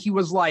somebody when he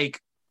was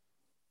like,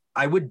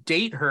 I would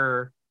date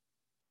her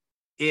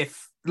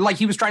if, like,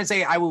 he was trying to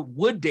say I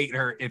would date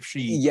her if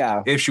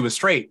she was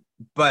straight,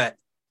 but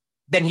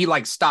then he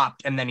like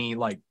stopped and then he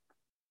like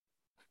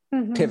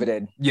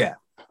pivoted. Yeah.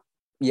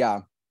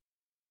 No,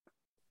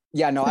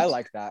 I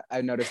like that.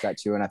 I noticed that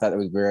too, and I thought it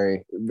was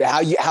very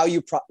how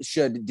you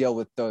should deal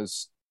with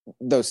those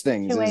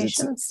things.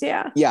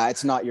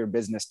 It's not your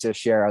business to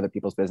share other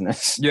people's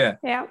business. Yeah.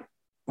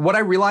 What I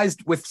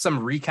realized with some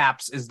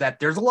recaps is that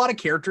there's a lot of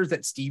characters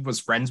that Steve was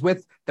friends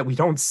with that we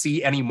don't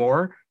see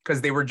anymore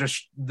because they were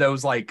just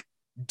those like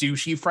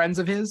douchey friends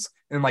of his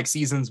in like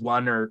seasons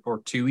 1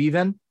 or 2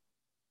 even.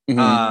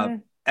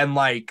 And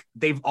like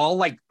they've all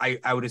like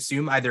I would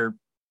assume either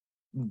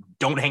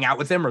don't hang out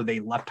with him or they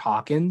left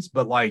Hawkins,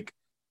 but like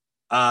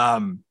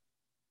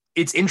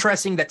it's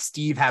interesting that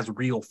Steve has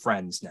real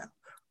friends now.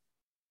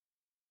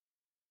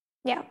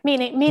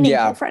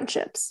 Meaningful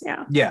friendships.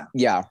 Yeah.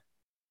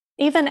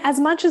 Even as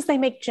much as they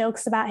make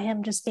jokes about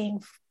him just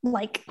being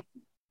like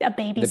a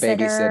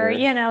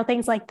babysitter,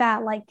 things like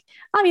that. Like,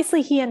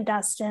 obviously he and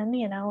Dustin,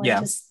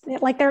 just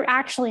like they're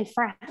actually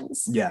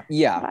friends.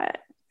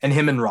 And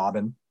him and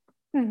Robin.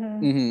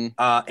 And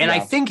I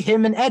think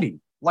him and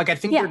Eddie. Like, I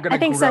think they're gonna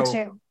grow. So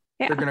too.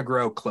 Yeah. They're gonna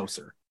grow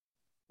closer.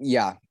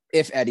 Yeah,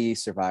 if Eddie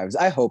survives,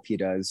 I hope he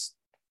does,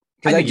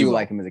 because I do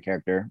like him as a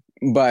character.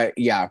 But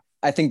yeah,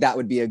 I think that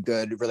would be a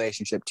good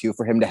relationship too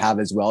for him to have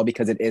as well,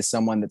 because it is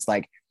someone that's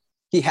like,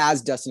 he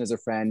has Dustin as a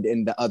friend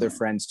and the other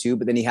friends too,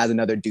 but then he has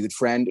another dude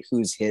friend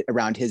who's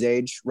around his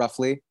age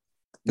roughly,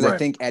 because I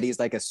think Eddie's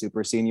like a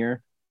super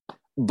senior.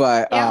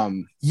 But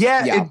he's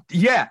I think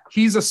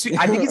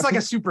he's like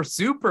a super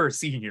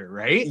senior,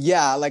 right?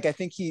 Yeah, like I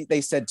think they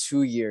said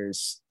 2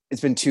 years.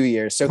 It's been 2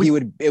 years, so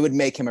it would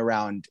make him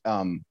around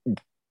 20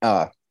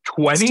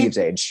 Steve's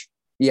age.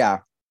 Yeah.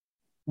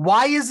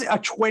 Why is a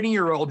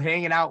 20-year-old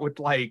hanging out with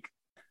like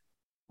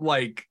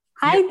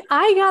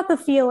I got the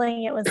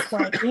feeling it was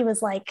like he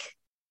was like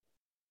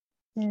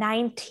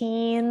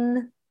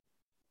 19,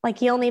 like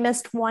he only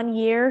missed 1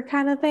 year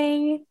kind of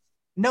thing.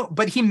 No,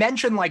 but he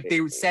mentioned like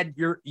they said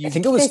I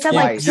think it was twice.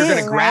 Like, you're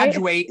going to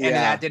graduate, and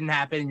that didn't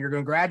happen. You're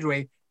going to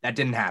graduate, that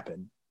didn't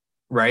happen,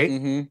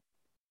 right?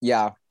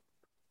 Yeah.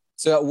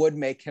 So it would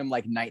make him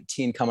like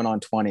 19 coming on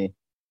 20.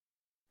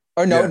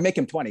 Or no, it'd make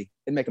him 20.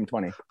 It'd make him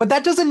 20. But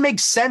that doesn't make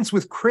sense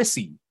with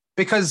Chrissy,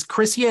 because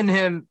Chrissy and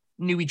him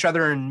knew each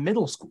other in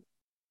middle school.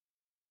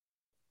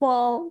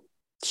 Well,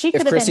 she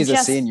could have been just a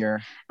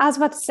senior. I was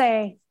about to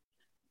say,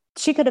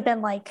 she could have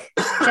been like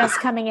just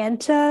coming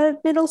into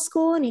middle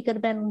school and he could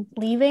have been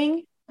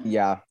leaving.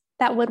 Yeah.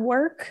 That would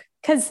work.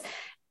 Because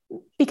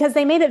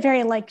they made it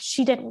very like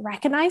she didn't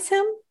recognize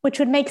him, which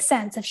would make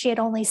sense if she had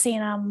only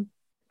seen him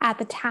at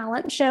the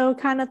talent show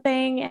kind of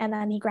thing. And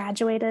then he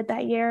graduated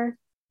that year.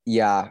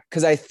 Yeah.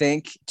 Because I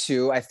think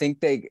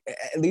they,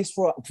 at least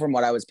from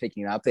what I was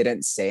picking up, they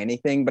didn't say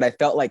anything, but I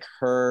felt like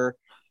her,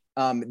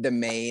 the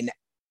main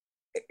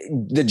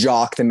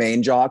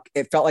jock,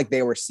 it felt like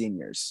they were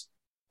seniors.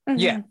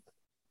 Yeah.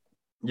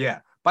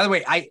 By the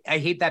way, I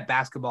hate that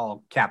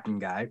basketball captain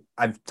guy.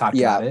 I've talked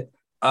about it.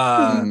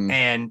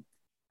 And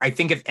I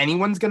think if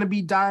anyone's going to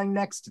be dying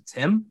next, it's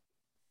him.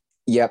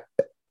 Yep.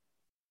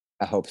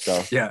 I hope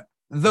so. Yeah.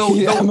 Though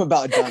I'm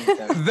about done with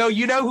him. Though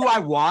you know who I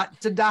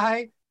want to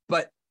die,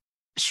 but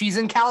she's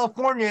in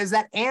California, is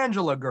that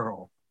Angela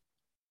girl.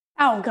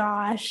 Oh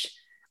gosh.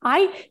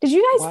 Did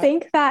you guys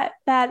think that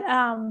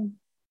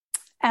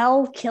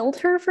Elle killed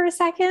her for a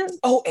second?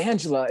 Oh,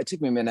 Angela. It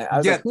took me a minute. I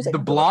was like, who's the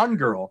blonde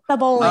girl. The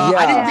bowling.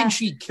 I didn't think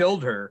she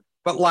killed her,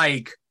 but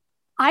like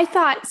I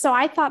thought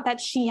that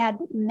she had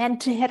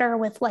meant to hit her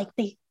with like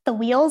the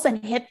wheels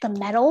and hit the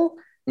metal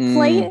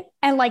plate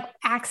and like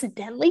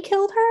accidentally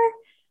killed her.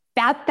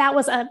 That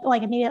was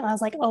like immediately I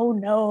was like, oh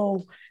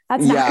no,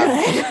 that's not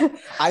good.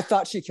 I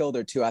thought she killed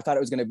her too. I thought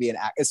it was going to be an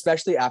act,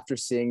 especially after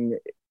seeing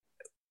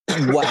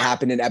what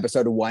happened in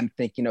episode 1,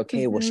 thinking,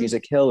 okay, well, she's a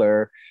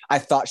killer. I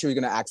thought she was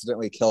going to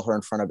accidentally kill her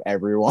in front of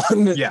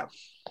everyone.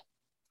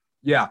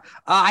 Yeah.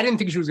 I didn't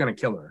think she was going to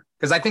kill her,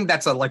 because I think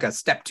that's a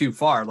step too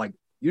far. Like,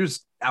 you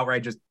just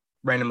outright just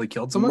randomly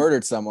killed someone,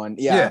 murdered someone.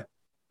 Yeah.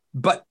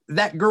 But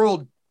that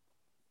girl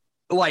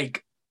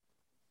like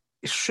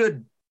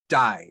should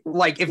die.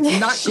 Like, if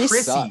not She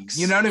Chrissy, sucks.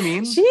 you know what I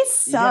mean? She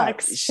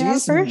sucks. Yeah,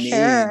 she's for mean.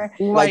 sure.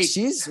 Like,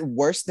 she's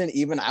worse than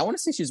even, I want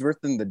to say she's worse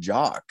than the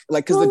jock.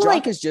 Like, because the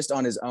jock is just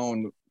on his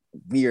own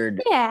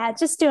weird. Yeah,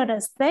 just doing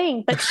his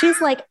thing. But she's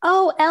like,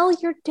 oh, Elle,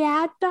 your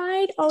dad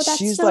died? Oh, that's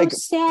she's so like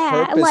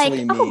sad. Like,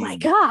 mean. oh my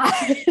God.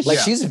 Like,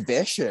 she's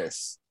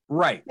vicious.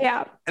 Right.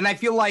 Yeah. And I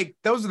feel like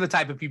those are the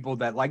type of people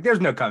that, like,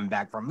 there's no coming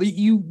back from.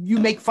 You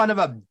make fun of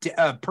a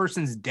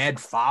person's dead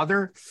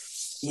father.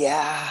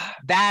 Yeah.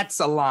 That's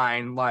a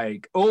line,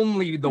 like,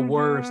 only the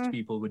worst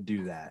people would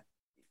do that.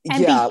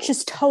 And be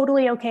just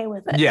totally okay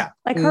with it. Yeah.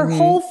 Like, her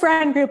whole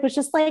friend group was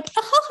just like,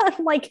 oh,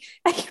 like,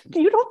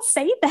 you don't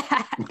say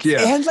that.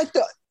 Yeah.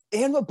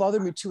 And what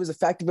bothered me too was the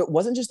fact that it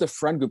wasn't just the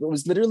friend group. It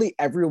was literally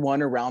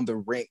everyone around the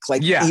rink.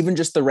 Like, even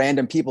just the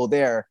random people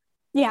there.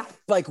 Yeah.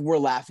 Like, we're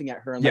laughing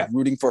at her and like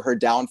rooting for her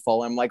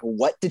downfall. I'm like,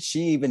 what did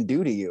she even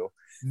do to you?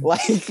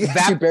 Like,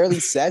 she barely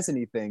says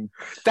anything.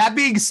 That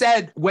being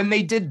said, when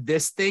they did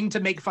this thing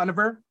to make fun of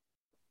her,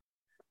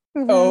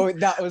 oh,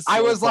 that was so I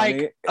was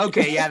funny. like,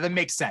 okay, yeah, that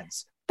makes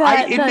sense.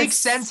 It makes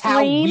sense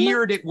how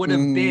weird it would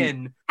have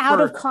been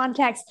out of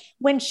context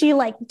when she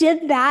like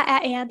did that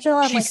at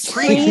Angela. She like,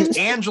 screamed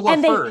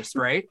Angela first,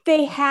 right?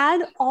 They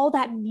had all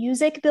that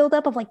music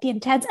buildup of like the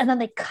intense, and then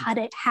they cut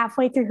it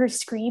halfway through her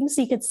scream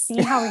so you could see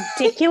how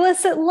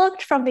ridiculous it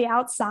looked from the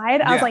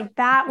outside. I was like,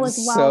 that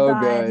was well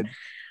done.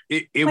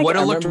 Good. It like, would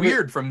have looked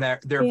weird from their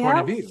point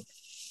of view.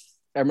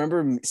 I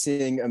remember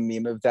seeing a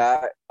meme of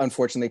that,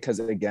 unfortunately, because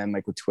again,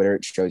 like with Twitter,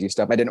 it shows you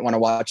stuff. I didn't want to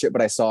watch it,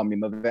 but I saw a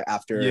meme of it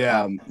after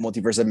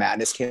Multiverse of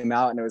Madness came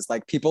out. And it was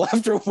like people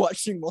after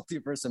watching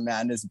Multiverse of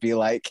Madness be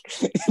like,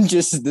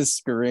 just the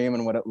scream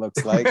and what it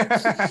looks like. But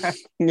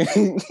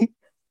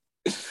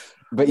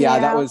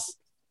that was,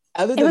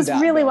 other than it was that,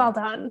 really well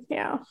done.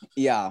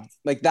 Yeah,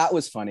 like that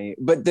was funny.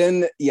 But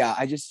then,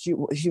 I just,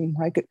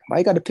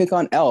 I got to pick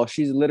on Elle.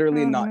 She's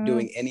literally not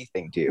doing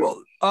anything to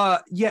you.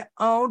 Well,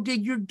 oh,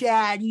 did your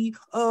daddy?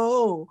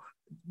 Oh,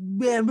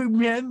 like,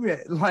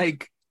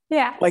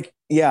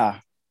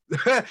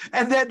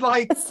 and then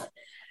like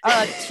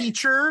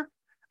teacher.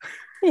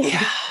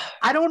 Yeah,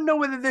 I don't know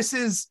whether this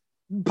is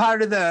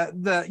part of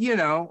the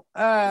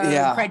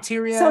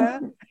criteria.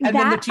 So and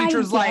then the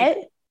teacher's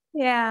like,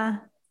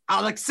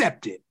 I'll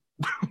accept it.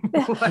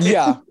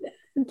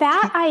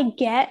 That I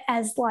get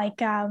as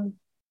like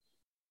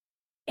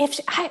if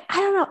I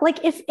don't know,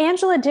 like if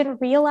Angela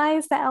didn't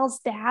realize that Elle's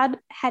dad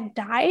had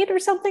died or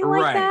something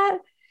like that,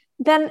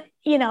 then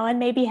and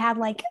maybe had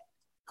like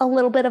a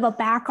little bit of a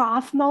back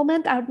off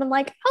moment, I would have been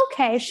like,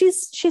 okay,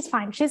 she's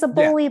fine, she's a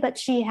bully, but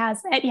she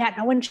has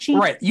when she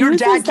your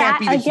dad can't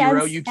be the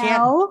hero.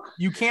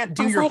 You can't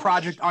do your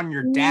project on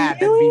your dad.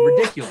 That'd be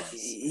ridiculous.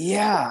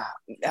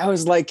 I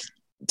was like,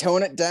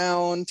 tone it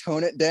down.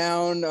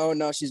 Oh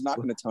no, she's not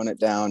going to tone it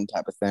down,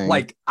 type of thing.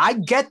 Like, I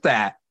get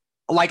that.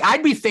 Like,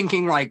 I'd be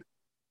thinking like,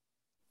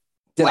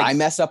 did I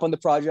mess up on the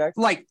project?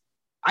 Like,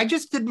 I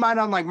just did mine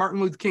on like Martin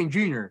Luther King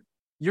Jr.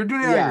 You're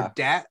doing it on your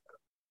dad.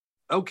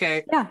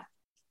 Okay. Yeah.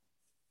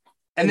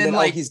 And then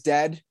like, he's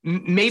dead.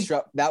 Maybe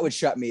that would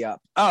shut me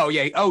up. Oh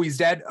yeah. Oh, he's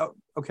dead. Oh,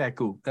 okay,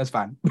 cool. That's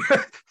fine.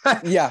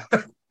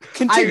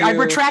 I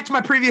retract my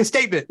previous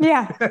statement.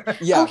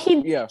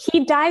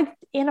 He died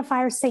in a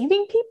fire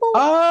saving people.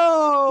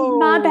 Oh,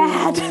 my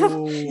bad.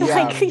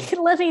 Like,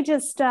 let me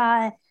just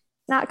not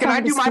come. Can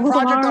I do my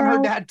project on her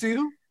dad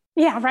too?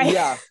 Yeah, right.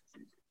 Yeah.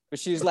 But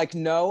she's like,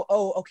 no.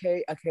 Oh,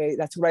 okay.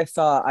 That's what I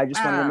thought. I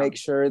just wanted to make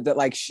sure that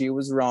like she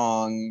was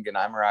wrong and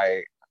I'm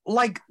right.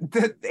 Like,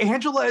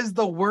 Angela is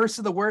the worst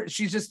of the worst.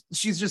 She's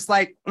just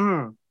like,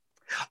 I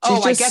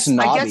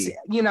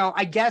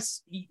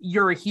guess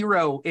you're a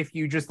hero if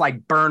you just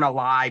like burn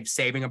alive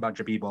saving a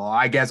bunch of people.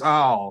 I guess,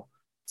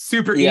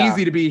 super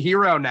easy to be a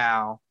hero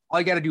now.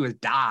 All you got to do is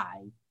die.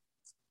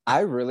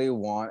 I really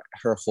want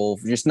her whole,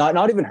 just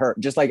not even her,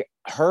 just like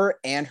her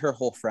and her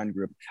whole friend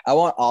group. I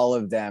want all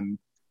of them.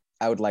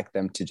 I would like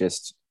them to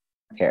just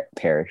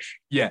perish.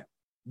 Yeah.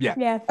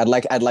 I'd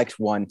like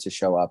one to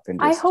show up and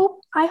just...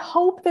 I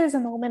hope there's a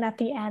moment at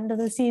the end of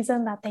the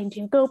season that they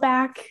do go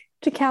back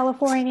to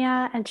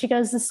California and she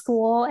goes to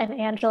school and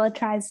Angela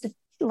tries to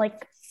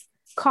like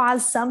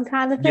cause some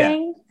kind of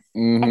thing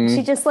and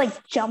she just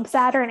like jumps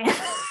at her and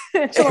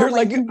Angela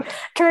like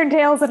turn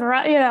tails and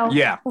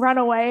run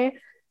away.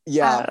 I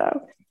don't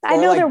know. I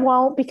know there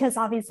won't, because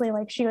obviously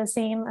like she was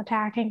seen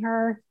attacking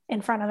her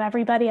in front of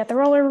everybody at the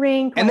roller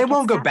rink. And they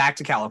won't go back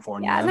to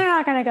California. Yeah, they're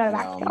not going to go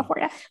back to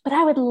California. But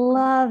I would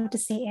love to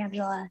see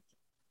Angela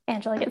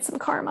get some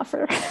karma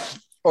for...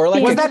 Or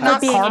like, was that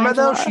not karma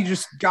Angela, though? She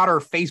just got her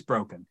face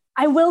broken.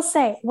 I will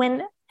say,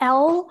 when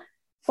Elle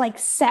like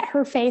set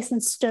her face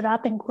and stood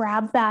up and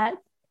grabbed that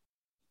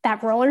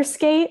roller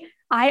skate,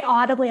 I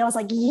was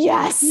like,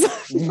 yes,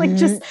 like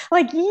just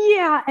like,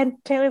 yeah. And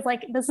Taylor's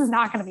like, this is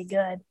not going to be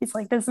good. He's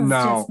like, this is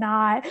just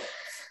not.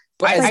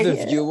 But as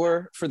the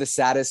viewer, for the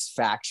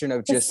satisfaction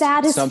of just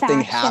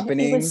something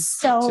happening, it was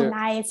so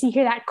nice. You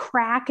hear that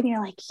crack and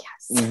you're like,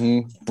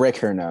 yes. Break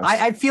her nose.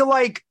 I feel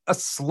like a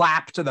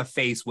slap to the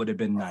face would have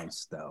been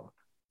nice though.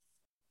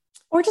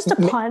 Or just a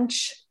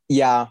punch.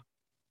 Yeah.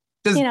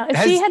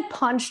 If she had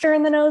punched her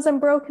in the nose and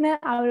broken it,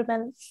 I would have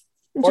been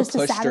just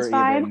as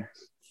satisfied.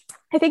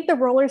 I think the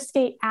roller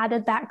skate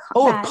added that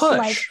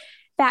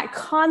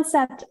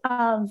concept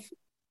of,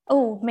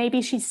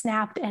 maybe she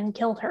snapped and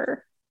killed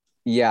her.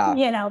 Yeah.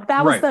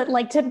 That was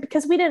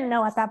because we didn't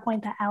know at that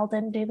point that Elle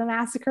didn't do the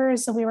massacre.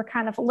 So we were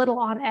kind of a little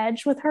on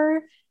edge with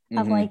her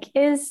of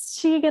is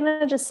she going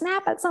to just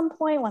snap at some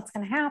point? What's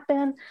going to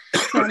happen?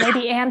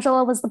 Maybe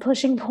Angela was the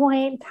pushing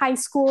point, high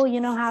school,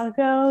 you know how it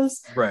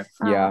goes. Right.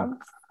 Yeah.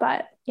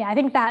 But yeah, I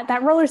think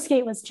that roller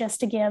skate was just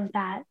to give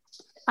that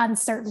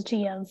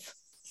uncertainty of,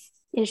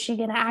 is she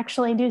going to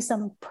actually do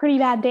some pretty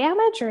bad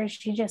damage, or is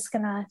she just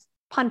going to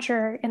punch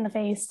her in the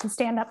face to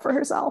stand up for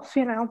herself,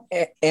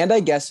 And I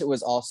guess it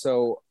was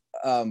also,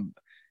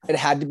 it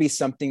had to be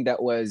something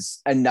that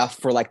was enough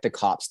for like the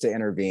cops to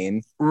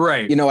intervene.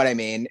 Right. You know what I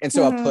mean? And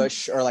so a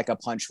push or like a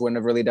punch wouldn't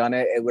have really done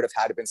it. It would have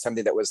had to been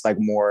something that was like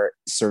more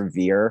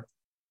severe.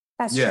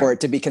 That's true. For it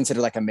to be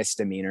considered like a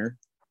misdemeanor.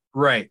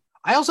 Right.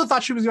 I also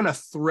thought she was going to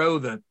throw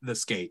the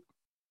skate.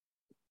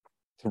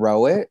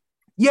 Throw it?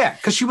 Yeah,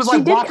 because she was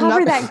like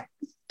walking up.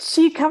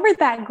 She covered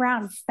that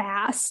ground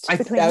fast. I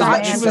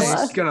thought she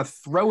was going to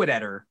throw it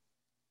at her.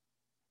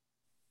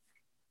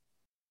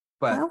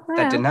 But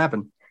that didn't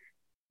happen.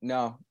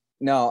 No.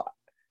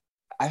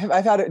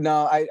 I've had it.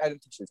 No, I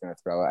didn't think she was going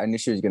to throw it. I knew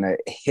she was going to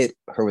hit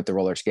her with the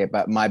roller skate.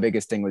 But my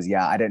biggest thing was,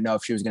 I didn't know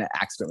if she was going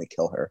to accidentally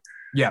kill her.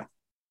 Yeah.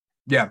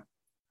 Yeah.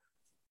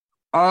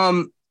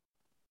 I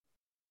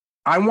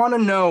want to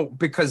know,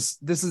 because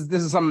this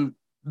is something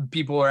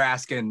people are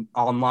asking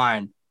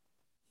online.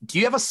 Do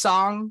you have a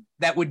song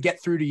that would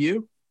get through to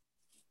you?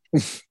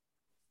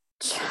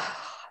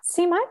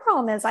 See, my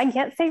problem is I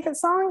get favorite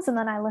songs and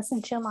then I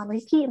listen to them on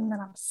repeat and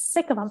then I'm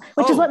sick of them,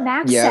 which is what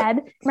Max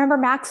said. Remember,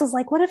 Max was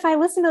like, what if I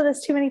listen to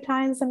this too many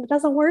times and it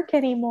doesn't work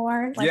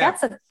anymore? Like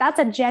that's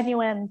a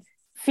genuine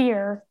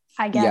fear,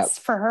 I guess,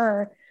 for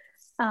her.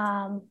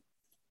 I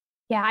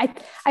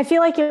feel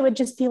like it would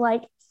just be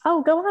like, go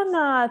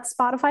on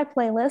Spotify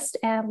playlist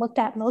and looked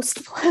at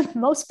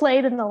most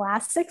played in the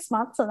last 6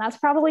 months. So that's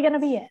probably going to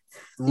be it.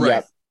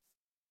 Right.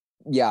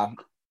 Yeah,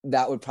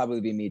 that would probably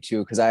be me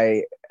too. Cause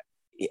I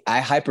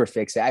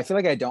hyperfixate. I feel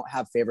like I don't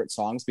have favorite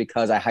songs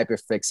because I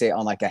hyperfixate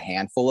on like a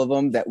handful of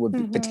them that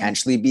would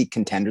potentially be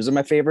contenders of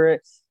my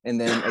favorite.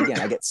 And then again,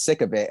 I get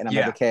sick of it and I'm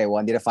like, okay, well,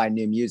 I need to find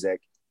new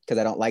music because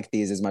I don't like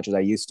these as much as I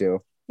used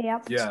to.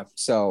 Yep. Yeah.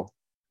 So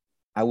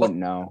I wouldn't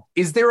know.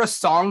 Is there a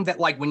song that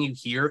like when you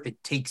hear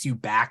it takes you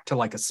back to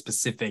like a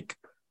specific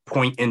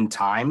point in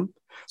time?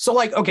 So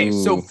like, okay,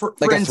 so for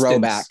like instance, a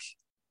throwback.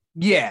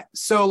 Yeah.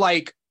 So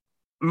like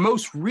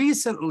most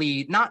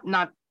recently, not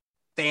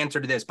the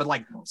answer to this, but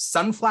like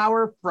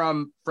Sunflower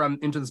from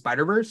Into the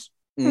Spider-Verse,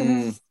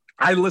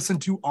 I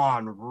listened to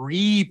on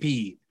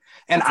repeat.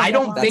 And I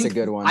don't think that's a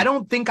good one. I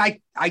don't think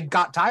I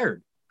got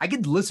tired. I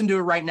could listen to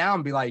it right now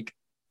and be like,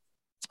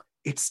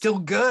 it's still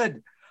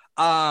good.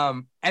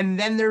 And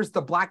then there's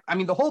the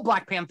whole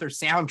Black Panther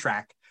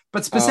soundtrack,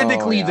 but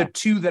specifically the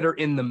two that are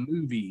in the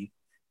movie.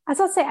 I was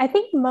gonna say, I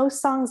think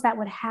most songs that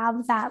would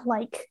have that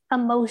like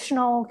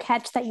emotional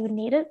catch that you would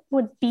need it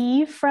would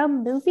be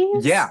from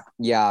movies. Yeah.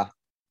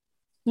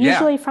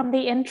 Usually from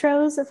the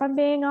intros, if I'm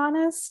being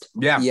honest.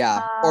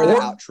 Yeah. Or the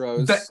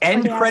outros. The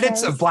end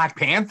credits of Black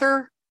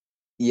Panther.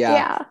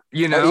 Yeah.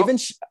 You know?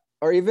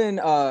 Or even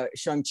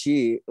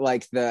Shang-Chi,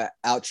 like the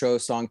outro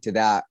song to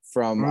that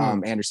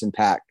from Anderson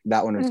 .Paak.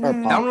 That one was that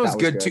one was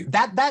good too.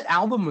 That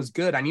album was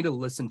good. I need to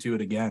listen to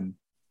it again.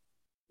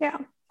 Yeah.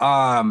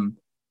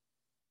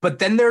 But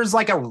then there's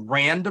like a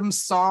random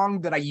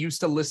song that I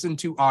used to listen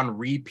to on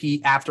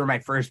repeat after my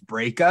first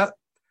breakup.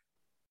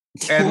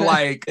 And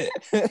like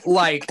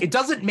it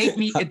doesn't make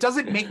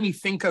me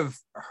think of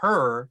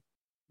her.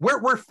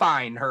 We're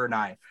fine, her and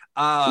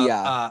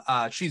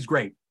I. She's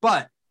great.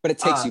 But it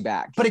takes you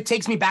back. But it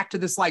takes me back to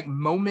this like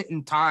moment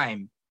in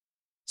time.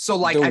 So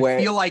like I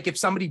feel like if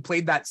somebody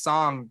played that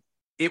song,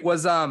 it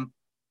was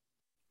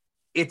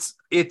it's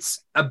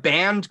a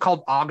band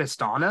called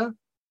Augustana.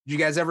 Did you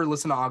guys ever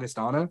listen to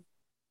Augustana?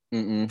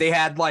 Mm-mm. They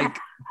had like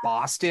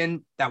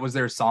Boston. That was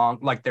their song.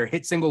 Like their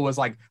hit single was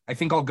like, I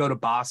think I'll go to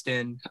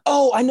Boston.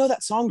 Oh, I know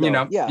that song though. You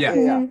know?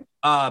 Yeah.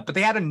 But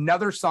they had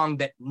another song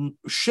that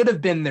should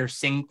have been their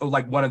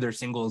like one of their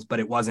singles, but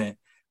it wasn't.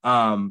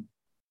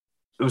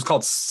 It was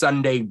called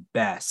Sunday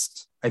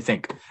Best, I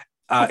think.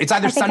 It's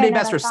either Sunday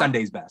Best or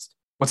Sunday's Best.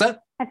 What's that?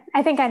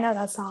 I think I know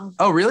that song.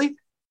 Oh, really?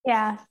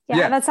 Yeah.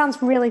 That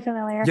sounds really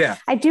familiar. Yeah.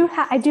 I do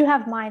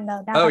have mine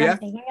though. Now that I'm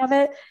thinking of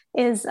it,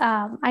 is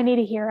I Need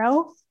a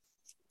Hero.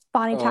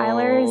 Bonnie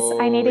Tyler's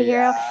I Need a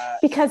Hero.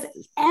 Because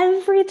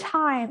every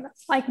time,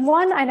 like,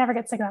 one, I never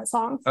get sick of that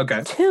song.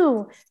 Okay.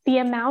 Two, the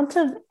amount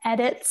of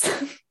edits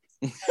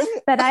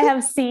that I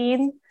have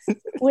seen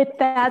with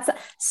that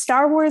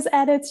Star Wars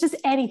edits, just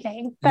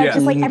anything. That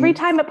just like every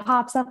time it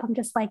pops up, I'm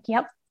just like,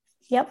 yep,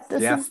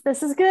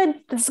 this is good.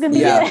 This is gonna be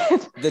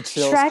good. The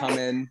chills Shrek, come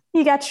in.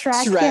 You got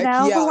Shrek, you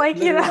know, like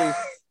literally. You know.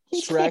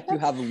 Shrek, you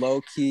have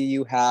Loki,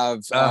 you have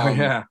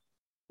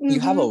you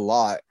have a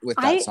lot with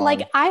that song.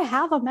 Like I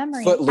have a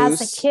memory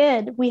Footloose. as a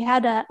kid. We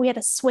had a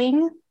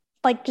swing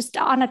like just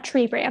on a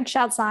tree branch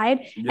outside.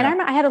 And I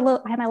remember I had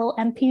my little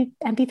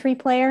MP3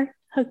 player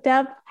hooked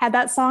up, had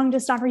that song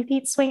just on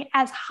repeat, swing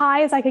as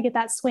high as I could get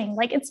that swing.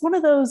 Like it's one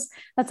of those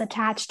that's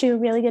attached to a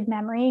really good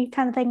memory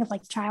kind of thing of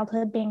like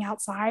childhood being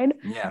outside.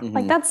 Yeah.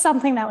 Like that's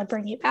something that would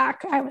bring you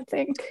back, I would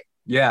think.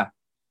 Yeah.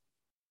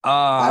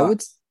 I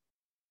would.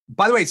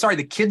 By the way, sorry,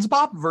 the Kids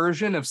Bop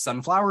version of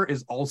Sunflower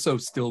is also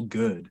still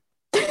good.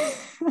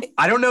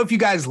 I don't know if you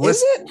guys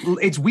listen.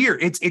 It's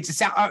weird.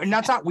 It's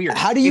not weird.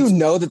 How do you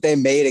know that they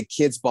made a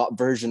Kids Bop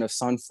version of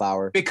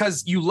Sunflower?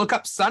 Because you look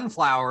up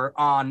Sunflower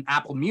on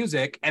Apple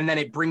Music, and then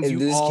it brings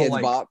you all Kids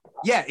like, Bop?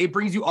 Yeah, it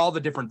brings you all the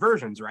different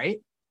versions, right?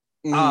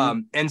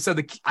 And so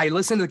I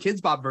listened to the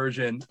Kids Bop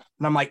version,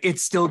 and I'm like,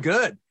 it's still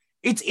good.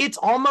 It's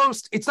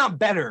almost, it's not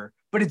better,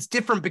 but it's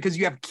different because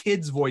you have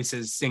kids'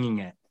 voices singing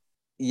it.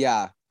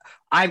 Yeah.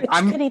 Which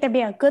could either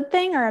be a good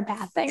thing or a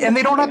bad thing. And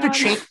they don't have to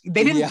change.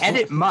 They didn't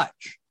edit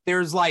much.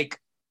 There's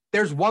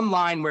one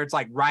line where it's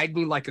like "Ride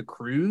Me Like a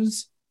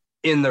Cruise"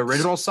 in the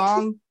original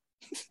song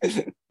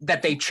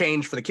that they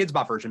changed for the Kids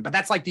Bop version, but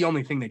that's like the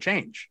only thing they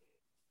change.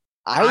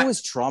 I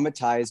was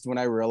traumatized when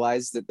I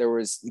realized that there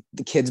was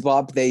the Kids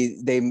Bop. They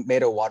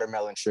made a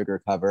Watermelon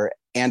Sugar cover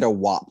and a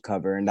WAP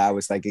cover, and I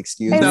was like,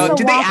 "Excuse me." No,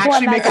 did they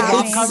actually make a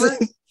WAP cover?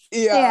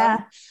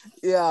 Yeah.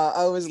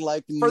 I was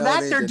like, for no,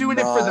 that they're doing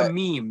it for the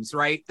memes,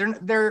 right?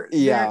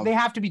 They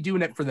have to be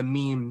doing it for the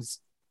memes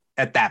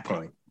at that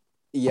point.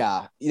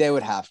 Yeah, they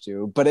would have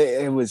to, but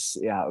it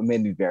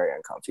made me very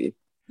uncomfy.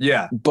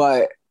 Yeah,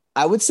 but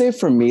I would say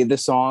for me, the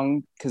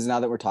song, because now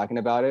that we're talking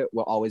about it,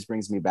 what always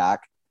brings me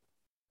back,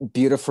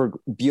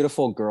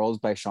 "Beautiful Girls"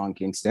 by Sean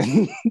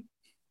Kingston.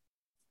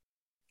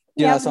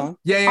 You know that song?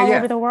 Yeah. All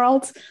over the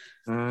world.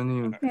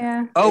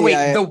 Yeah. Oh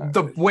wait,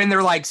 the when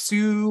they're like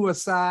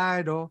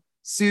suicidal.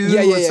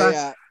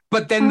 Yeah.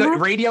 But then the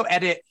radio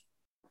edit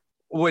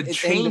would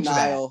change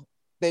that.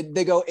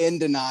 They go in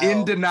denial.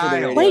 In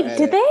denial. Wait,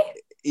 did they?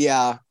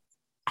 Yeah.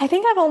 I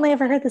think I've only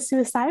ever heard the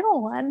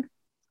suicidal one.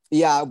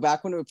 Yeah,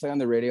 back when it would play on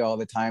the radio all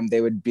the time, they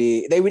would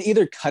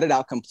either cut it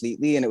out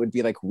completely and it would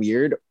be like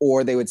weird,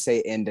 or they would say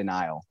 "in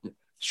denial."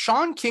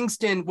 Sean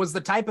Kingston was the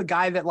type of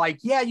guy that like,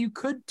 yeah, you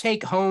could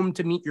take home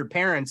to meet your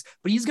parents,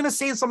 but he's gonna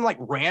say some like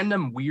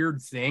random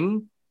weird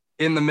thing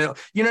in the middle.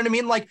 You know what I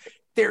mean? Like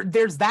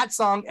there's that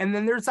song, and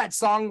then there's that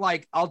song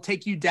like "I'll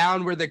Take You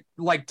Down" where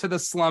to the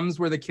slums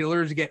where the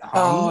killers get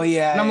hung. Oh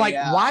yeah. And I'm like,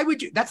 why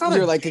would you? That's not.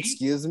 You're like,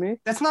 excuse me.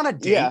 That's not a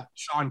date,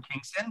 Sean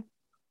Kingston.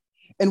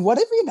 And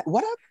whatever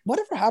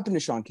happened to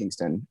Sean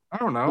Kingston? I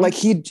don't know. Like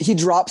he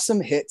dropped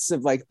some hits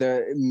of like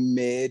the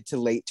mid to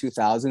late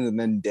 2000s and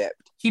then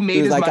dipped. He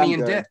made his money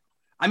and dipped.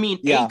 I mean,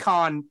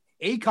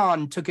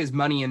 Akon took his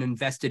money and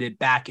invested it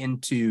back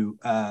into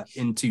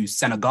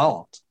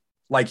Senegal.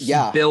 Like he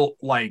built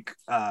like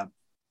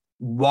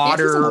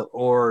water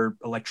or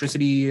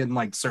electricity in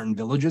like certain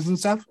villages and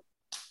stuff.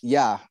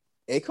 Yeah,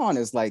 Akon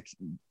is like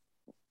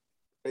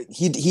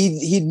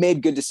he'd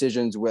made good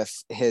decisions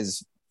with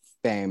his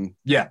fame.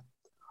 Yeah.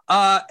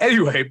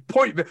 Anyway,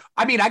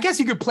 I mean, I guess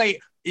you could play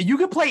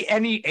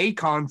any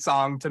Akon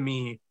song to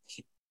me.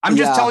 I'm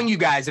just telling you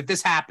guys if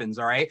this happens,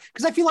 all right?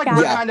 Because I feel like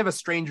we're kind of a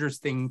Stranger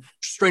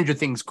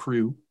Things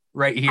crew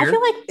right here. I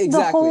feel like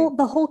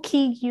the whole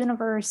Keeg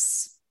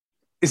universe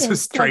is a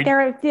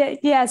Stranger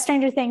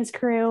Things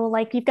crew.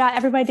 Like you've got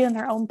everybody doing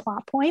their own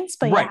plot points,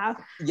 but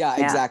yeah,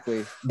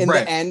 exactly. In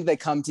the end, they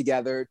come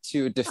together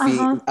to defeat.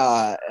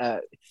 Why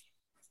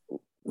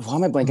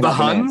am I blanking? The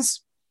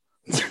Huns.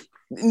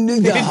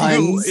 The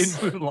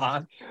Huns in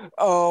Mulan.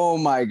 Oh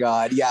my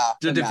god, yeah.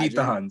 To defeat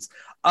the Huns.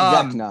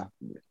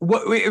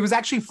 It was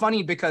actually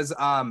funny because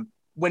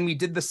when we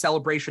did the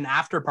celebration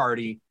after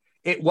party,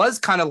 it was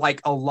kind of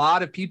like a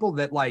lot of people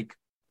that like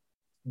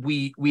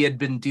we had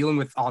been dealing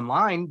with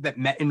online that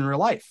met in real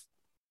life.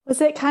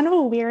 Was it kind of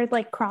a weird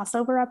like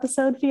crossover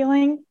episode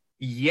feeling?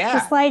 Yeah.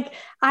 Just like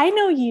I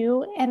know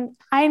you and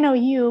I know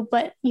you,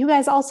 but you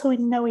guys also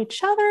know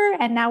each other,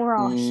 and now we're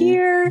all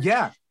here.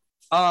 Yeah.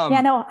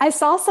 I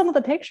saw some of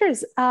the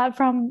pictures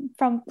from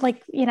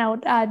like,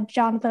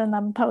 Jonathan and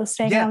them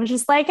posting. Yeah. I was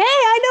just like, hey,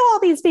 I know all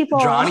these people.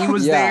 Johnny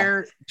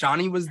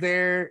was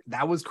there.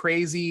 That was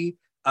crazy.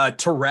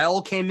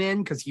 Terrell came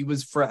in because he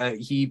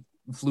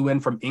flew in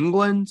from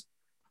England.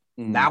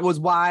 That was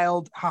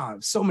wild.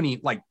 So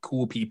many like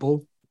cool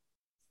people.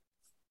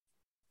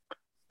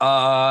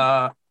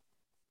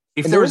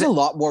 There was a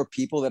lot more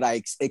people that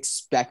I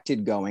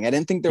expected going. I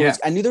didn't think there was.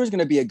 I knew there was going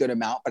to be a good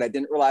amount, but I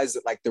didn't realize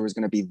that like there was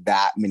going to be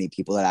that many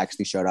people that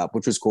actually showed up,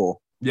 which was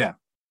cool. Yeah.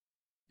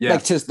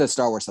 Like just the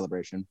Star Wars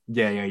celebration.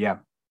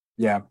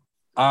 Yeah.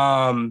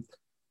 I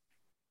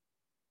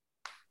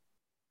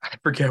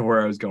forget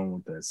where I was going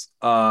with this.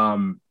 I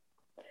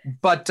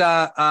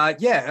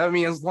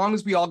mean, as long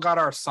as we all got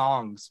our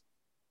songs,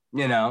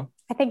 I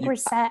think we're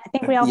set. I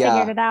think we all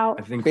figured it out.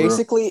 I think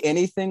basically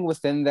anything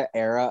within the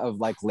era of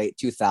like late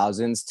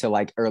 2000s to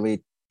like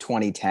early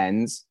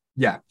 2010s.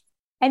 Yeah.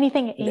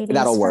 Anything 80s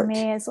that'll work for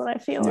me is what I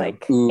feel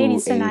like.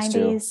 80s to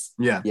 90s.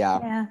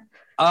 Yeah.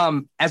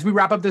 As we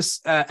wrap up this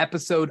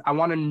episode, I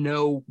want to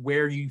know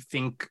where you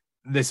think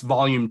this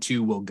volume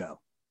 2 will go.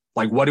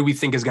 Like, what do we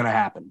think is going to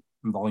happen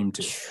in volume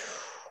 2?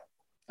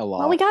 A lot.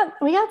 Well,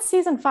 we got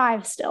season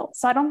 5 still,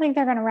 so I don't think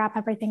they're going to wrap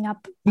everything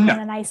up in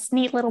a nice,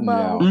 neat little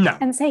bow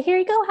and say, "Here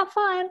you go, have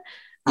fun."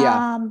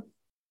 Yeah.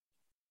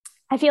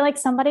 I feel like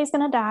somebody's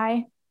going to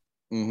die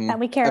that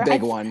we care about. A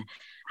big one.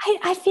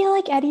 I feel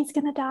like Eddie's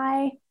going to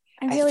die.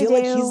 I really feel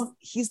do. like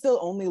he's the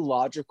only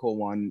logical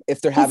one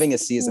if they're having a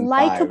season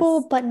 5.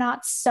 Likable, but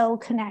not so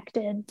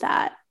connected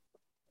that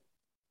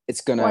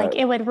it's gonna like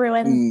it would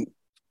ruin.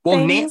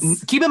 Well,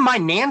 keep in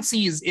mind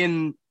Nancy's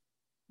in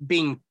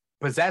being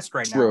possessed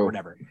right now or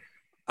whatever.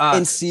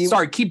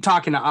 Sorry, keep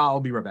talking. I'll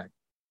be right back.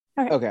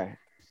 Okay.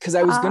 Because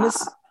I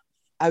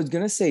was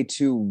gonna say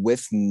too,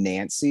 with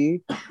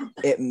Nancy,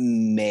 it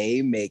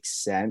may make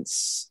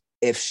sense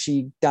if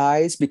she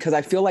dies, because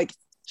I feel like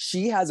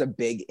she has a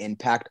big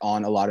impact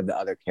on a lot of the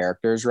other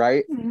characters,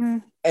 right? Mm-hmm.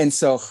 And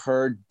so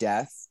her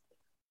death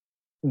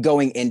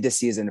going into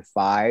season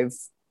 5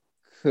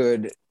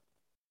 could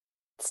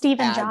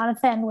Steve and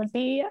Jonathan would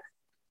be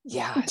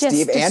just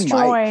Steve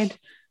destroyed,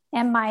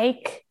 and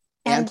Mike.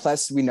 And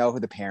plus we know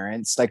who the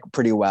parents like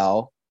pretty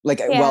well,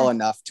 well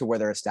enough to where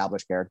they're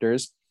established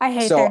characters. I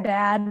hate their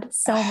dad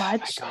so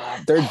much. Oh my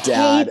God, their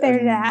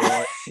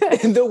dad.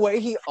 And the way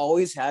he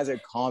always has a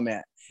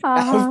comment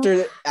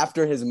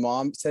after his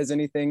mom says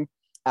anything,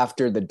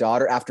 after the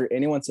daughter, after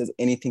anyone says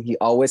anything, he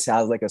always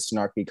has like a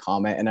snarky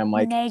comment, and I'm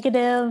like,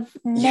 negative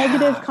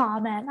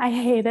comment. I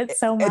hate it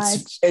so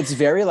much. It's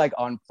very like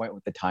on point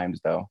with the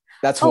times, though.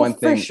 That's one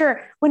thing for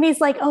sure. When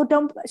he's like, "Oh,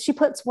 don't," she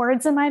puts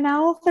words in my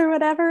mouth or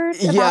whatever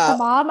about the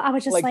mom. I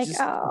was just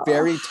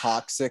very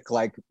toxic,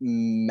 like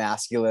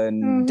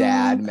masculine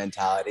dad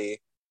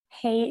mentality.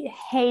 Hate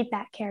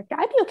that character.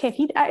 I'd be okay if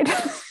he died.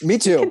 Me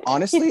too.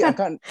 Honestly, I've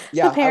gotten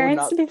the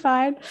parents to be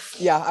fine.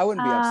 Yeah, I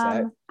wouldn't be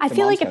upset.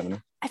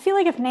 I feel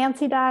like if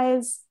Nancy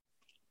dies,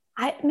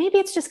 maybe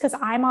it's just because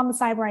I'm on the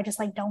side where I just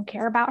like don't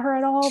care about her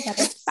at all.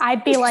 But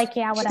I'd be like,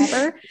 yeah,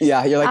 whatever.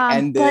 Yeah, you're like,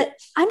 end it. But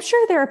I'm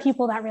sure there are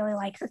people that really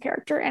like her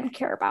character and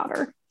care about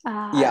her.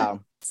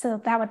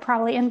 So that would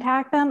probably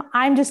impact them.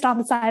 I'm just on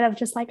the side of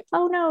just like,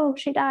 oh no,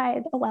 she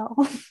died. Oh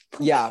well.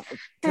 Yeah,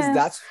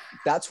 because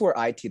that's where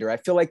I teeter. I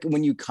feel like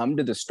when you come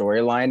to the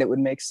storyline, it would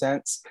make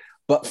sense.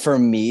 But for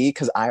me,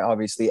 because I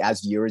obviously,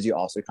 as viewers, you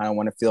also kind of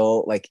want to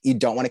feel like you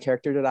don't want a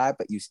character to die,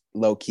 but you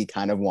low-key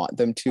kind of want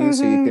them to,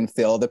 so you can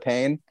feel the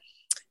pain.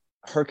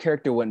 Her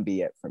character wouldn't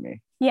be it for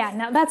me. Yeah,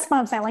 no, that's what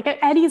I'm saying. Like,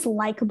 Eddie's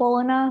likable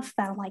enough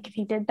that, like, if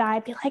he did die,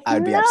 I'd be like,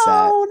 I'd be upset.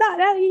 Not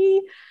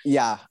Eddie.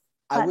 Yeah,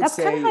 that's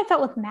kind of how I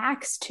felt with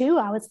Max too.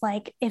 I was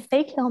like, if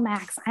they kill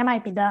Max, I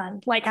might be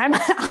done. Like, I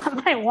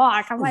might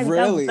walk. I might be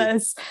done with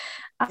this.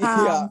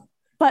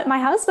 But my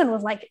husband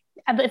was like,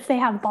 if they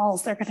have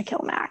balls, they're going to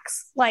kill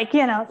Max. Like,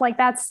 like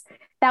that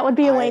would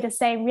be a way to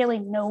say really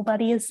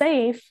nobody is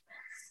safe.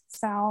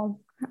 So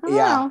I don't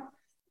know.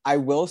 I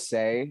will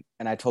say,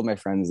 and I told my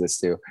friends this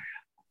too,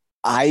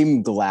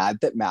 I'm glad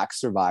that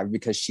Max survived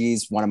because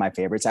she's one of my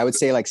favorites. I would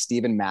say like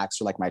Steve and Max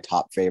are like my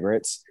top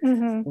favorites,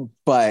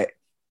 but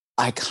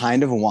I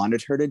kind of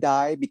wanted her to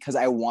die because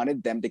I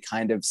wanted them to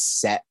kind of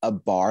set a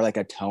bar, like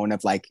a tone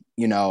of like,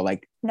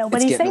 like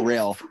nobody's it's getting safe.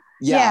 real.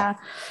 Yeah.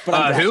 But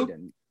I'm glad she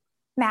didn't.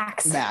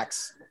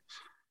 Max.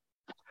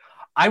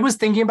 I was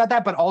thinking about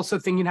that, but also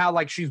thinking how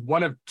like she's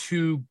one of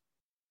 2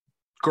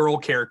 girl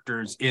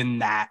characters in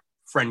that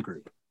friend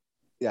group.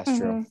 That's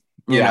true.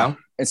 You know?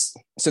 It's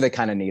so they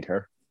kind of need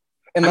her.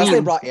 Unless they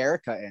brought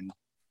Erica in.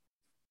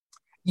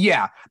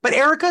 Yeah, but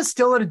Erica's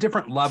still at a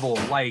different level.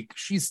 Like,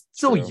 she's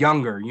still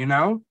younger,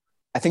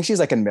 I think she's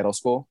like in middle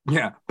school.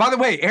 Yeah. By the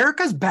way,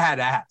 Erica's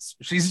badass.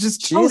 She's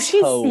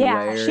hilarious.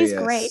 Yeah, she's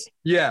great.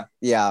 Yeah.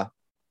 Yeah.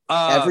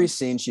 Every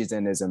scene she's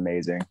in is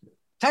amazing.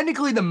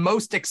 Technically, the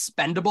most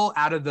expendable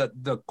out of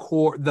the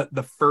core, the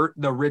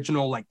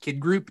original like kid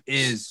group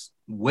is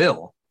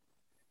Will.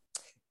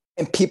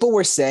 And people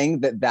were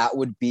saying that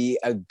would be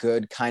a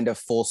good kind of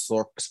full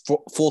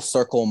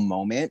circle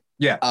moment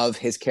of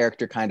his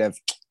character kind of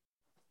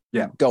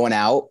going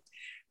out,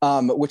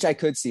 which I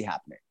could see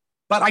happening.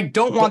 But I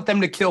don't want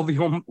them to kill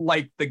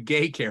the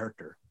gay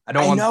character.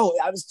 I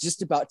was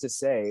just about to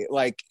say,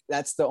 like,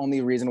 that's the only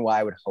reason why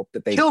I would hope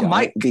that they kill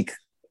Mike.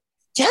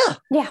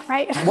 Yeah,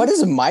 right. What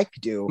does Mike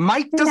do?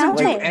 Mike doesn't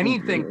do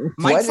anything.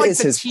 Mike's like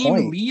the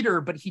team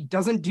leader, but he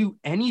doesn't do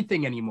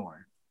anything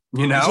anymore.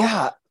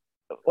 Yeah.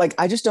 Like,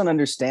 I just don't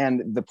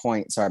understand the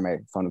point. Sorry, my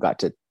phone got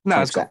to. No,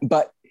 it's cool.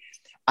 But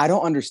I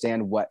don't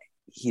understand what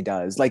he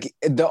does. Like,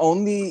 the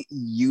only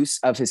use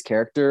of his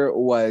character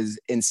was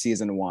in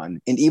season 1.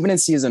 And even in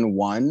season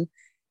 1,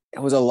 it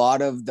was a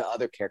lot of the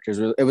other characters.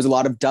 It was a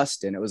lot of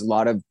Dustin. It was a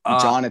lot of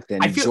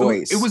Jonathan,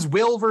 Joyce. It was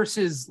Will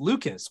versus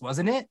Lucas,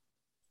 wasn't it?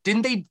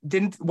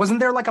 Wasn't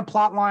there like a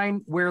plot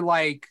line where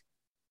like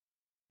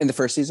in the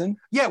first season?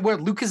 Yeah, where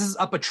Lucas is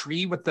up a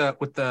tree with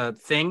the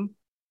thing.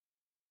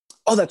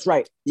 Oh, that's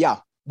right. Yeah.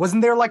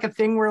 Wasn't there like a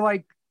thing where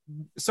like,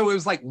 so it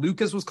was like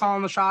Lucas was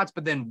calling the shots,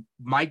 but then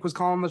Mike was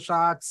calling the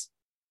shots,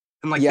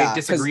 and like they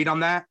disagreed on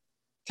that?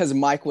 Because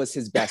Mike was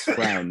his best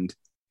friend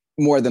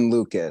more than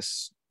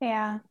Lucas.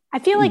 Yeah. I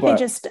feel like they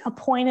just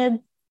appointed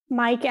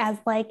Mike as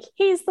like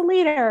he's the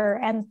leader,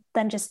 and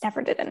then just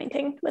never did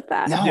anything with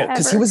that. No,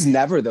 because he was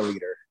never the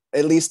leader.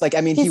 At least, like,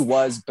 I mean, he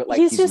was, but like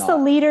he's just not. the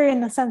leader in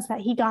the sense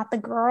that he got the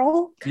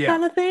girl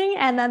kind of thing,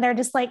 and then they're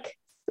just like,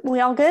 we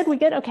all good? We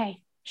good?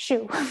 Okay,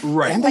 shoot.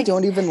 Right. And they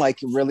don't even like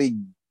really.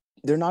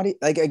 They're not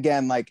like,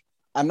 again, like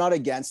I'm not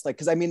against like,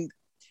 because I mean,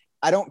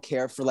 I don't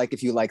care for like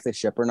if you like the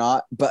ship or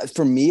not, but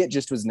for me, it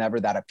just was never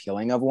that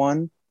appealing of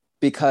one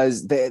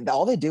because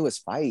all they do is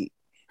fight.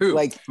 Who?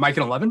 Like Mike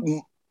and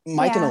 11?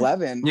 Mike and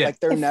 11, like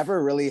they're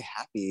never really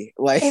happy.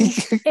 Like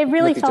it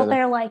really felt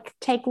they're like,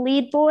 take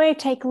lead boy,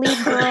 take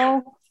lead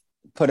girl,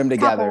 put them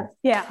together. Couple.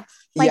 Yeah.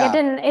 Like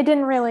it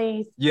didn't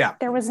really,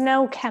 there was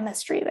no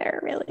chemistry there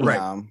really.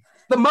 Right.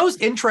 The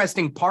most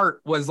interesting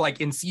part was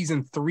like in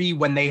season 3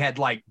 when they had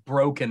like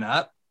broken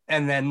up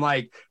and then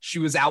like she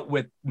was out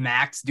with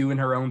Max doing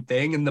her own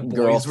thing and the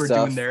boys were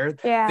doing their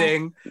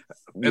thing.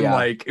 And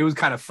like, it was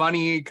kind of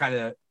funny, kind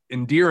of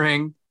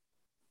endearing.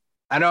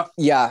 I know.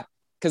 Yeah.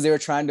 Because they were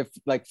trying to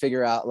like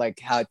figure out like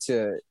how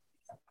to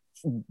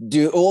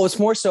do, well, it's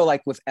more so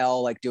like with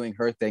Elle like doing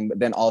her thing, but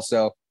then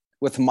also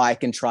with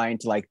Mike and trying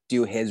to like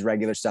do his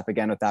regular stuff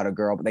again without a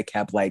girl, but they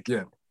kept like,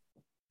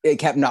 it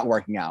kept not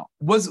working out.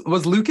 Was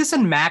Lucas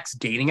and Max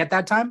dating at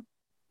that time?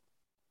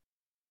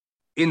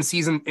 In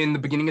the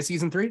beginning of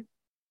season 3?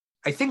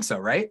 I think so,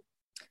 right?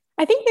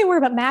 I think they were,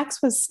 but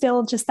Max was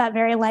still just that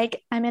very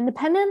like, I'm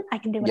independent, I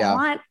can do what I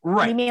want,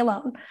 leave me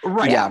alone.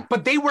 Right. Yeah.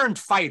 But they weren't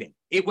fighting.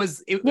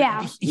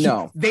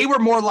 No. They were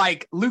more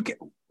like Lucas.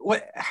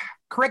 What?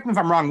 Correct me if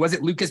I'm wrong. Was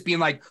it Lucas being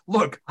like,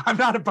 "Look, I'm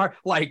not a part.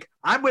 Like,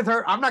 I'm with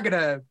her. I'm not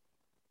gonna.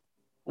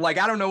 Like,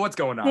 I don't know what's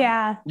going on."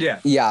 Yeah.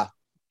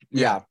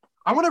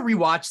 I want to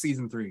rewatch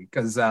season 3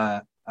 because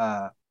I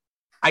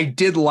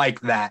did like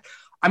that.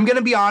 I'm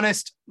gonna be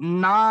honest.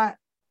 I'm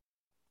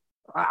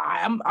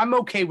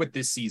okay with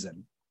this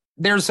season.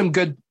 There's some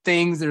good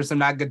things. There's some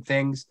not good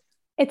things.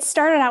 It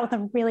started out with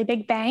a really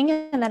big bang,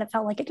 and then it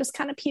felt like it just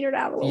kind of petered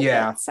out a little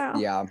bit. So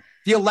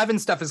the 11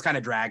 stuff is kind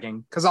of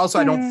dragging because also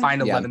I don't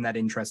find 11 that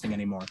interesting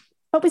anymore.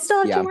 But we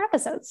still have 2 more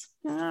episodes.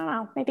 I don't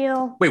know. Maybe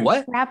it'll wait.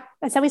 What? wrap.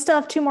 I said we still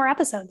have 2 more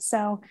episodes.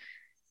 So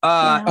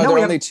no, there are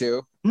only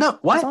 2. No,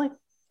 what?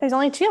 There's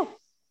only 2.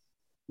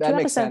 That 2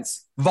 makes episodes.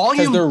 sense.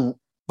 Volume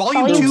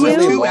 2 is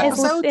really 2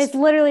 episodes. It's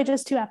literally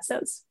just 2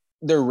 episodes.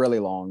 They're really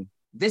long.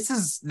 This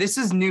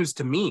is news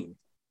to me.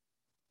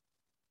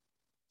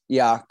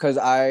 Yeah, because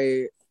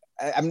I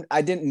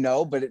didn't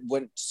know, but it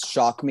wouldn't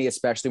shock me,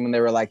 especially when they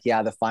were like,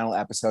 the final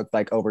episode's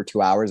like over 2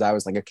 hours. I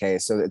was like, okay,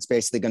 so it's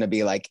basically going to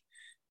be like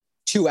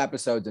 2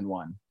 episodes in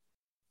one.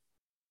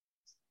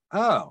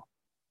 Oh.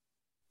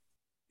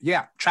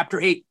 Yeah,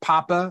 chapter 8,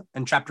 Papa,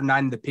 and chapter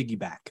 9, the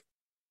piggyback.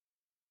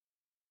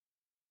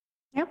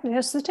 Yep,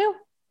 just the 2.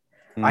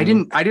 I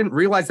didn't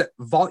realize that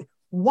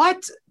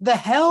what the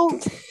hell?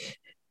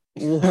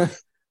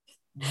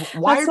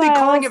 Why are they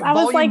calling it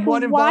volume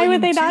 1 and why volume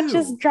would they 2? not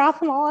just drop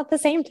them all at the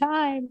same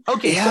time?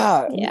 Okay,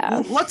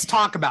 let's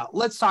talk about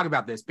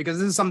this because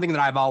this is something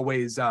that I've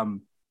always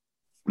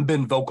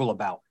been vocal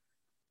about.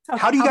 Okay,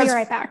 how do you guys be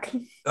right back?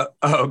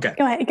 Okay.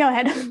 Go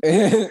ahead.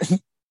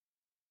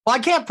 Well, I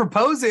can't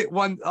propose it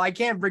I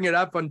can't bring it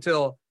up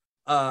until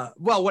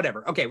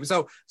whatever. Okay,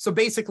 so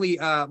basically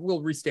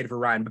we'll restate it for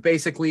Ryan, but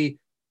basically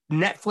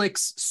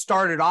Netflix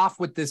started off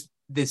with this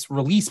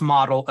release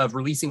model of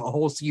releasing a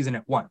whole season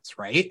at once,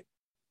 right?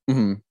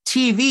 Mm-hmm.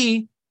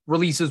 TV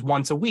releases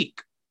once a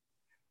week.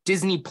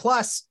 Disney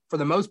Plus, for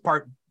the most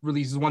part,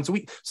 releases once a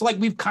week. So like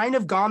we've kind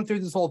of gone through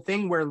this whole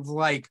thing where it's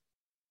like,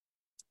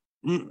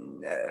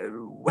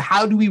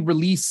 how do we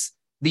release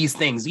these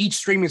things? Each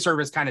streaming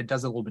service kind of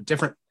does it a little bit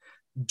different.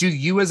 Do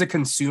you as a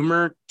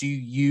consumer, do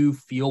you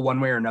feel one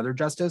way or another,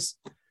 Justice?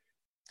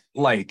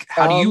 Like,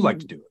 how do you like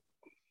to do it?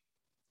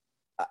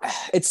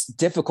 It's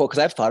difficult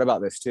because I've thought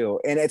about this too.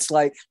 And it's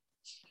like,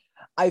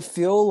 I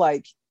feel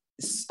like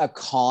a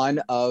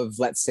con of,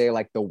 let's say,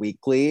 like the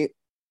weekly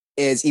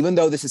is, even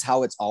though this is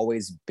how it's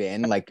always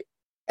been, like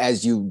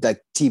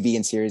like TV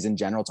and series in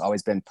general, it's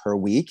always been per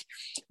week.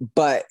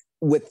 But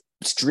with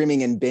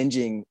streaming and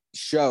binging,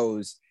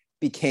 shows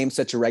became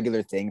such a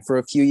regular thing for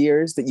a few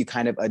years that you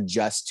kind of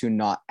adjust to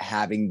not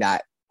having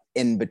that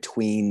in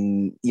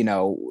between,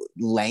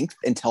 length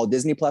until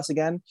Disney Plus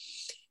again.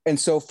 And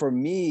so for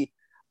me,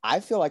 I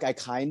feel like I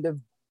kind of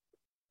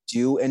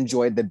do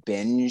enjoy the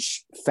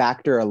binge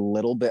factor a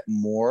little bit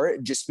more,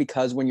 just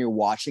because when you're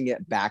watching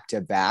it back to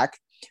back,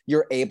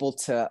 you're able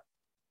to,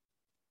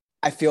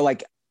 I feel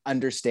like,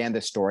 understand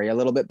the story a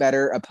little bit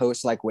better,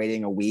 opposed to like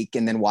waiting a week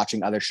and then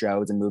watching other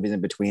shows and movies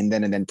in between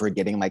then and then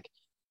forgetting like,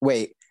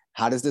 wait,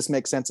 how does this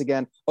make sense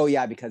again? Oh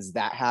yeah, because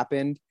that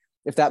happened,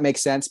 if that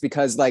makes sense.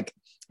 Because like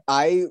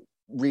I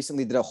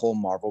recently did a whole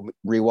Marvel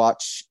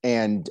rewatch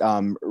and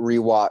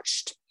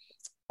rewatched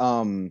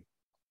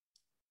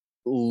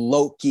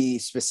Loki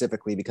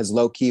specifically, because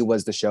Loki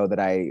was the show that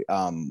I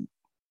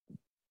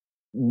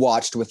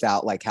watched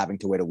without like having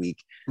to wait a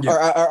week,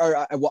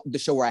 or the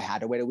show where I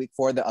had to wait a week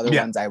for. The other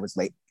ones I was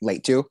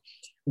late to.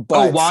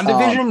 But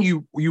WandaVision,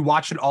 you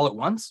watched it all at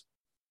once?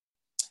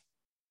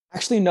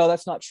 Actually, no,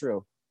 that's not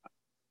true.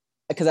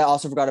 because I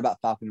also forgot about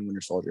Falcon and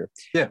Winter Soldier.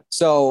 Yeah.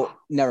 So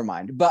never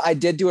mind. But I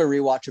did do a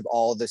rewatch of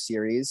all of the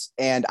series,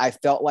 and I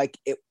felt like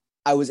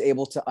I was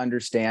able to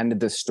understand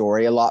the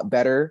story a lot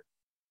better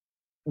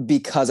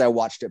because I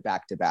watched it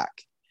back to back.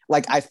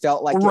 Like I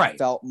felt like it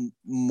felt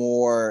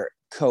more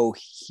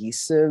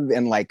cohesive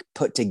and like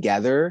put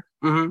together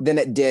than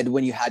it did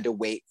when you had to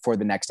wait for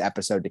the next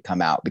episode to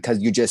come out, because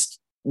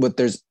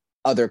there's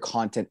other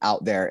content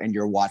out there and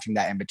you're watching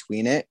that in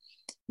between it,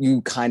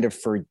 you kind of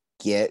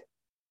forget,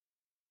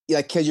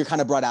 like, because you're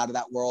kind of brought out of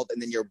that world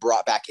and then you're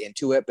brought back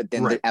into it, but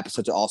then the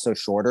episodes are also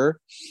shorter.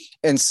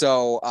 And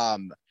so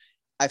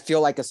I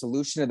feel like a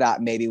solution to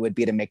that maybe would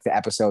be to make the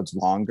episodes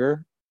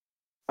longer,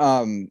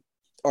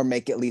 or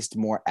make at least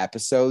more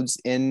episodes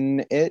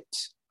in it.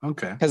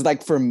 Okay. Because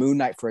like for Moon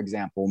Knight, for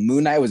example,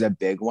 Moon Knight was a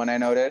big one I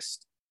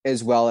noticed,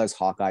 as well as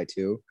Hawkeye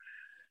too.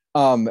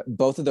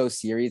 Both of those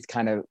series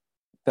kind of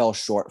fell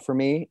short for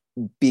me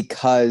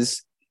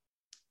because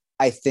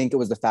I think it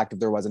was the fact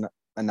that there wasn't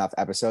enough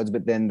episodes,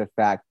 but then the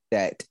fact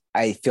that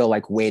I feel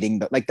like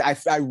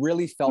I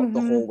really felt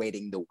the whole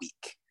waiting the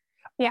week.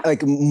 Yeah.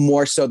 Like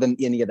more so than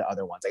any of the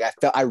other ones. Like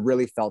I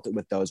really felt it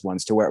with those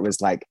ones, to where it was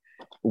like,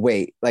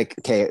 wait, like,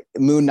 okay,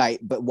 Moon Knight,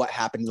 but what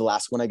happened in the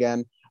last one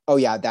again? Oh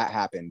yeah, that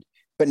happened.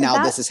 But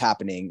now this is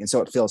happening. And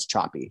so it feels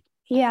choppy.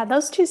 Yeah,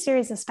 those two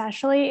series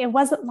especially, it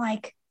wasn't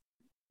like,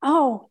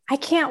 oh, I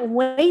can't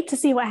wait to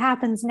see what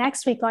happens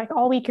next week. Like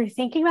all week you're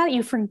thinking about it,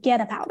 you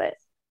forget about it.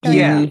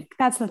 Yeah.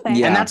 That's the thing.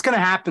 Yeah. And that's going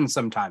to happen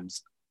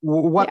sometimes.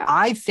 What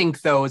I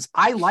think though is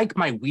I like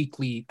my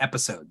weekly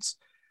episodes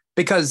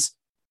because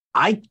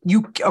when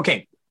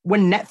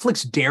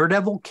Netflix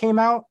Daredevil came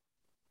out,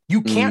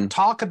 you can't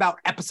talk about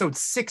episode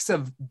 6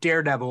 of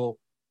Daredevil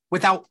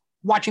without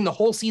watching the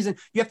whole season.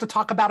 You have to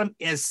talk about them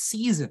as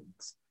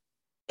seasons.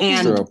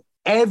 And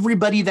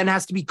everybody then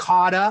has to be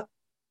caught up,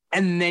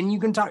 and then you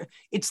can talk.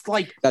 It's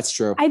like, that's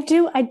true. I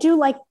do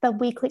like the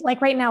weekly,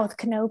 like right now with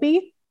Kenobi.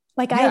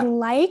 Like I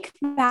like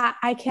that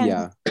I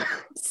can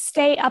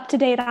stay up to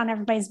date on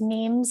everybody's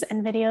memes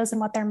and videos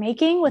and what they're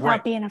making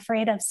without being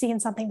afraid of seeing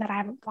something that I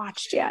haven't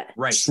watched yet.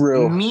 Right.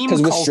 True.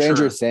 Because with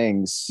Stranger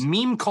Things,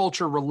 meme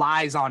culture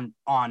relies on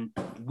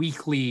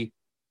weekly.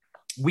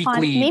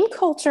 Meme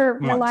culture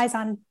relies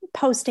on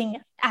posting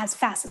as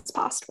fast as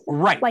possible.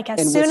 Right. Like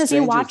as soon as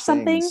you watch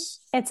something,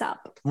 it's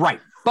up. Right.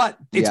 But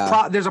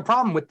there's a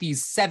problem with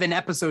these 7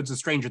 episodes of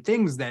Stranger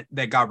Things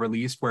that got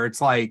released, where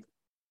it's like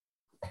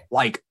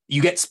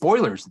you get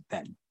spoilers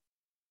then.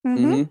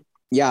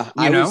 Yeah,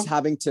 I was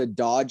having to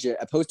dodge it.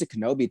 I posted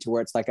Kenobi to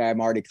where it's like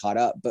I'm already caught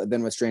up, but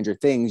then with Stranger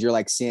Things, you're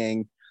like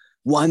seeing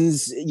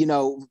one's,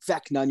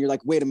 Vecna, and you're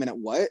like, wait a minute,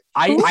 what?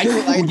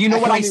 You know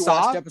what I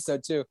saw? Watched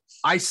episode 2.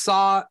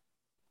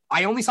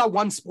 I only saw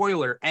one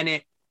spoiler, and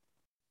it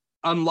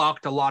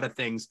unlocked a lot of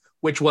things,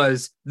 which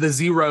was the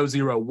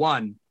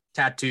 001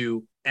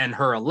 tattoo and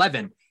her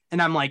 11,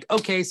 and I'm like,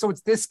 okay, so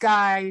it's this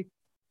guy.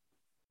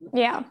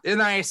 Yeah.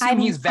 And I assume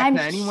he's Vecna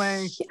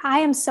anyway. I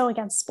am so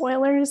against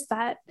spoilers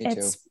that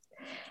it's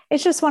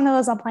just one of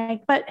those I'm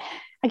like, but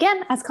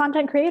again, as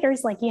content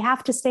creators, like you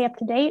have to stay up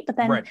to date. But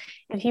then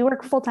if you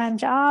work a full-time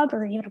job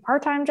or even a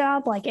part-time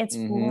job, like it's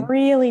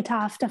really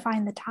tough to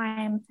find the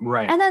time.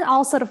 Right. And then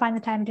also to find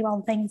the time to do all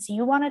the things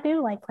you want to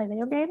do, like play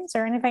video games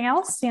or anything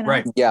else,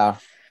 Right. Yeah.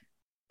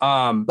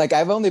 Like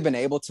I've only been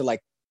able to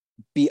like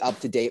be up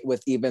to date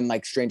with even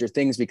like Stranger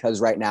Things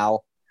because right now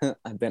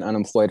I've been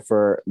unemployed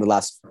for the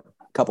last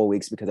couple of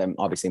weeks because I'm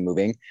obviously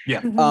moving.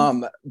 Yeah.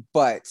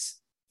 But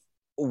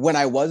when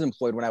I was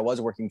employed, when I was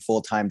working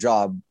full-time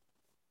job,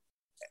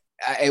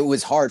 it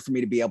was hard for me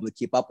to be able to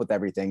keep up with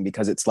everything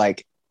because it's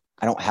like,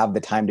 I don't have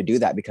the time to do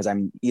that because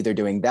I'm either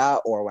doing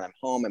that or when I'm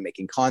home, I'm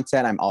making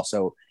content. I'm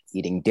also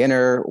eating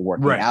dinner,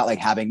 working out, like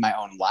having my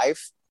own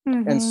life.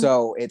 And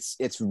so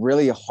it's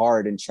really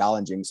hard and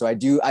challenging. So I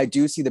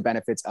do see the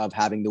benefits of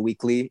having the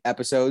weekly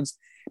episodes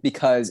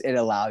because it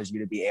allows you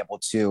to be able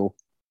to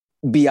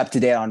be up to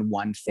date on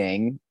one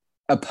thing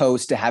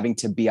opposed to having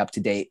to be up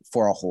to date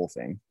for a whole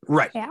thing.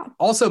 Right. Yeah.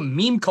 Also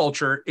meme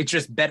culture, it's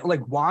just better,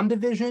 like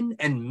WandaVision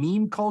and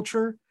meme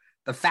culture,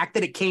 the fact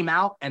that it came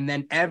out and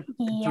then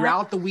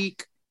throughout the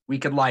week we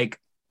could like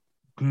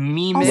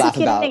meme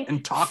also it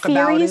and talk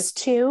about it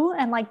too,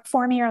 and like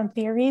forming your own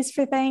theories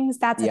for things.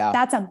 That's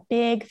a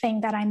big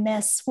thing that I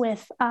miss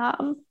with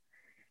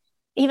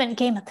even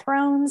Game of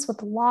Thrones,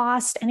 with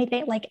Lost,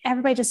 anything, like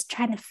everybody just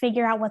trying to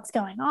figure out what's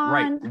going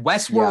on. Right.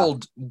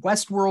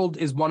 Westworld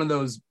is one of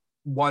those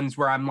ones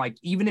where I'm like,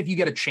 even if you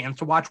get a chance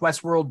to watch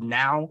Westworld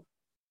now,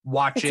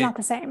 it's not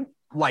the same.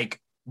 Like,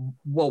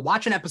 well,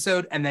 watch an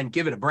episode and then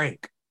give it a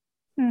break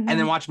and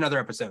then watch another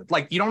episode.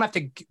 Like, you don't have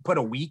to put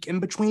a week in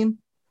between,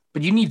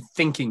 but you need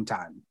thinking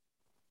time.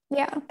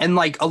 Yeah. And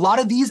like a lot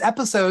of these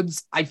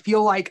episodes, I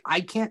feel like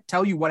I can't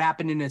tell you what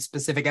happened in a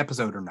specific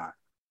episode or not.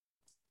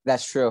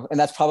 That's true. And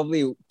that's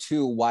probably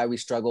too why we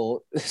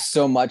struggle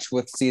so much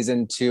with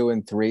season 2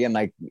 and 3 and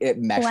like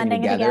it meshing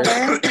together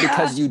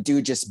because you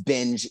do just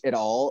binge it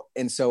all.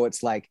 And so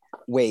it's like,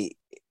 wait,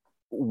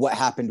 what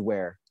happened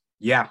where?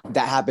 Yeah.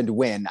 That happened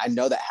when? I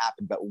know that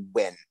happened, but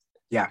when?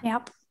 Yeah.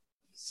 Yep.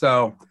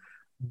 So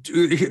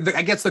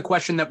I guess the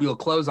question that we'll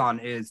close on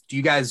is, do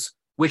you guys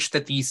wish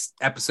that these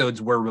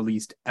episodes were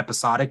released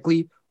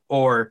episodically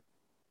or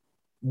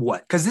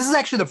what? Because this is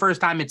actually the first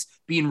time it's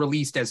being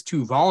released as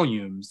 2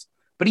 volumes.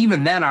 But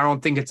even then, I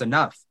don't think it's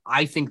enough.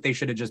 I think they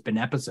should have just been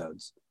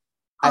episodes.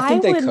 I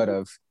think they could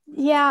have.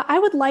 Yeah, I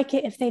would like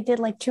it if they did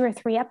like 2 or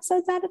 3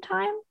 episodes at a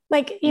time.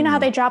 Like, you know how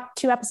they dropped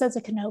 2 episodes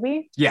of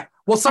Kenobi? Yeah.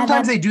 Well,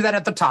 sometimes they do that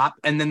at the top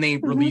and then they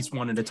release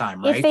one at a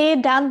time, right? If they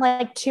had done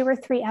like 2 or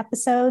 3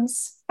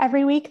 episodes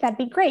every week, that'd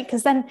be great.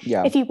 Because then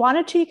if you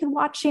wanted to, you can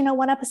watch,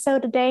 1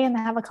 episode a day and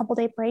then have a couple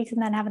day breaks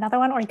and then have another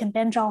one, or you can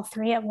binge all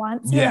 3 at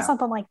once,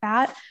 something like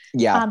that.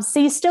 Yeah.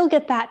 So you still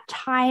get that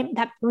time,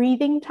 that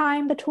breathing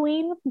time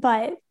between,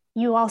 but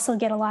you also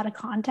get a lot of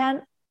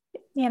content,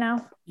 Yeah.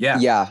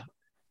 Yeah.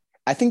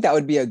 I think that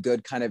would be a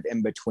good kind of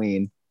in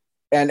between.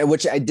 And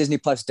which Disney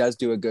Plus does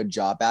do a good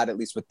job at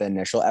least with the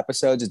initial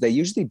episodes, is they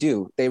usually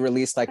do. They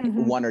release like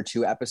 1 or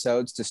 2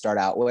 episodes to start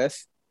out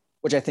with,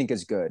 which I think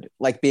is good.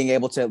 Like being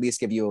able to at least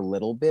give you a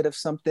little bit of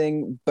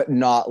something, but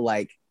not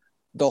like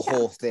the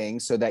whole thing,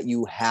 so that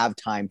you have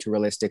time to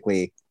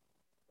realistically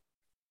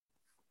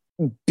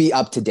be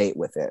up to date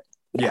with it.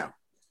 Yeah.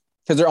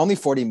 Because they're only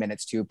 40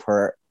 minutes too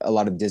per a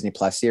lot of Disney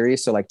Plus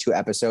series. So like 2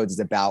 episodes is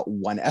about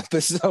 1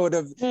 episode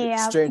of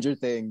Stranger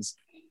Things.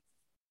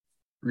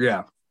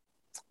 Yeah.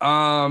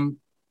 I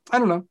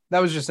don't know.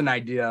 That was just an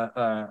idea.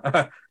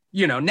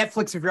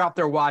 Netflix, if you're out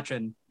there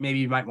watching, maybe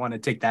you might want to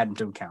take that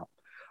into account.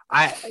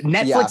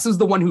 Netflix is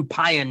the one who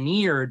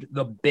pioneered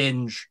the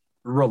binge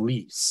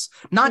release,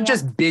 not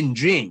just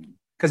binging,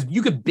 because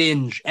you could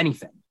binge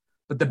anything,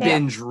 but the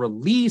binge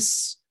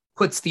release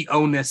puts the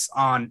onus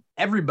on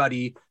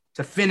everybody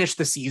to finish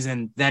the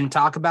season, then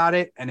talk about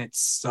it, and it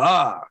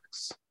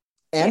sucks.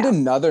 And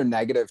another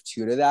negative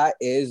too to that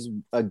is,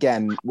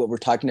 again, what we're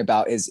talking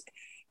about is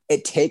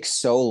it takes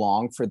so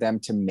long for them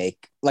to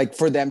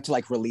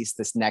release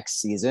this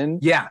next season.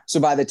 Yeah. So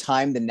by the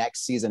time the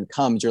next season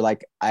comes, you're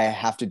like, I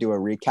have to do a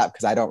recap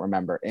because I don't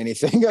remember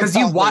anything. Because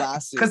you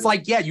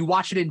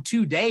watch it in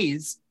 2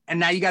 days, and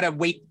now you got to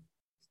wait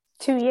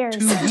 2 years.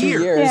 2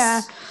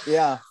 years.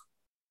 Yeah.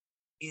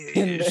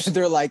 And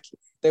they're like,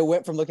 they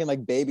went from looking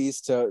like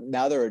babies to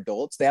now they're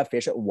adults. They have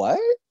facial. What?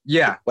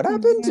 Yeah. What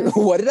happened?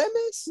 What did I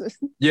miss?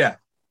 Yeah.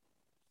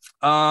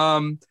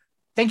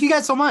 Thank you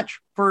guys so much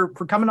for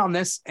coming on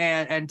this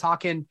and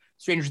talking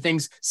Stranger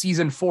Things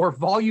season 4,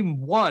 volume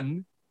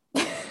 1.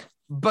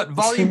 But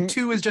volume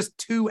 2 is just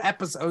 2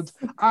 episodes.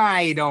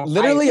 A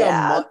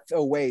month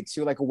away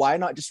too. Like, why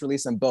not just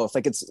release them both?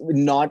 Like, it's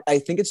not, I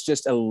think it's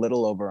just a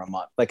little over a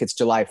month. Like, it's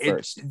July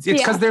 1st. It's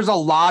because there's a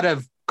lot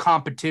of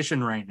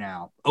competition right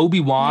now.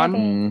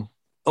 Obi-Wan,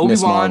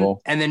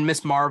 and then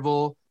Miss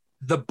Marvel,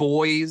 The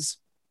Boys.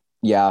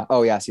 Yeah.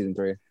 Oh yeah, season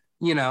 3.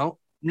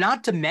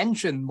 Not to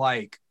mention,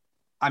 like,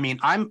 I mean,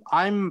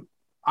 I'm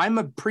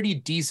a pretty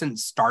decent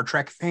Star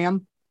Trek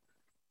fan.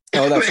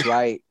 Oh, that's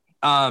right.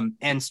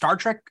 And Star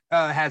Trek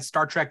has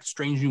Star Trek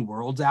Strange New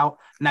Worlds out,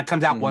 and that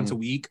comes out once a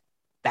week.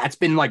 That's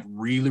been like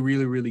really,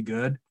 really, really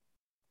good.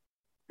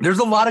 There's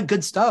a lot of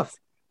good stuff.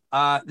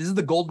 This is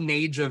the golden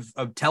age of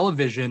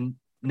television.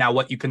 Now,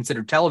 what you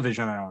consider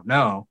television, I don't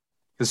know.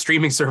 The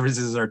streaming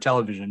services are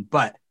television,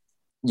 but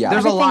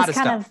there's a lot of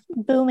stuff. Kind of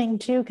booming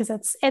too, because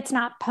it's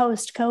not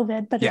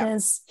post-COVID, but it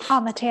is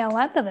on the tail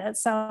end of it.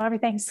 So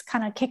everything's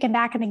kind of kicking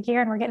back into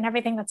gear, and we're getting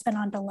everything that's been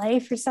on delay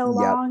for so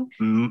long.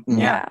 Mm-hmm.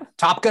 Yeah.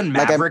 Top Gun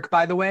Maverick,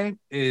 by the way,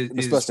 is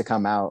supposed to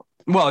come out.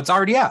 Well, it's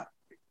already out.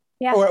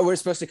 Yeah. Or we're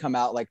supposed to come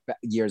out like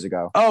years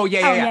ago. Oh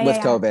yeah. With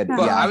COVID.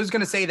 But I was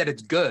gonna say that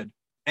it's good,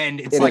 and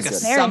it's like a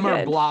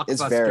summer blockbuster.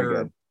 It's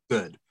very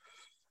good.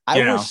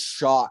 I was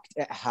shocked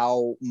at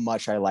how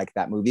much I liked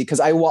that movie, because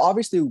I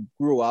obviously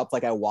grew up,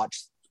 like I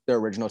watched the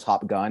original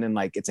Top Gun and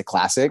like it's a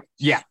classic.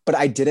 Yeah. But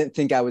I didn't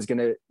think I was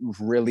gonna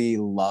really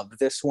love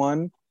this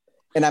one.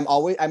 And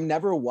I'm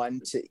never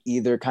one to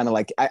either kind of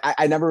like,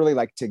 I never really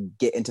like to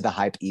get into the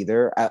hype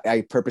either.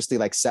 I purposely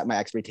like set my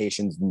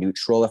expectations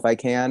neutral if I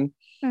can.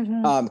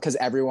 Because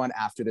everyone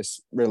after this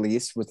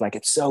release was like,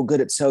 it's so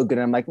good. And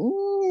I'm like,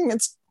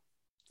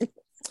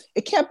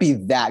 it can't be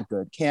that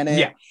good, can it?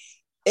 Yeah.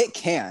 It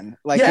can.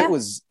 Like it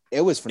was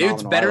phenomenal.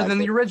 It's better than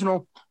the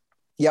original.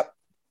 Yep.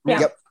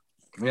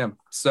 Yeah.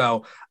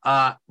 So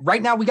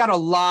right now we got a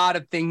lot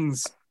of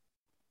things.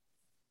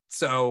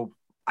 So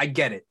I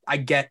get it. I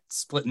get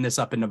splitting this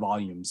up into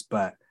volumes,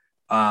 but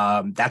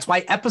that's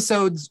why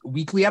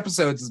weekly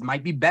episodes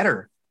might be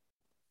better.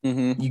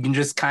 You can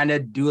just kind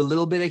of do a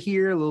little bit of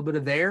here, a little bit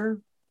of there.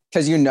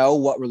 Because you know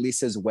what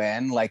releases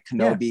when, like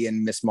Kenobi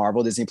and Miss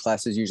Marvel. Disney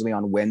Plus is usually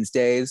on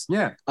Wednesdays.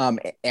 Yeah.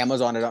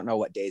 Amazon, I don't know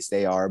what days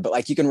they are, but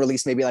like you can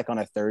release maybe like on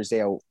a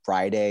Thursday, a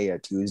Friday, a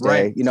Tuesday.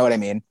 Right. You know what I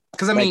mean?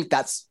 Because I mean,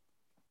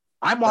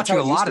 I'm watching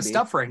a lot of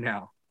stuff right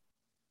now.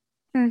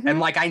 And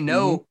like I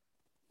know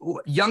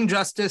Young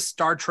Justice,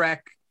 Star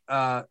Trek,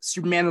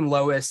 Superman and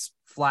Lois,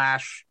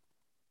 Flash,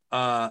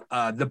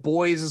 The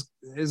Boys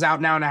is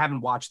out now, and I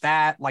haven't watched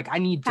that. Like I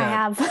need to. I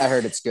have. I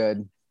heard it's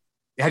good.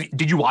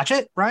 Did you watch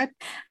it, Ryan?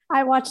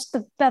 I watched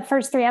the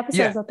first 3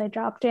 episodes that they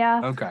dropped.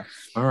 Yeah. Okay.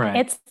 All right.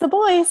 It's the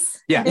boys.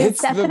 Yeah.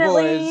 It's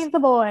definitely the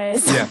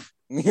boys. Yeah.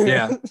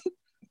 Yeah.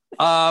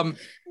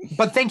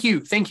 But thank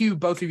you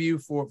both of you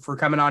for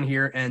coming on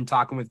here and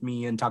talking with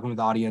me and talking with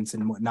the audience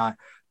and whatnot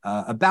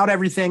about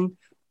everything.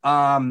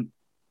 Where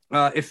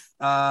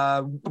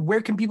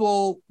can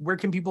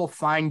people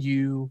find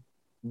you?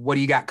 What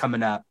do you got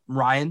coming up,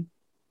 Ryan?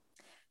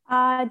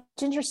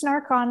 Ginger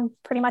Snark on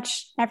pretty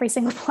much every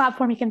single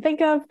platform you can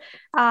think of.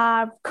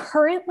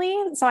 Currently,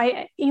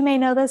 you may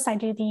know this, I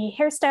do the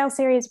hairstyle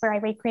series where I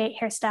recreate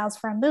hairstyles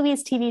from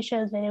movies, TV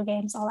shows, video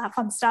games, all that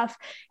fun stuff.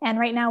 And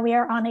right now we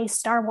are on a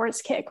Star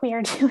Wars kick. We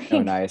are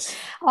doing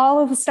all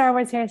of the Star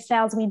Wars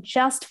hairstyles. We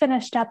just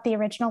finished up the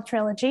original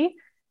trilogy.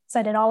 So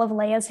I did all of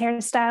Leia's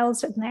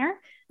hairstyles in there.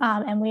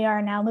 And we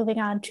are now moving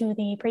on to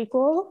the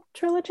prequel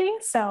trilogy.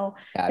 So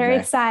very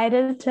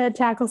excited to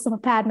tackle some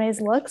of Padme's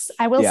looks.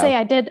 I will say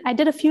I did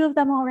a few of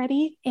them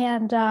already,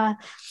 and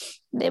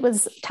it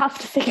was tough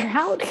to figure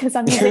out because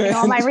I'm using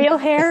all my real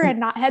hair and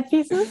not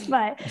headpieces,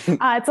 but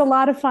it's a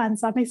lot of fun.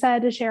 So I'm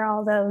excited to share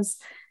all those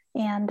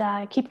and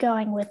keep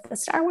going with the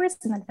Star Wars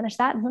and then finish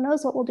that. And who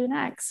knows what we'll do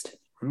next.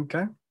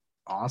 Okay.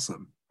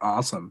 Awesome.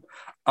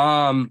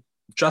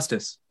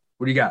 Justice,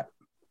 what do you got?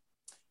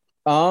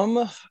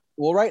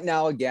 Well, right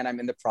now, again, I'm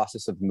in the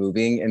process of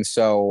moving. And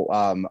so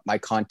my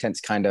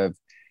content's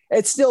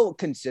it's still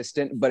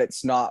consistent, but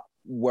it's not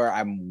where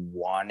I'm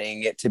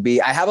wanting it to be.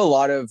 I have a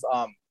lot of,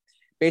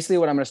 basically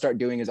what I'm going to start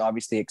doing is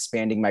obviously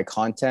expanding my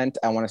content.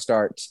 I want to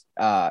start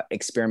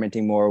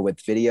experimenting more with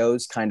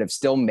videos, kind of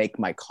still make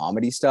my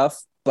comedy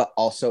stuff, but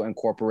also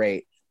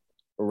incorporate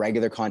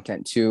regular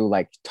content too,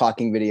 like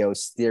talking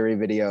videos, theory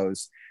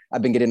videos.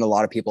 I've been getting a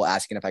lot of people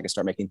asking if I can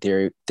start making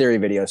theory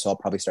videos. So I'll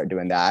probably start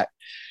doing that.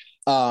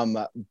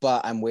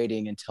 But I'm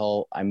waiting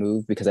until I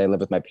move because I live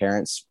with my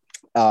parents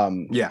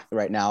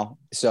right now.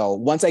 So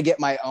once I get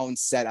my own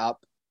set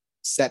up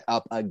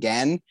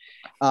again,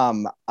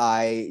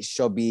 I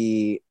shall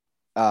be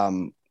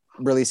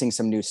releasing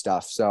some new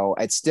stuff. So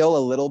it's still a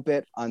little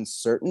bit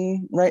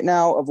uncertain right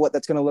now of what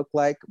that's going to look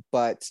like,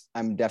 but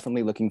I'm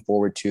definitely looking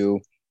forward to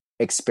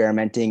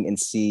experimenting and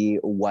see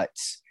what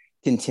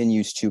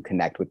continues to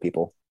connect with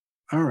people.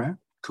 All right.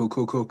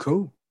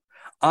 Cool.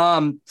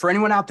 For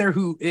anyone out there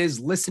who is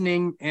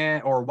listening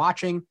or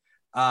watching,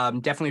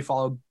 definitely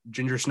follow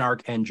Ginger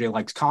Snark and Jay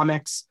Likes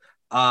Comics.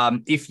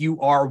 If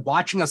you are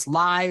watching us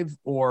live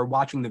or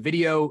watching the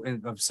video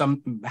of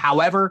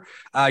however,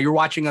 you're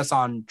watching us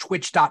on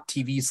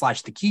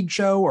twitch.tv/The Keeg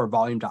Show or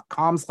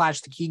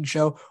volume.com/The Keeg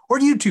Show or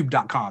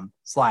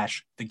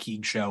youtube.com/The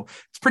Keeg Show.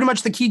 It's pretty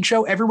much The Keeg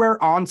Show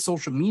everywhere on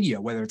social media,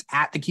 whether it's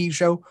at The Keeg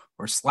Show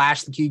or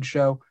 /The Keeg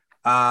Show.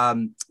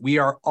 We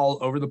are all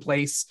over the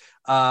place.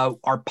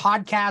 Our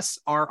podcasts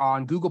are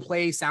on Google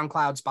Play,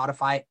 SoundCloud,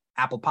 Spotify,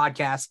 Apple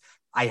Podcasts,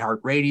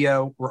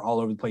 iHeartRadio. We're all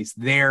over the place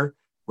there,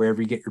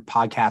 wherever you get your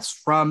podcasts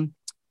from.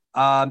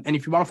 And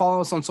if you want to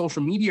follow us on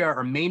social media,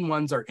 our main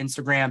ones are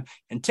Instagram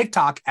and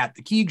TikTok at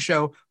The Keeg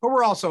Show, but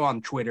we're also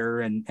on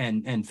Twitter and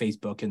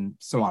Facebook and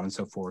so on and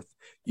so forth.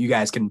 You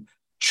guys can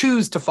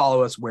choose to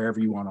follow us wherever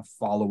you want to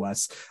follow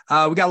us.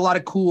 We got a lot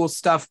of cool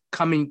stuff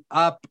coming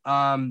up.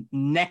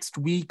 Next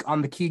week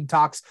on the Keeg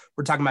Talks,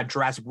 we're talking about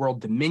Jurassic World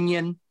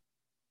Dominion.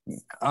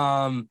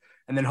 And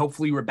then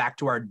hopefully we're back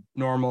to our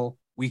normal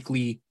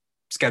weekly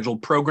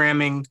scheduled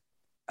programming.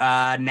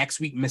 Next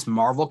week, Miss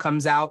Marvel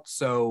comes out.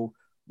 So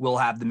we'll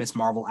have the Miss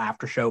Marvel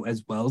after show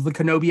as well as the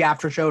Kenobi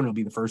after show. And it'll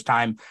be the first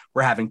time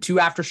we're having 2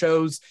 after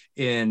shows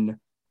in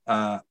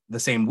the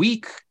same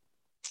week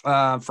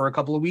for a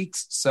couple of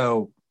weeks.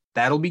 So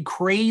that'll be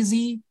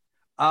crazy.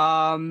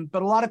 But a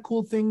lot of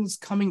cool things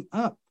coming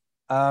up.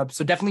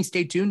 So definitely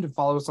stay tuned and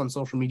follow us on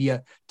social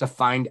media to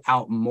find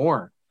out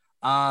more.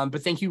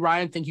 But thank you,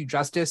 Ryan. Thank you,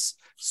 Justice,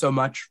 so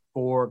much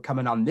for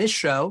coming on this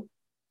show.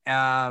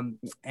 I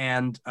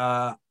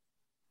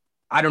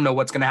don't know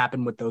what's going to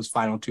happen with those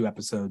final 2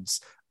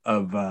 episodes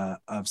of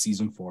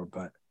season 4,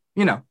 but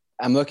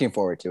I'm looking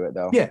forward to it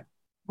though. Yeah,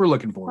 we're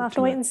looking forward. We'll have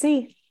to wait and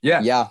see.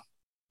 Yeah.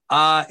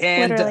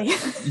 And literally.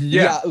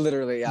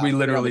 Literally. We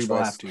literally will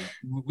have to.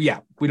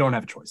 We don't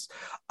have a choice.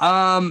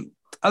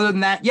 Other than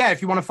that,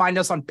 if you want to find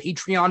us on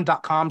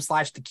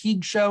patreon.com/The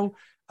Keeg Show,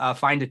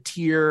 find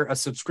a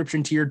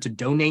subscription tier to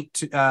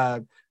donate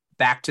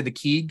back to the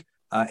Keeg.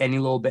 Any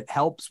little bit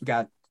helps. We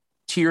got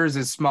tiers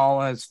as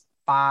small as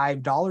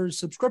 $5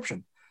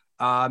 subscription.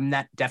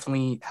 That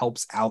definitely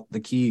helps out the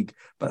Keeg.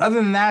 But other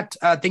than that,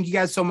 thank you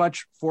guys so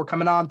much for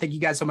coming on. Thank you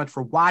guys so much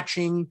for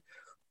watching.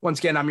 Once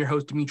again, I'm your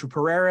host, Dimithri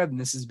Perera, and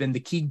this has been the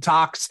Keeg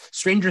Talks,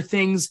 Stranger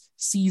Things,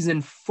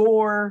 Season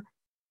 4,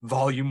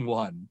 Volume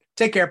 1.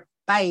 Take care.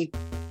 Bye.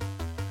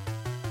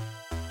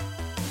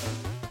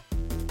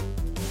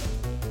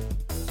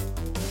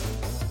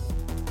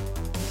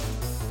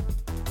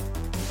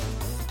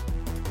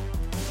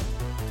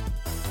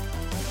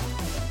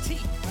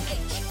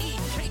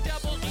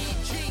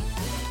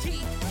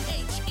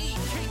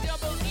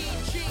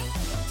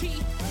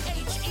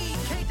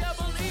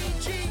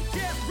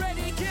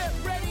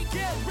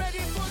 Get ready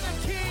for the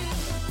King.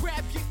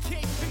 Grab your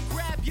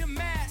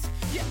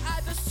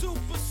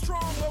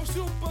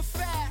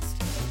super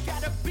fast.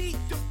 Gotta beat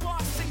the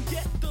boss and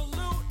get the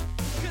loot.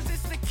 Cause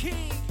it's the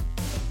Keeg,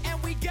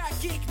 and we got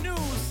geek